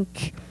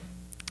think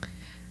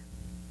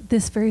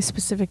this very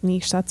specific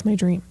niche, that's my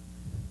dream.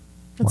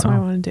 That's what I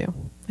want to do.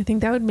 I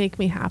think that would make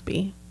me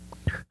happy.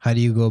 How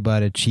do you go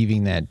about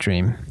achieving that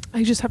dream?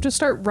 I just have to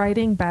start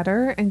writing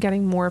better and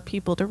getting more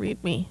people to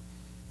read me.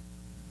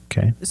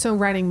 Okay. So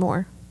writing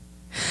more.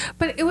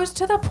 But it was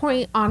to the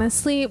point,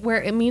 honestly,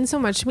 where it means so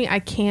much to me, I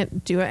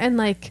can't do it. And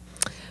like,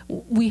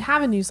 we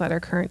have a newsletter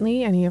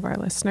currently, any of our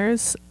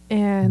listeners.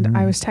 And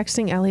I was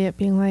texting Elliot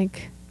being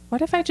like,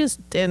 what if I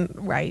just didn't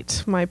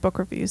write my book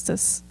reviews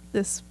this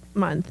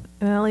month?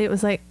 And Elliot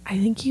was like, I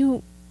think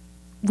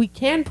we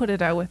can put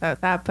it out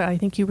without that, but I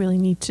think you really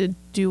need to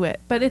do it.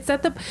 But it's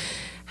at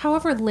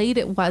however late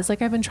it was,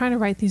 like I've been trying to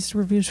write these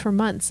reviews for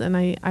months, and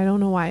I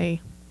don't know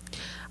why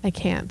I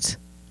can't.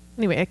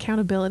 Anyway,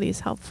 accountability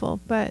is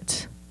helpful,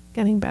 but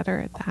getting better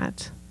at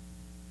that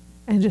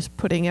and just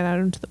putting it out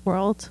into the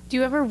world. Do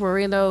you ever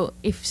worry though,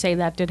 if say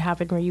that did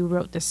happen where you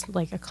wrote this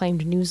like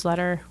acclaimed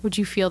newsletter, would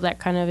you feel that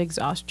kind of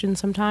exhaustion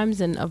sometimes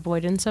and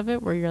avoidance of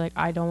it where you're like,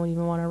 I don't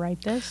even want to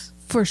write this?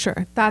 For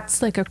sure.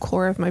 That's like a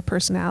core of my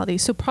personality.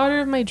 So part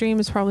of my dream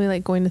is probably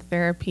like going to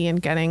therapy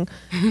and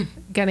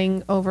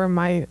getting over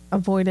my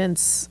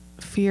avoidance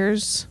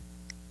fears.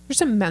 There's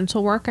some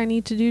mental work I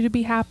need to do to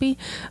be happy,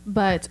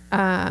 but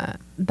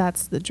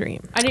that's the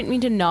dream. I didn't mean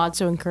to nod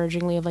so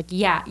encouragingly of like,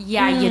 yeah,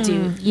 you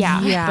do.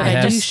 Yeah. But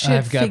I you just should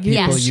I've got figure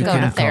people yes, you go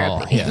can to call.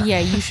 therapy. Yeah.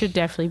 you should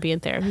definitely be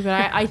in therapy.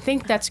 But I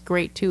think that's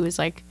great too, is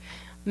like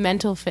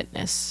mental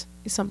fitness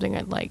is something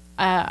I'd like.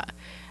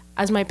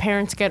 As my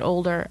parents get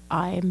older,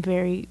 I am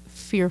very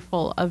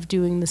fearful of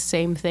doing the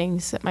same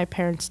things that my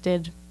parents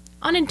did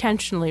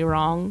unintentionally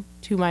wrong,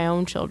 to my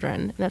own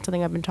children. And that's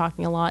something I've been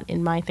talking a lot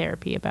in my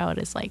therapy about,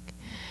 is like,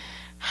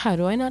 how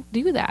do I not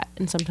do that?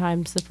 And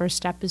sometimes the first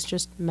step is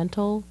just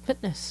mental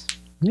fitness.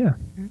 Yeah.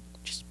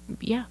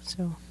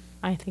 So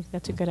I think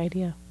that's a good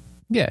idea.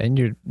 Yeah,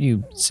 and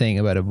you saying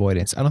about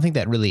avoidance, I don't think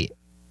that really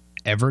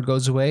ever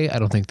goes away. I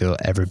don't think there'll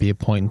ever be a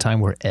point in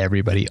time where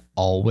everybody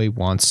always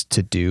wants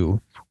to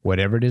do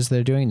whatever it is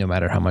they're doing, no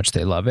matter how much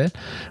they love it.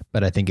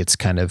 But I think it's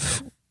kind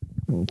of,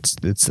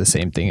 it's the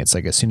same thing. It's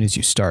like as soon as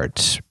you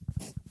start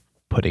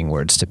putting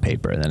words to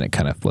paper, and then it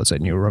kind of flows out,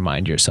 and you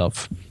remind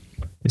yourself,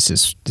 this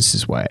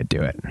is why I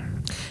do it.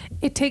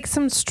 It takes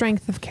some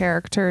strength of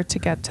character to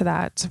get to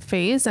that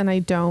phase, and I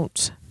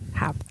don't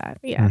have that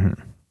yet. Mm-hmm.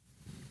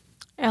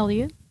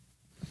 Elliot?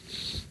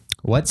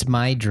 What's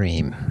my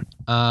dream?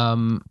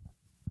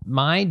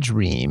 My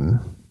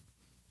dream,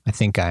 I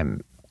think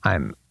I'm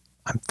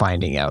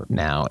finding out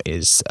now,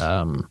 is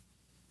it's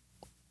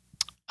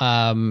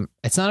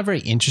not a very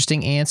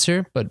interesting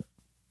answer, but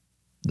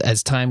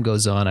as time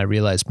goes on, I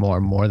realize more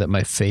and more that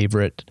my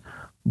favorite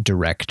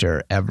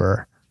director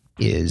ever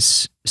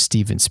is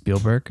Steven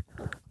Spielberg.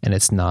 And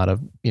it's not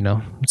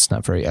it's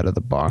not very out of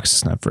the box.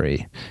 It's not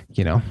very,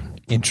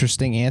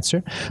 interesting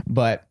answer,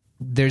 but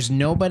there's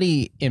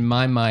nobody in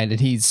my mind.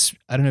 And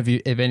I don't know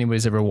if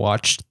anybody's ever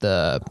watched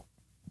the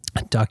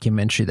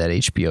documentary that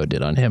HBO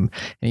did on him.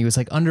 And he was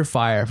like under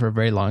fire for a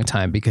very long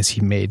time because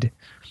he made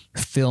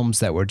films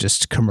that were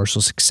just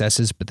commercial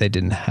successes, but they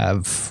didn't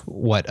have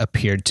what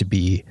appeared to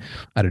be,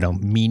 I don't know,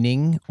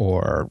 meaning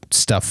or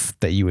stuff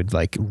that you would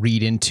like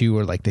read into,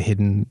 or like the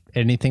hidden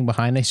anything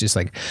behind it. It's just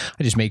like,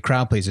 I just made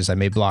crowd pleasers. I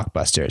made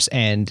blockbusters.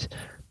 And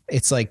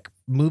it's like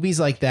movies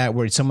like that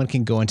where someone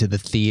can go into the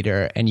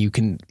theater and you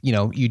can,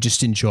 you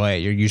just enjoy it.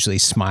 You're usually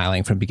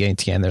smiling from beginning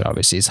to end. There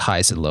obviously is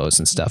highs and lows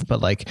and stuff,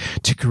 but like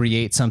to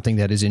create something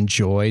that is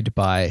enjoyed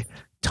by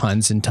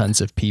tons and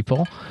tons of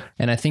people.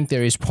 And I think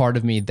there is part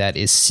of me that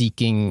is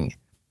seeking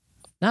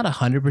not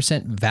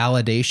 100%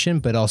 validation,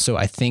 but also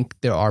I think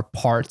there are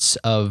parts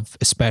of,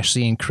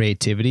 especially in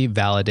creativity,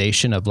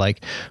 validation of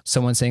like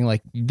someone saying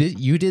like,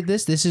 you did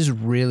this is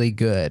really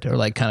good. Or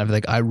like kind of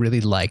like, I really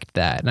liked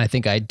that. And I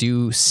think I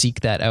do seek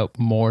that out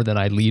more than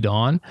I lead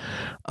on.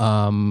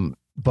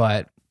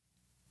 But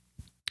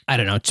I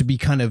don't know, to be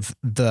kind of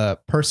the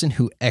person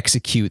who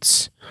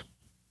executes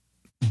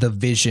the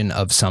vision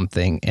of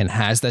something and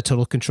has that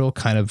total control,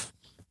 kind of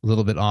a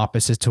little bit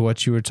opposite to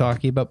what you were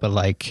talking about, but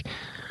like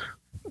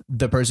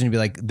the person to be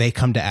like, they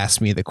come to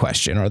ask me the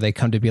question, or they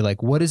come to be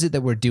like, what is it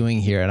that we're doing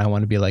here? And I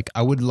want to be like,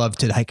 I would love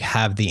to like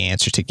have the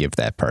answer to give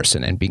that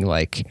person, and being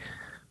like,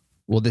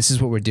 well, this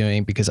is what we're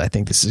doing because I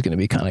think this is going to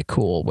be kind of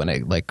cool when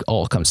it like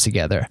all comes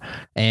together.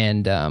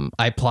 And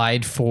I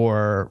applied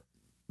for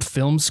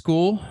film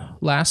school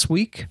last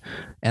week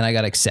and I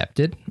got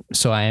accepted.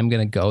 So I am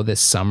going to go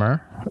this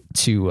summer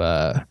to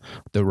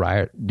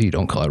the you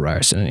don't call it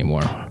Ryerson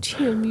anymore.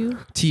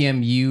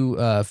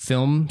 TMU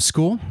film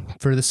school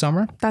for the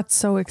summer. That's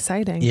so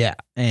exciting. Yeah.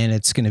 And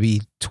it's going to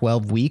be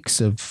 12 weeks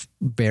of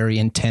very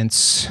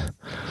intense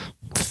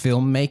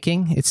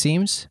filmmaking, it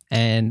seems.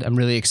 And I'm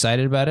really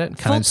excited about it.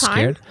 Kind of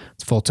scared.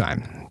 It's full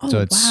time. Oh,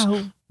 so it's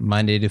wow.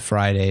 Monday to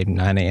Friday,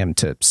 9 a.m.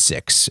 to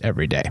 6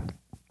 every day.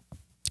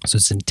 So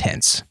it's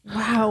intense.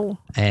 Wow.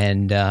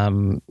 And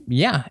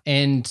yeah.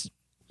 And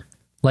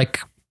like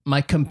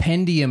my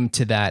compendium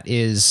to that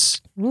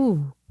is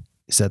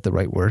that the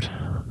right word?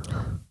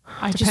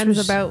 Depends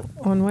about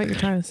on what you're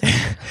trying to say.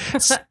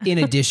 In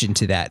addition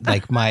to that,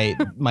 like my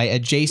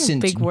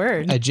adjacent big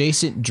word.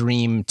 Adjacent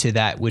dream to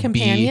that would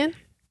Companion?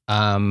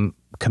 Be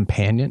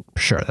companion.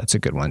 Sure, that's a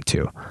good one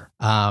too.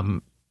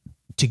 To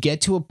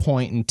get to a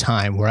point in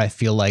time where I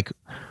feel like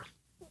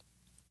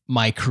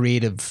my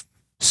creative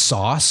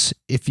sauce,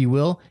 if you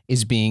will,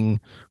 is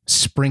being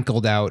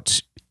sprinkled out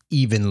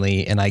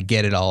evenly and I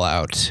get it all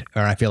out,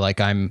 or I feel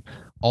like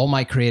all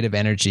my creative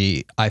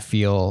energy, I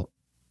feel,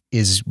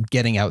 is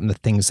getting out in the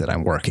things that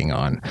I'm working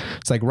on.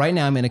 It's like right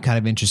now I'm in a kind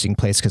of interesting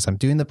place because I'm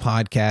doing the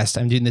podcast.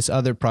 I'm doing this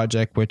other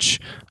project, which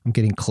I'm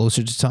getting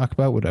closer to talk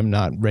about, what I'm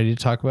not ready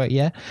to talk about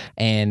yet.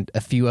 And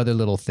a few other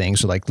little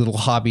things, or like little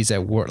hobbies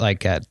at work,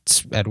 like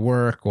at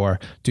work, or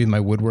doing my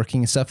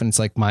woodworking and stuff. And it's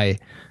like my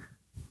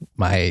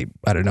I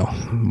don't know,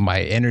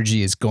 my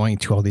energy is going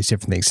to all these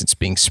different things. It's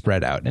being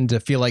spread out. And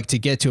to feel like, to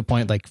get to a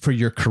point like for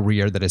your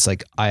career that it's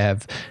like, I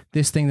have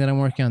this thing that I'm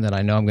working on that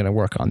I know I'm going to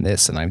work on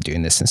this and I'm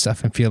doing this and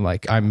stuff, and feel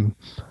like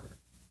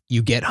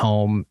you get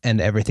home and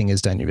everything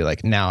is done. You'll be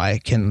like, now I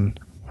can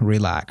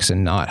relax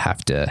and not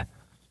have to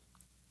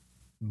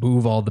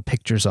move all the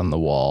pictures on the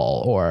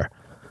wall or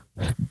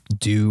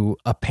do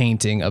a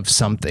painting of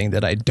something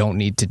that I don't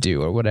need to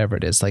do, or whatever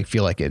it is. Like,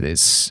 feel like it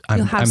is.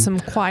 You'll have some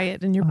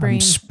quiet in your brain.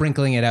 I'm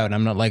sprinkling it out. And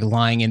I'm not like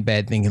lying in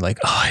bed thinking like,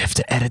 oh, I have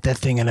to edit that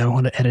thing and I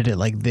want to edit it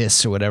like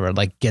this or whatever.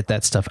 Like, get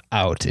that stuff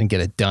out and get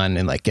it done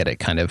and like get it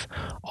kind of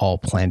all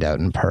planned out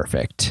and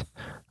perfect.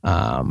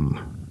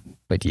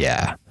 But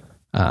yeah,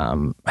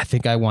 I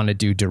think I want to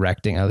do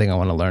directing. I think I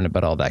want to learn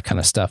about all that kind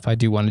of stuff. I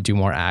do want to do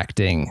more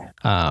acting.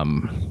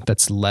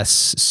 That's less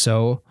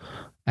so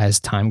as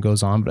time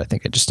goes on, but I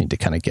think I just need to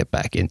kind of get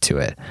back into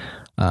it.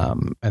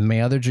 And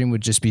my other dream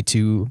would just be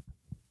to,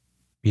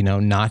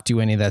 not do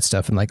any of that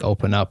stuff and like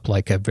open up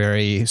like a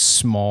very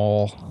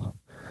small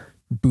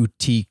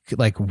boutique,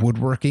 like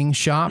woodworking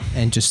shop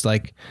and just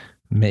like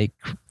make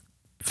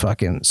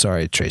fucking,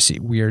 sorry, Tracy,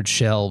 weird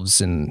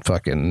shelves and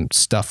fucking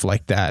stuff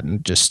like that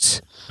and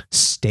just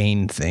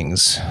stain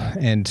things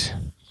and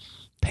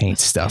paint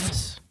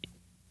stuff.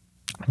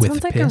 With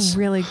Sounds like piss. a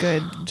really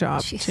good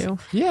job too.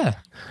 Yeah.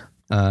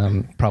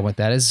 Problem with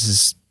that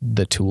is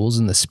the tools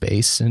and the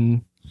space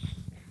and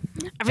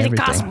Everything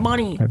costs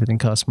money. Everything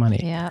costs money.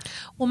 Yeah.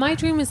 Well, my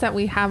dream is that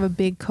we have a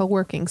big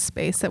co-working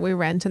space that we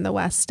rent in the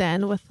West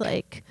End with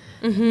like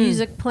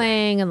music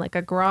playing and like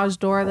a garage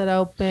door that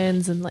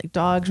opens and like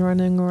dogs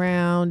running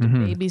around,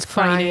 and babies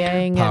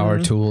crying, Power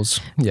and tools.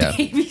 Yeah.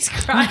 Babies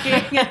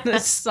crying and the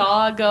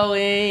saw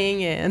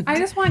going, and I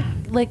just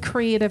want like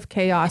creative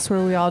chaos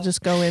where we all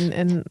just go in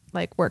and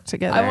like work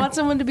together. I want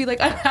someone to be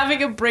like, I'm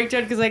having a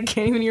breakdown because I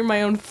can't even hear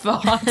my own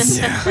thoughts.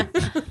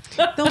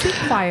 There'll be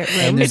quiet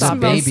rooms. And there's a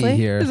baby mostly.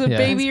 here. There's a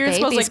baby here. It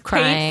smells Baby's like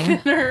crying.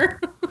 paint thinner.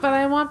 But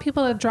I want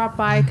people to drop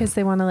by because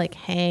they want to like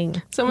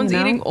hang. Someone's you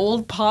know? eating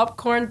old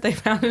popcorn they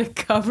found in a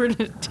cupboard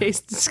and it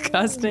tastes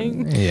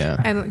disgusting. Yeah.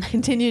 and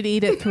continue to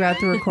eat it throughout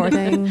the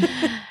recording.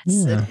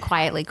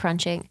 Quietly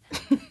crunching.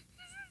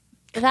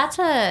 That's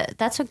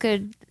a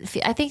good.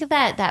 I think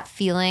that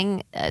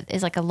feeling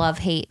is like a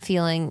love-hate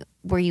feeling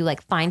where you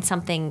like find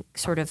something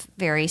sort of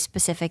very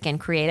specific and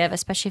creative,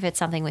 especially if it's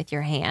something with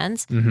your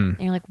hands. And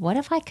you're like, what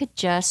if I could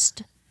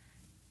just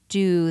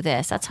do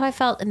this? That's how I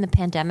felt in the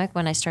pandemic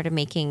when I started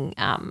making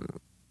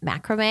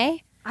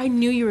macrame. I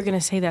knew you were going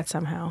to say that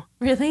somehow.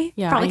 Really?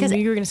 Yeah, Probably I because knew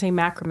you were going to say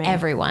macrame.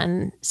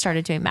 everyone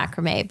started doing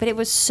macrame, but it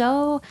was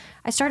so,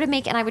 I started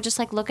making, and I would just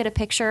like look at a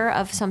picture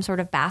of some sort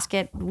of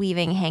basket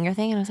weaving hanger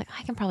thing. And I was like,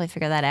 I can probably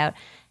figure that out.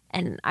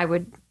 And I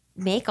would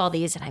make all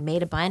these, and I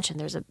made a bunch, and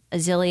there's a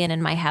zillion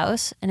in my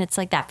house. And it's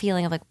like that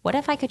feeling of like, what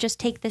if I could just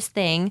take this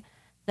thing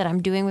that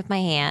I'm doing with my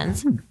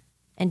hands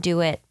and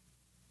do it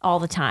all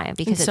the time,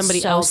 because it's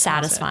somebody so else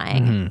has it.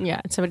 satisfying. Yeah,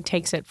 and somebody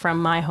takes it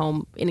from my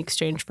home in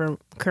exchange for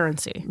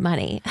currency.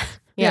 Money.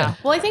 Yeah.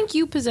 Well, I think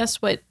you possess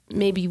what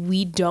maybe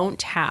we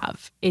don't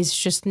have, is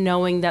just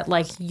knowing that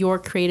like your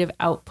creative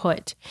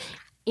output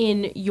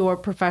in your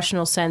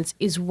professional sense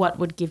is what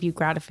would give you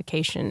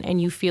gratification.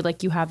 And you feel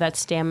like you have that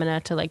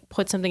stamina to like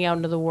put something out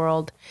into the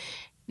world,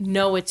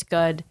 know it's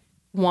good,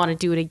 want to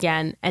do it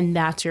again. And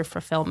that's your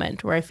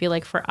fulfillment. Where I feel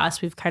like for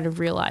us, we've kind of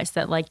realized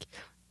that like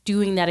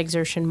doing that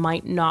exertion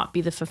might not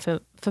be the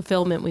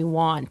fulfillment we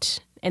want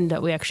and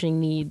that we actually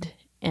need.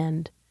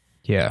 And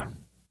Yeah.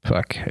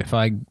 Fuck. If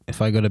I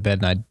go to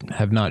bed and I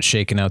have not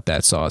shaken out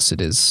that sauce,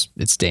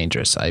 it's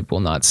dangerous. I will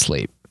not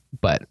sleep.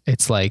 But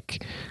it's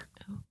like,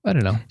 I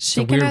don't know. It's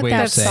Shaking a weird out way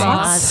that of saying.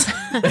 sauce.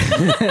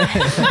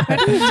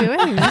 What are you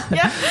doing?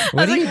 yeah,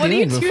 What are you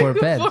doing before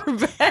bed?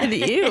 Before bed,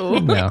 ew.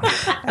 No,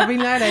 Every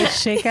night I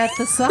shake out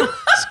the sauce.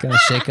 just gonna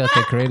shake out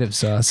the creative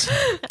sauce.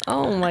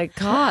 Oh my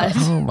god.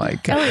 Oh my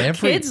god!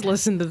 Kids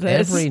listen to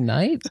this. Every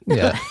night.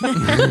 Yeah.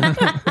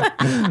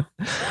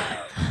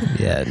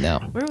 Yeah. No.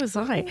 Where was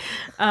I?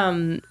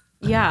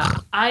 Yeah,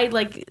 I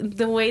like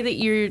the way that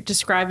you're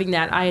describing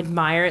that. I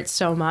admire it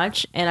so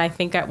much. And I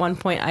think at one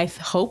point I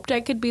hoped I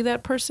could be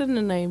that person,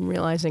 and I'm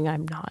realizing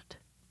I'm not.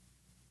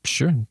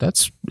 Sure.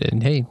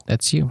 And hey,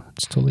 that's you.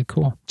 It's totally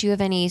cool. Do you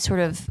have any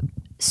sort of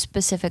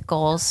specific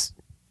goals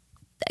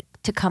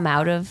to come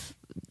out of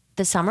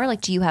the summer? Like,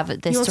 do you have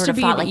this sort of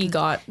thought, like,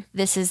 EGOT.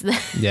 this is the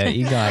Yeah.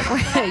 you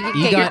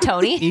get your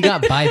Tony?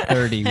 EGOT by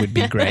 30 would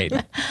be great.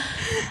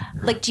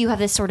 Like, do you have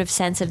this sort of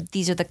sense of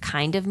these are the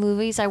kind of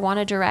movies I want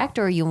to direct,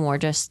 or are you more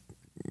just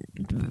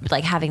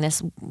like having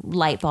this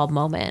light bulb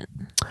moment?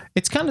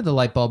 It's kind of the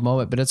light bulb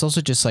moment, but it's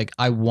also just like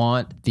I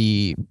want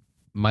the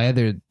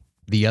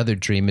other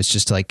dream is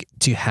just like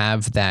to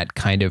have that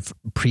kind of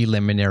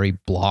preliminary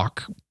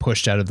block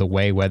pushed out of the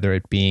way, whether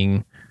it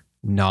being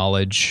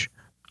knowledge,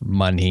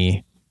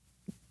 money,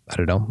 I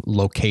don't know,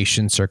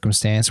 location,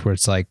 circumstance, where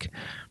it's like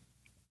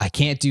I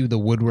can't do the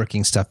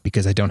woodworking stuff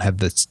because I don't have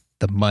the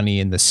money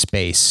and the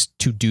space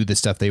to do the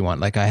stuff they want.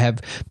 Like I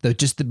have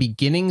just the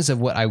beginnings of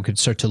what I could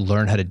start to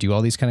learn how to do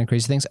all these kind of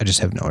crazy things. I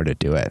just have nowhere to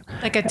do it.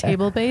 Like a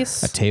table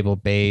base? A table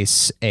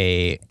base,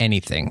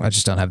 anything. I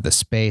just don't have the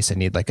space. I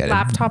need like a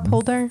Laptop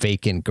holder?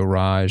 vacant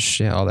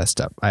garage, all that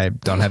stuff. I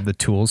don't have the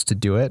tools to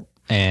do it.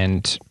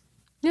 And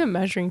Yeah,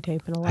 measuring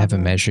tape and a lot. I have a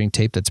measuring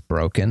tape that's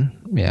broken.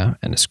 Yeah.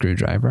 And a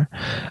screwdriver.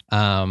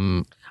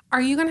 Are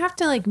you going to have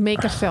to like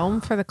make a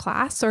film for the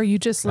class, or are you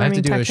just I have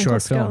learning to do a technical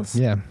short skills?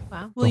 film. Yeah.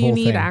 Wow. Will the you whole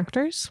need thing.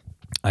 actors?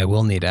 I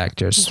will need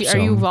actors. Are so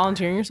you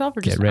volunteering yourself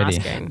or just get ready.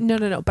 asking?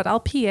 No, but I'll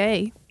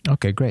PA.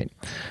 Okay, great.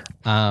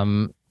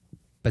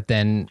 But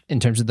then in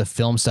terms of the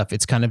film stuff,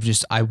 it's kind of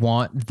just I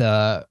want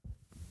the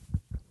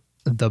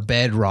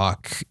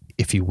bedrock,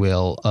 if you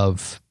will,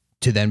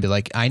 to then be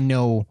like, I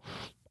know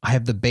I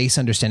have the base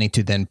understanding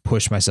to then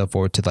push myself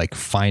forward to like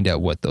find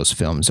out what those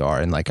films are.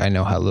 And like, I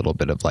know how a little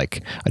bit of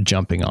like a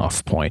jumping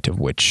off point of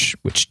which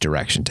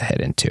direction to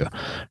head into.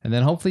 And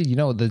then hopefully, you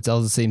know, that's all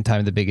at the same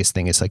time, the biggest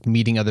thing is like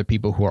meeting other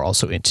people who are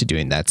also into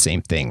doing that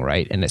same thing.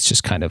 Right. And it's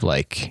just kind of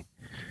like,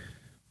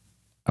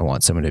 I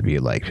want someone to be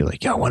like,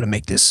 yeah, I want to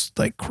make this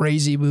like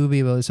crazy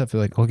movie about this stuff.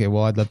 You're like, okay,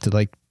 well, I'd love to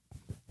like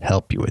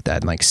help you with that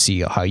and like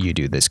see how you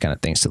do this kind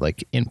of things to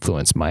like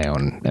influence my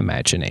own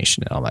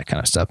imagination and all that kind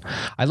of stuff.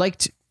 I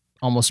liked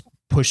almost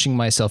pushing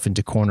myself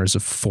into corners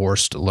of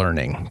forced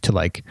learning to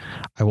like,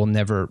 I will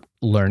never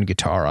learn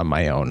guitar on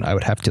my own. I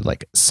would have to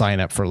like sign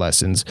up for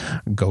lessons,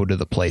 go to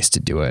the place to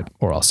do it,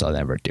 or else I'll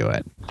never do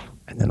it.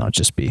 And then I'll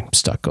just be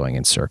stuck going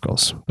in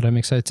circles. But I'm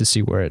excited to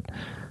see where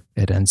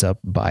it ends up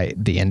by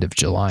the end of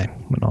July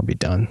when I'll be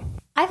done.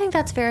 I think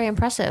that's very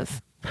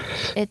impressive.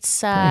 It's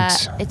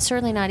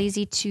certainly not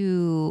easy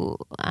to,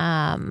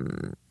 I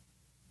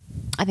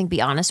think,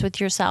 be honest with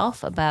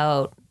yourself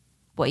about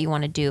what you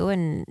want to do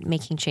and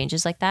making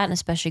changes like that. And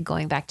especially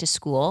going back to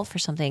school for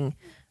something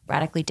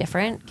radically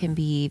different can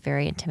be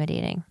very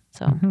intimidating.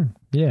 So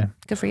yeah,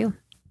 good for you.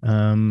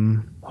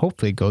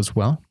 Hopefully it goes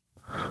well.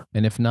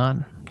 And if not,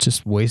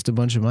 just waste a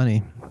bunch of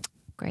money.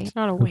 Great. It's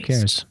not a Who waste.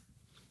 cares?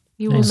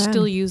 You will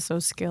still use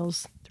those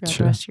skills throughout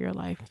Sure. the rest of your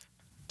life.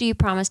 Do you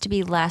promise to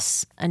be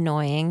less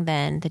annoying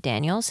than the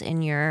Daniels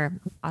in your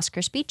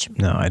Oscar speech?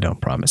 No, I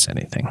don't promise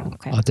anything.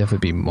 Okay. I'll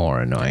definitely be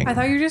more annoying. I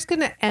thought you were just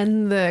going to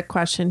end the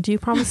question. Do you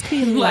promise to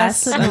be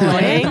less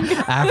annoying?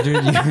 after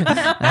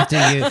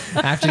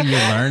you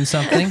learn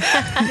something.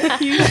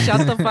 You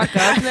shut the fuck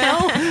up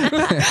now.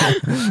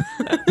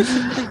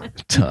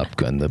 Top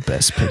Gun, the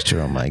best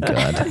picture. Oh my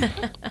god.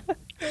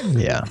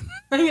 Yeah.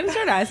 I'm going to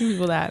start asking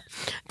people that.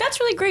 That's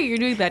really great. You're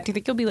doing that. Do you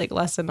think you'll be like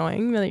less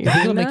annoying than you're I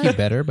think it'll doing make that? you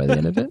better by the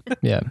end of it.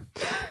 Yeah.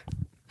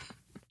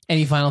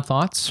 Any final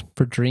thoughts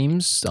for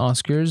Dreams,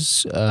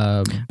 Oscars,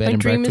 Bed My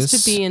and dream Breakfast?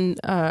 is to be in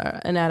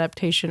an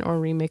adaptation or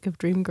remake of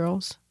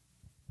Dreamgirls.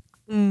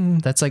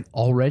 That's like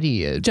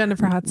already a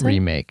Jennifer Hudson.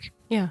 remake.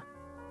 Yeah.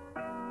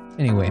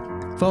 Anyway,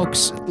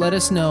 folks, let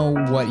us know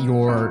what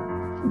your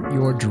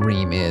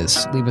dream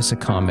is. Leave us a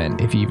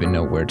comment if you even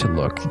know where to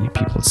look. You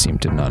people seem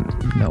to not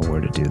know where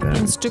to do that.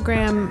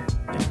 Instagram,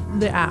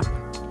 the app.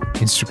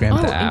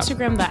 Instagram the app.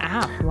 Instagram the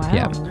app. Wow.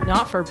 Yeah.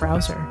 Not for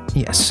browser.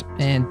 Yes.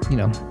 And, you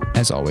know,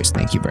 as always,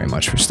 thank you very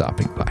much for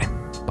stopping by.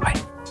 Bye.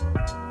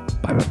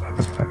 Bye. Bye. Bye.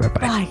 Bye. Bye.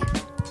 Bye. Bye.